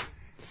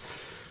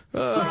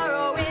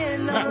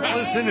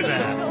 Listen to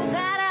that. so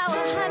that our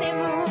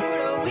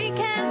honeymoon we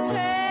can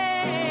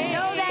take.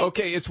 Know that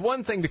Okay, it's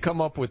one thing to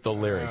come up with the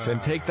lyrics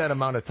and take that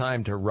amount of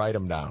time to write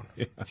them down.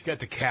 You got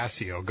the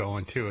Casio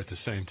going, too, at the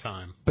same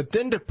time. But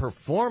then to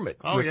perform it,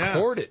 Oh, yeah.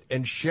 record it,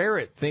 and share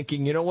it,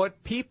 thinking, you know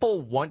what,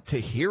 people want to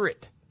hear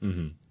it.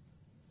 Mm-hmm.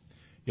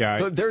 Yeah.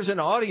 So there's an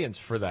audience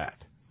for that.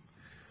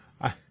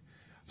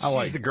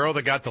 She's the girl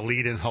that got the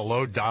lead in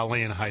Hello,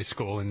 Dolly in high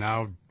school and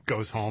now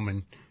goes home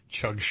and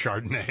chugs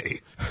Chardonnay.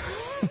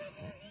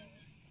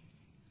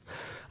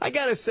 I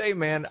gotta say,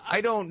 man,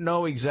 I don't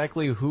know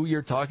exactly who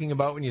you're talking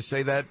about when you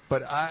say that,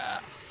 but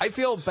I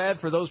feel bad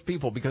for those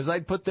people because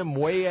I'd put them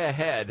way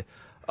ahead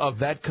of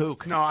that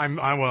kook. No,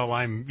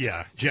 I'm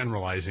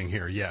generalizing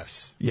here,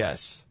 yes.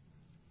 Yes.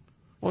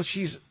 Well,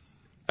 she's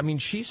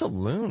a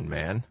loon,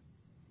 man,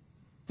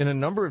 in a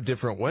number of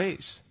different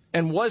ways,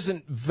 and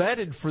wasn't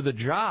vetted for the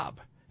job.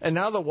 And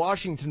now the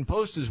Washington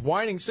Post is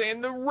whining,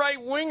 saying the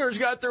right-wingers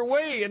got their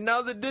way, and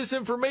now the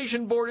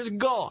disinformation board is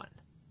gone.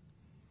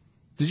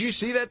 Did you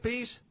see that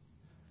piece?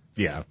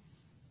 Yeah.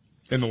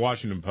 In the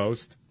Washington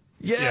Post?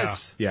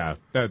 Yes. Yeah.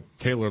 That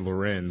Taylor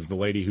Lorenz, the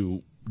lady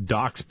who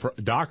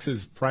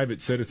doxes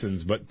private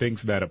citizens but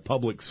thinks that a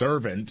public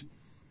servant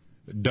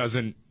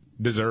doesn't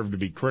deserve to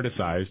be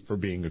criticized for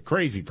being a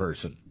crazy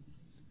person.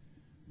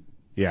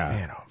 Yeah.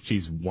 Man,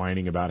 she's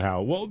whining about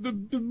how, well, the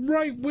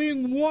right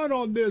wing won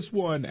on this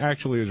one.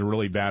 Actually, it was a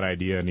really bad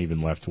idea, and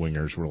even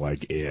left-wingers were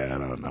like, yeah,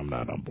 I'm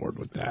not on board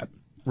with that.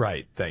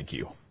 Right. Thank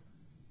you.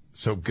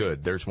 So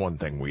good. There's one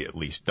thing we at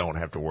least don't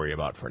have to worry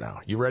about for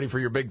now. You ready for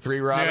your big three,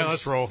 Robbins? Yeah,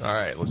 let's roll. All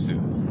right, let's do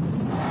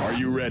this. Are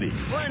you ready?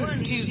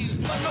 1, 2,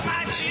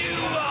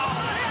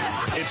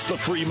 It's the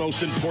three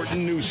most important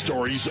news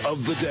stories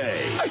of the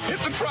day. I hit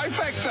the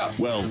trifecta.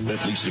 Well,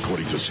 at least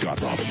according to Scott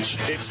Robbins.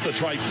 It's the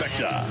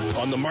trifecta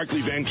on the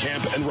Markley, Van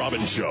Camp, and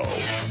Robbins Show.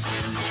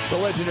 The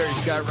legendary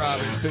Scott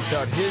Robbins picks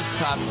out his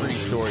top three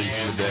stories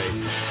today.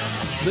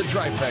 The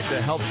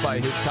trifecta, helped by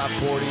his top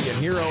 40 and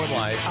Hero in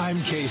Life.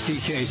 I'm Casey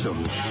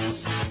Kasem.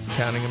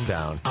 Counting them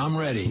down. I'm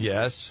ready.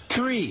 Yes.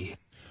 3.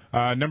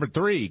 Number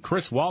 3,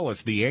 Chris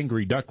Wallace, the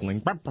angry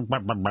duckling,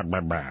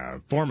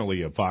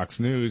 formerly of Fox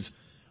News,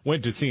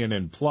 went to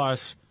CNN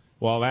Plus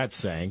while that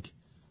sank.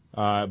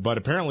 But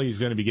apparently he's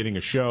going to be getting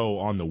a show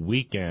on the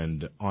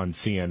weekend on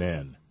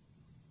CNN.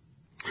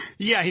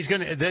 Yeah, he's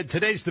going to.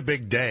 Today's the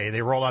big day.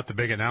 They roll out the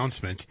big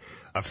announcement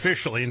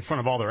officially in front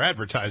of all their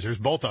advertisers,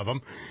 both of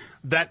them,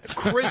 that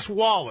Chris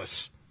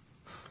Wallace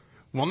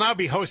will now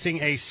be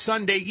hosting a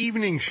Sunday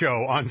evening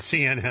show on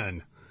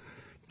CNN.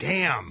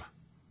 Damn.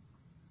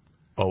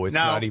 Oh, it's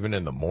not even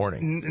in the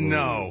morning.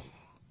 No.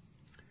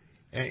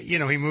 He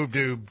moved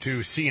to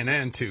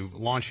CNN to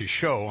launch his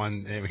show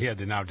on. He had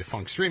the now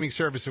defunct streaming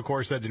service, of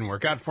course. That didn't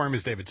work out for him,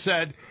 as David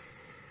said.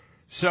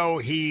 So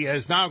he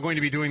is now going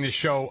to be doing this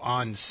show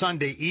on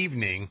Sunday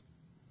evening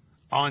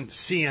on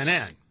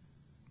CNN.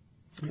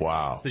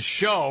 Wow. The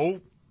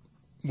show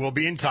will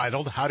be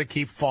entitled How to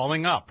Keep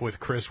Falling Up with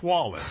Chris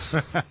Wallace.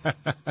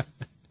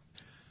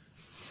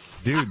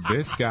 Dude,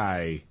 this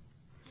guy...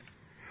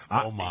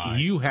 Oh, my.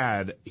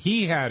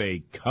 He had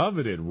a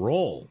coveted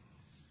role.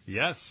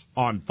 Yes.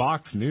 On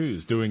Fox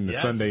News doing the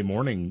Yes. Sunday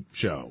morning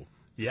show.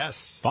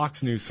 Yes.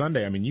 Fox News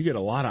Sunday. I mean, you get a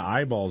lot of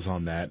eyeballs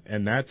on that,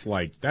 and that's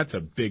a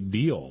big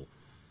deal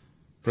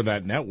for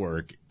that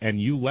network.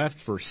 And you left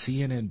for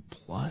CNN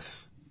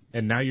Plus,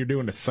 and now you're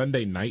doing a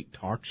Sunday night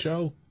talk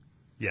show?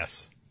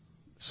 Yes.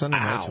 Sunday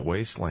night's a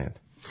wasteland.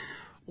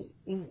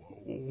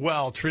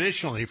 Well,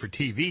 traditionally for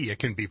TV, it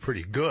can be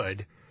pretty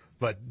good,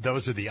 but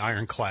those are the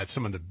ironclad.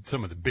 Some of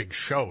the big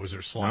shows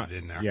are slotted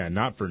in there. Yeah,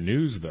 not for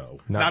news, though.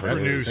 Not for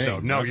news, though.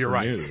 No, Not you're for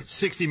right. news.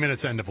 60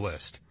 minutes, end of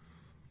list.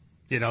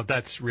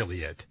 That's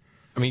really it.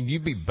 I mean,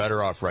 you'd be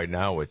better off right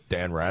now with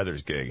Dan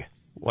Rather's gig,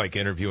 like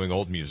interviewing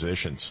old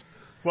musicians.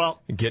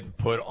 Well, get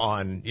put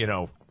on,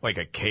 like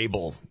a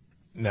cable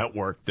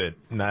network that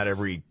not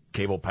every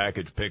cable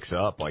package picks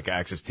up, like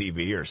Access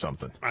TV or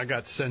something. I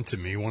got sent to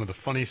me one of the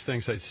funniest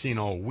things I'd seen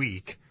all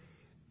week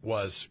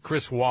was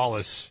Chris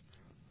Wallace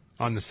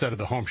on the set of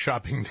the Home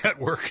Shopping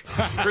Network.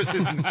 Chris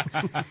and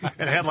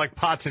had like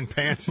pots and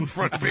pans in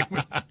front of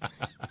him.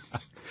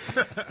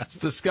 It's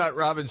the Scott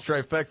Robbins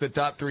trifecta,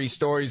 top 3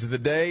 stories of the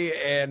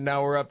day, and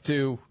now we're up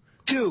to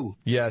 2.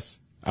 Yes.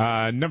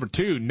 Number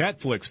 2,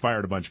 Netflix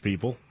fired a bunch of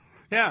people.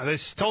 Yeah, they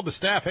told the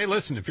staff, hey,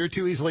 listen, if you're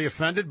too easily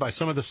offended by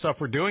some of the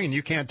stuff we're doing and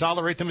you can't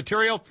tolerate the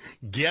material,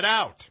 get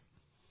out.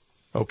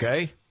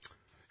 Okay.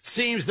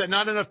 Seems that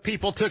not enough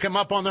people took him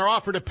up on their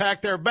offer to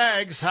pack their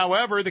bags.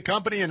 However, the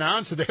company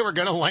announced that they were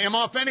going to lay him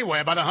off anyway,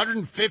 about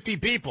 150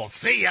 people.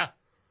 See ya.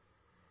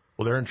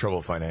 Well, they're in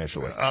trouble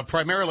financially.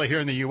 Primarily here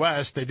in the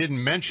U.S., they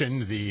didn't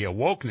mention the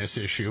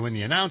wokeness issue in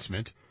the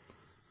announcement.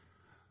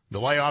 The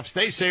layoffs,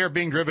 they say, are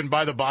being driven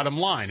by the bottom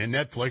line, and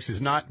Netflix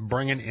is not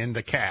bringing in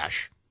the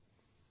cash.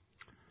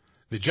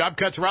 The job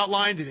cuts were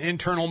outlined in an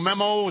internal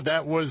memo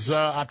that was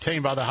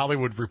obtained by The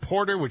Hollywood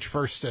Reporter, which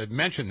first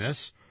mentioned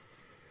this.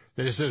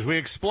 It says, we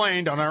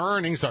explained on our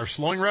earnings, our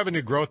slowing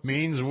revenue growth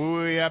means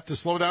we have to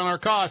slow down our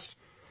costs.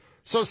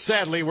 So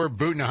sadly, we're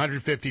booting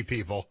 150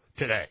 people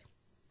today.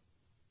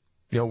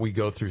 You know, we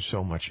go through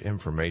so much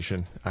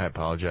information. I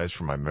apologize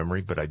for my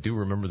memory, but I do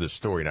remember the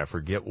story, and I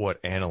forget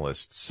what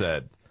analyst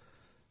said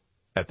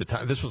at the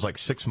time. This was like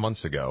 6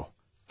 months ago,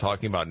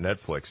 talking about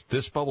Netflix.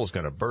 This bubble's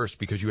going to burst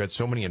because you had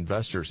so many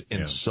investors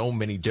in so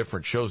many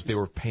different shows. They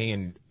were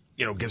paying,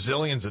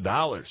 gazillions of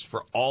dollars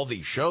for all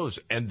these shows,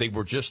 and they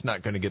were just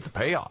not going to get the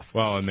payoff.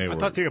 Well, and I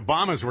thought the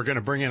Obamas were going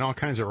to bring in all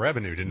kinds of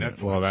revenue to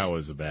Netflix. Well, that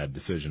was a bad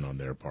decision on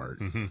their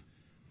part.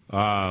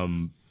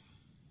 Mm-hmm.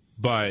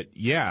 But,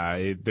 yeah,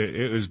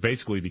 it was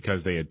basically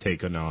because they had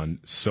taken on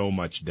so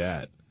much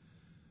debt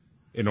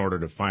in order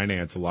to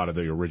finance a lot of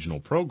the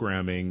original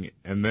programming.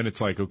 And then it's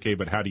like, okay,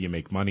 but how do you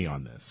make money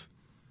on this?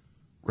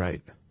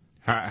 Right.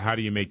 How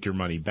do you make your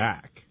money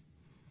back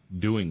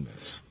doing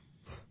this?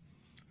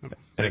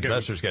 And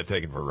investors got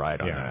taken for a ride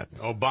on that.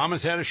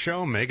 Obama's had a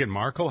show. Meghan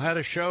Markle had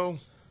a show.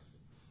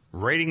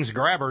 Ratings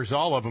grabbers,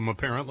 all of them,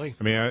 apparently.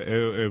 I mean,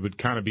 it would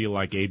kind of be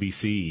like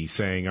ABC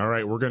saying, all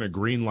right, we're going to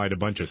greenlight a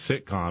bunch of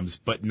sitcoms,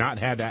 but not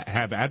have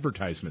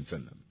advertisements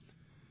in them.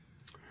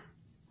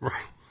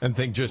 Right. And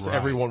think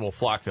everyone will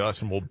flock to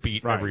us and we'll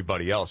beat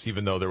everybody else,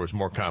 even though there was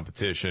more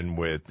competition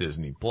with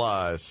Disney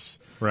Plus.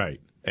 Right.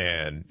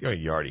 And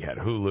you already had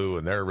Hulu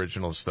and their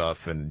original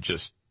stuff, and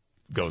just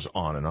goes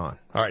on and on.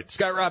 All right,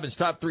 Scott Robbins,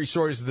 top 3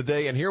 stories of the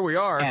day, and here we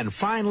are. And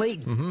finally,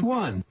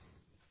 1.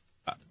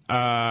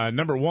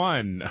 Number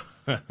 1,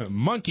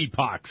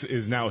 monkeypox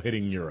is now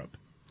hitting Europe.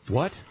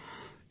 What?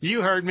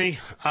 You heard me.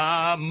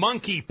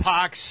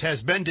 Monkeypox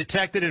has been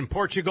detected in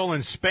Portugal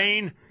and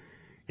Spain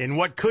in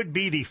what could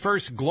be the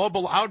first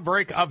global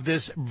outbreak of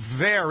this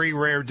very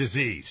rare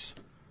disease.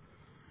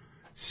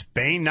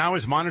 Spain now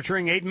is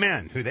monitoring 8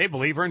 men who they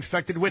believe are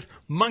infected with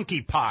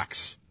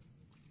monkeypox.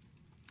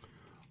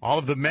 All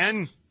of the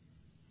men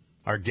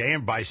are gay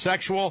and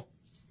bisexual.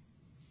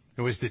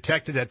 It was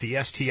detected at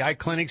the STI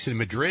clinics in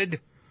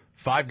Madrid.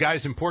 5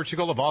 guys in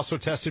Portugal have also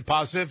tested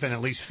positive, and at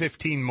least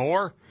 15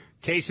 more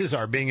cases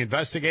are being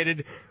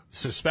investigated,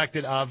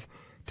 suspected of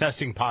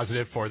testing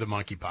positive for the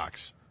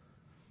monkeypox.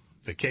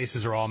 The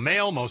cases are all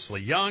male,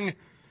 mostly young.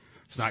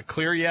 It's not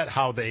clear yet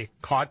how they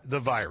caught the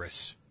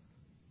virus.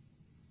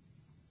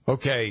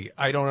 Okay,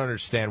 I don't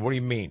understand. What do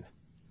you mean?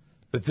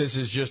 That this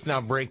is just now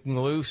breaking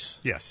loose?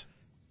 Yes.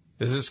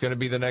 Is this going to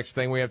be the next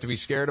thing we have to be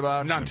scared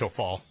about? Not until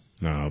fall.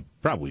 No,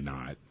 probably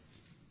not.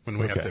 When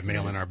we have to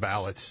mail in our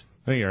ballots.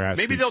 I think you're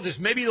asking. Maybe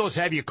they'll just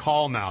have you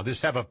call now.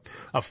 Just have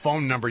a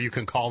phone number you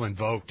can call and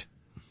vote.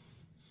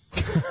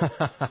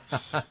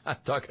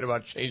 Talking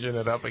about changing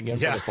it up again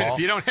for the fall.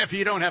 If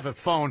you don't have a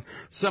phone,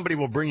 somebody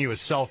will bring you a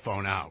cell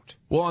phone out.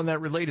 Well, on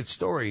that related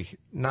story,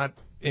 not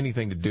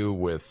anything to do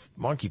with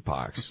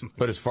monkeypox,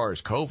 but as far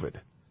as COVID,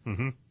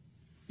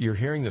 you're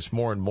hearing this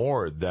more and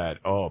more that,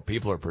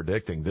 people are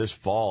predicting this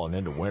fall and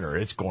into winter,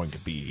 it's going to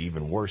be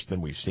even worse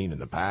than we've seen in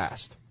the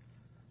past.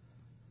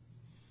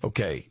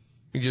 Okay,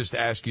 let me just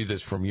ask you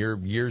this from your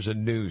years of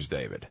news,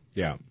 David.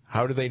 Yeah.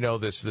 How do they know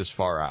this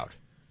far out?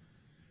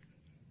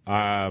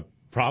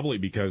 Probably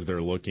because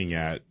they're looking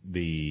at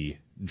the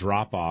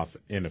drop-off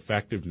in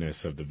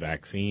effectiveness of the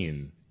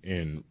vaccine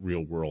in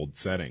real-world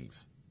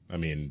settings. I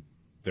mean,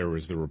 there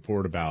was the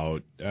report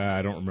about,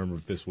 I don't remember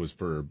if this was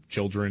for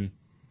children,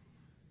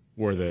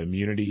 where the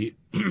immunity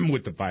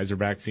with the Pfizer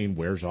vaccine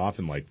wears off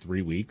in like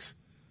 3 weeks.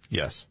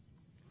 Yes.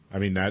 I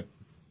mean, that's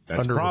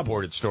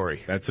underreported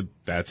story. That's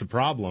a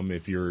problem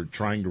if you're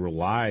trying to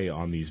rely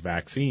on these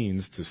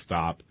vaccines to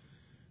stop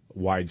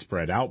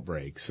widespread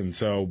outbreaks. And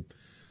so,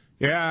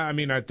 yeah, I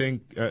mean, I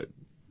think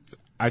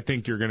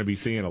you're going to be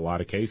seeing a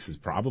lot of cases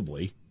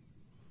probably.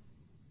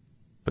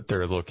 But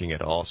they're looking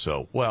at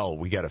also,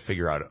 we got to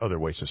figure out other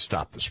ways to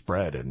stop the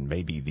spread, and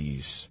maybe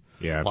these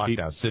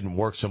lockdowns didn't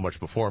work so much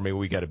before. Maybe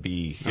we got to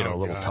be, a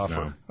little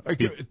tougher. No.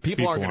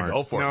 People aren't going to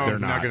go for it. No, they're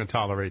not going to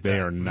tolerate that. They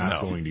are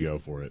not going to go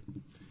for it.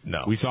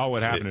 No. We saw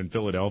what happened in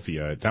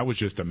Philadelphia. That was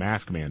just a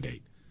mask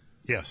mandate.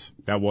 Yes.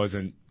 That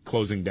wasn't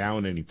closing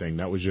down anything.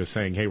 That was just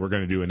saying, hey, we're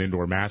going to do an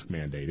indoor mask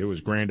mandate. It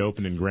was grand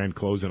open and grand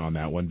closing on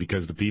that one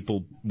because the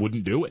people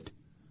wouldn't do it.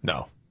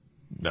 No,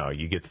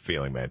 you get the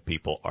feeling, man,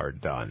 people are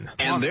done.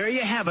 And there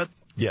you have it.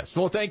 Yes.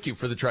 Well, thank you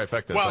for the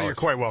trifecta. Well, you're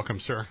quite welcome,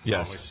 sir.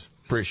 Yes. Always.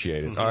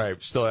 Appreciate it. All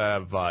right. Still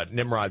have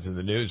Nimrod's in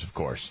the news, of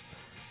course,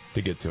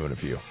 to get to in a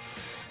few.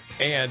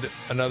 And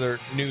another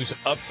news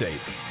update.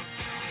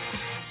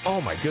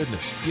 Oh, my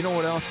goodness. You know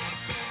what else?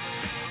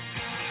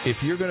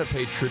 If you're going to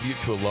pay tribute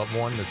to a loved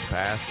one that's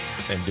passed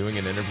and doing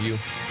an interview,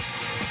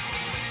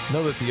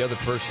 know that the other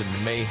person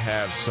may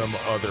have some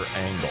other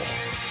angle.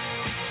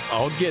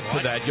 I'll get to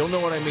that. You'll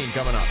know what I mean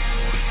coming up.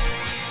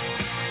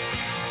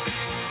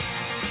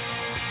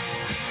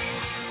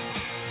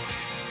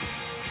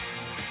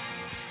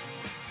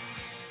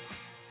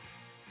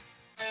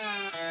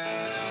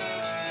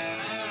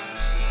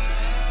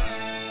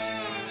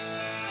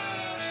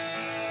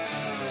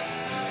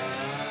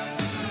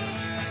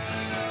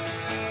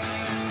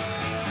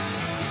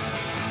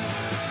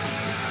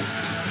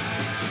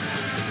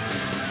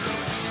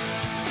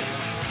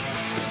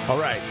 All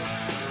right.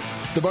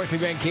 The Markley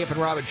Van Camp and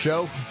Robbins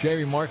Show.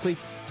 Jamie Markley,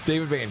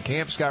 David Van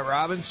Camp, Scott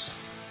Robbins.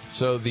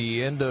 So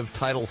the end of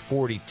Title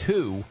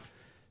 42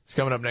 is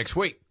coming up next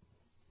week.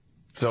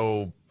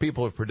 So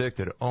people have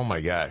predicted, oh,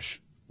 my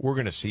gosh, we're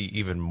going to see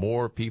even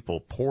more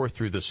people pour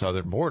through the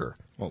southern border.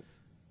 Well,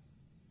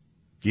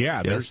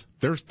 yeah, yes.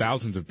 there's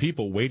thousands of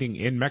people waiting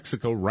in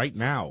Mexico right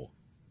now.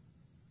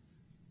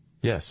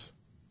 Yes.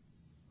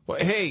 Well,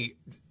 hey,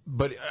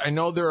 but I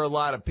know there are a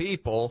lot of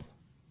people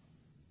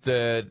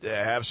that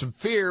have some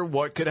fear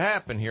what could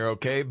happen here,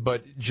 okay?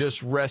 But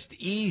just rest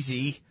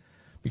easy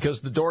because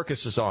the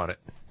Dorcas is on it.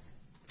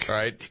 All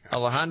right?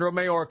 Alejandro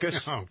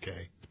Mayorkas,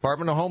 okay.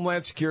 Department of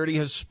Homeland Security,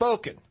 has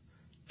spoken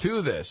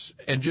to this.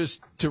 And just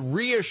to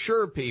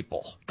reassure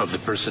people of the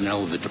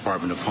personnel of the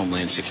Department of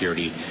Homeland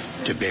Security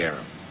to bear.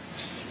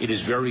 It is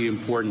very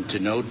important to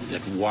note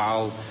that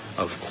while,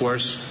 of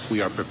course,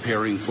 we are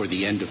preparing for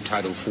the end of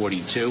Title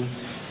 42,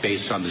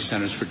 based on the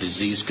Centers for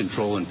Disease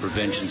Control and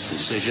Prevention's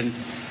decision,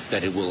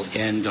 that it will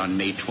end on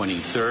May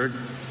 23rd.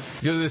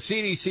 Because the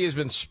CDC has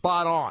been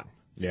spot on.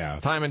 Yeah.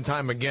 Time and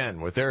time again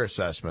with their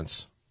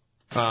assessments.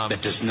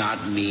 That does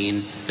not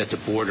mean that the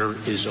border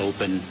is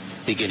open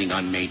beginning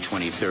on May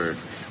 23rd.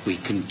 We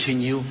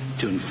continue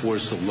to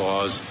enforce the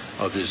laws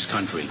of this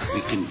country.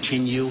 We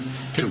continue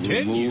to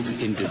remove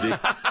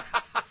individuals.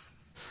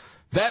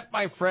 That,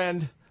 my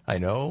friend, I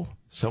know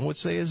some would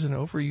say is an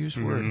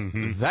overused word.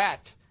 Mm-hmm.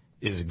 That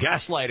is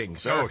gaslighting,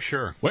 sir. Oh,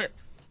 sure. Where?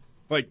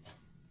 Like...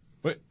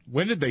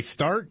 When did they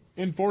start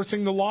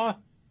enforcing the law?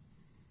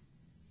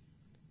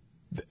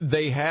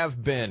 They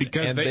have been,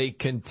 because and they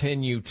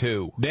continue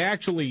to. They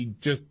actually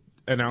just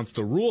announced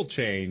a rule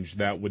change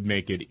that would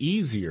make it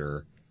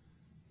easier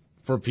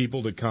for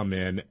people to come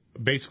in.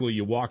 Basically,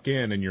 you walk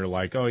in and you're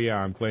like, oh, yeah,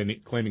 I'm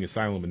claiming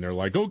asylum. And they're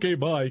like, okay,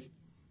 bye.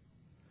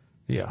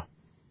 Yeah.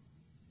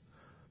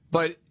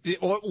 But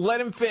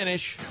let him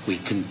finish. We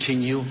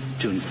continue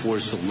to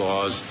enforce the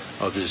laws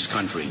of this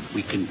country.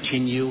 We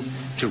continue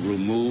to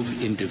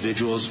remove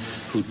individuals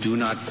who do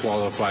not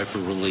qualify for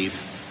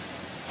relief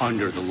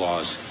under the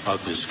laws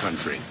of this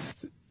country.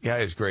 The guy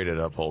is great at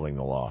upholding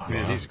the law.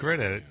 Yeah, he's great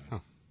at it. Huh.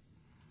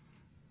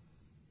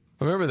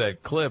 Remember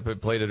that clip, I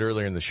played it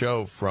earlier in the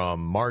show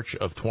from March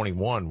of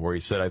 21, where he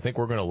said, I think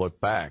we're going to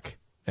look back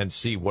and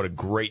see what a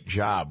great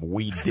job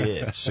we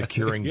did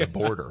securing the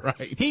border.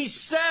 Right. He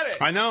said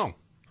it.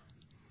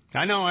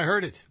 I know, I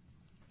heard it.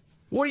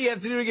 What do you have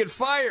to do to get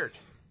fired?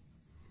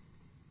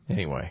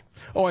 Anyway.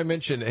 Oh, I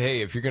mentioned,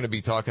 hey, if you're going to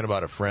be talking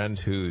about a friend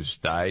who's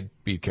died,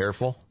 be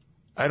careful.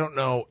 I don't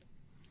know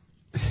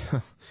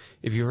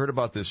if you heard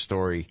about this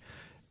story.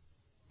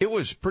 It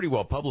was pretty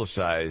well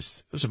publicized.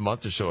 It was a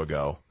month or so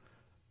ago.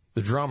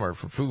 The drummer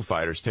for Foo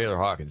Fighters, Taylor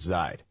Hawkins,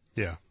 died.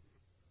 Yeah.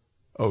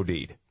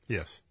 OD'd.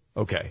 Yes.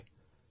 Okay.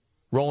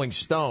 Rolling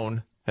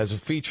Stone has a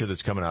feature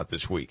that's coming out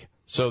this week.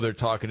 So they're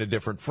talking to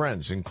different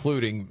friends,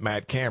 including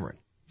Matt Cameron.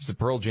 He's the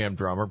Pearl Jam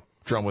drummer,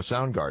 drum with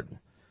Soundgarden.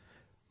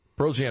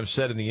 Pearl Jam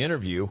said in the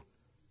interview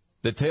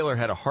that Taylor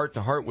had a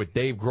heart-to-heart with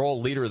Dave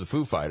Grohl, leader of the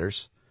Foo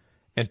Fighters,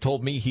 and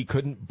told me he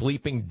couldn't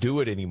bleeping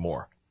do it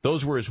anymore.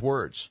 Those were his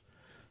words.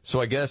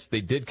 So I guess they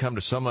did come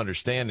to some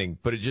understanding,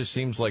 but it just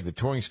seems like the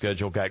touring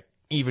schedule got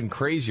even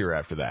crazier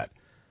after that,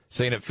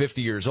 saying at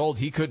 50 years old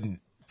he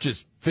couldn't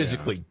just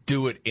physically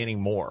do it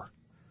anymore.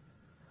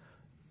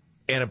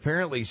 And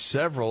apparently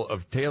several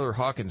of Taylor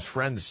Hawkins'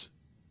 friends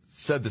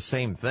said the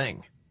same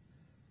thing.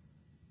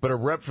 But a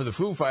rep for the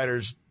Foo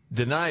Fighters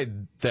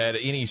denied that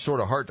any sort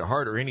of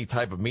heart-to-heart or any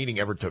type of meeting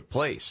ever took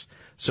place.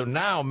 So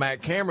now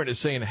Matt Cameron is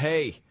saying,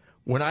 hey,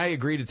 when I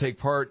agreed to take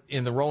part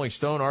in the Rolling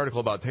Stone article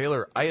about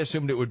Taylor, I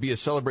assumed it would be a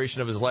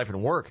celebration of his life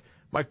and work.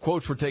 My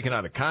quotes were taken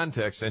out of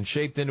context and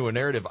shaped into a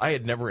narrative I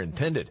had never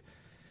intended.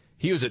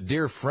 He was a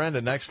dear friend,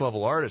 a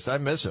next-level artist. I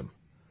miss him.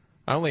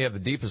 I only have the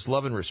deepest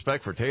love and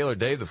respect for Taylor,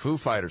 Dave, the Foo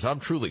Fighters. I'm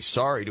truly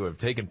sorry to have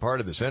taken part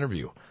of this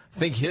interview. I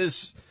think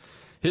his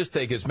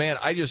take is, man,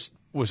 I just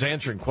was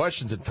answering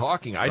questions and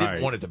talking. I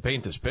didn't want it to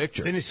paint this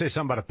picture. Didn't he say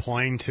something about a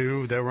plane,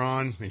 too, they were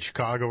on in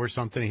Chicago or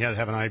something? He had to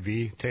have an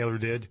IV, Taylor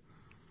did?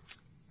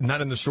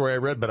 Not in the story I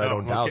read, but I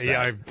don't doubt that.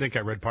 Yeah, I think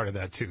I read part of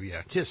that, too,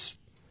 yeah.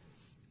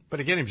 But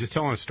again, he was just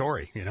telling a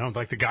story, you know,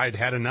 like the guy had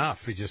had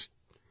enough. He just...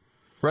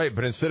 Right,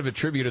 but instead of a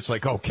tribute, it's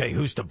like, okay,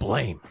 who's to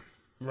blame?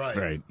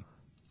 Right.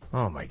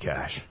 Oh, my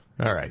gosh.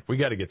 All right, we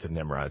got to get to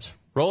Nimrods.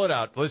 Roll it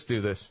out. Let's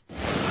do this.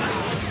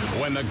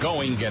 When the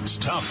going gets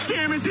tough.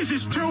 Damn it, this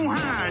is too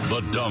hard.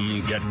 The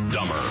dumb get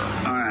dumber.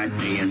 All right,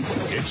 Ian.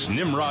 It's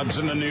Nimrods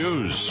in the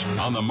News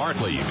on the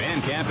Markley,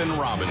 Van Camp, and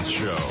Robbins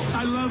Show.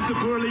 I love the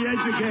poorly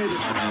educated.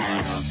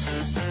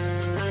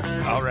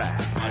 All right.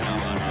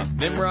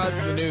 Nimrods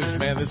in the News,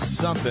 man. This is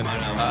something.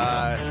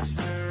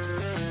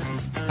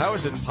 How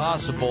is it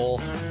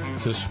possible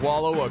to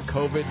swallow a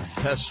COVID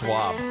test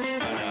swab?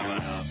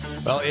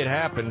 Well, it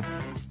happened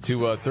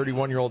to a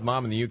 31-year-old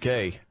mom in the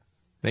UK.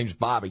 Name's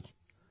Bobby.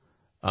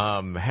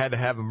 Had to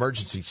have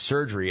emergency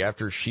surgery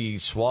after she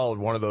swallowed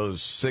one of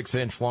those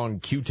 6-inch long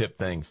Q-tip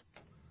things.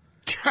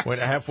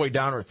 Went halfway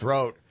down her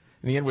throat,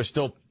 and the end was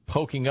still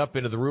poking up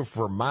into the roof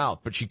of her mouth,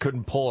 but she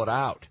couldn't pull it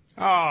out.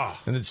 Oh.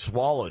 And then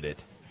swallowed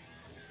it.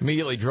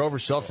 Immediately drove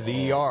herself to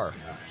the ER.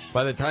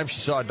 By the time she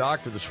saw a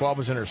doctor, the swab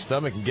was in her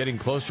stomach and getting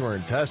close to her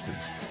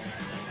intestines.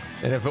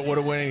 And if it would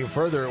have went any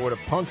further, it would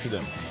have punctured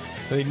them.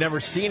 They'd never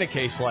seen a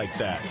case like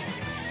that.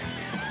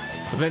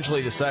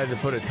 Eventually decided to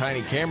put a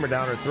tiny camera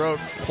down her throat,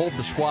 pulled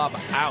the swab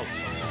out.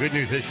 Good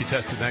news is she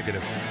tested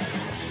negative.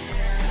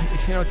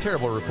 You know,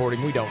 terrible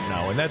reporting. We don't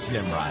know, and that's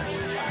Nimrods.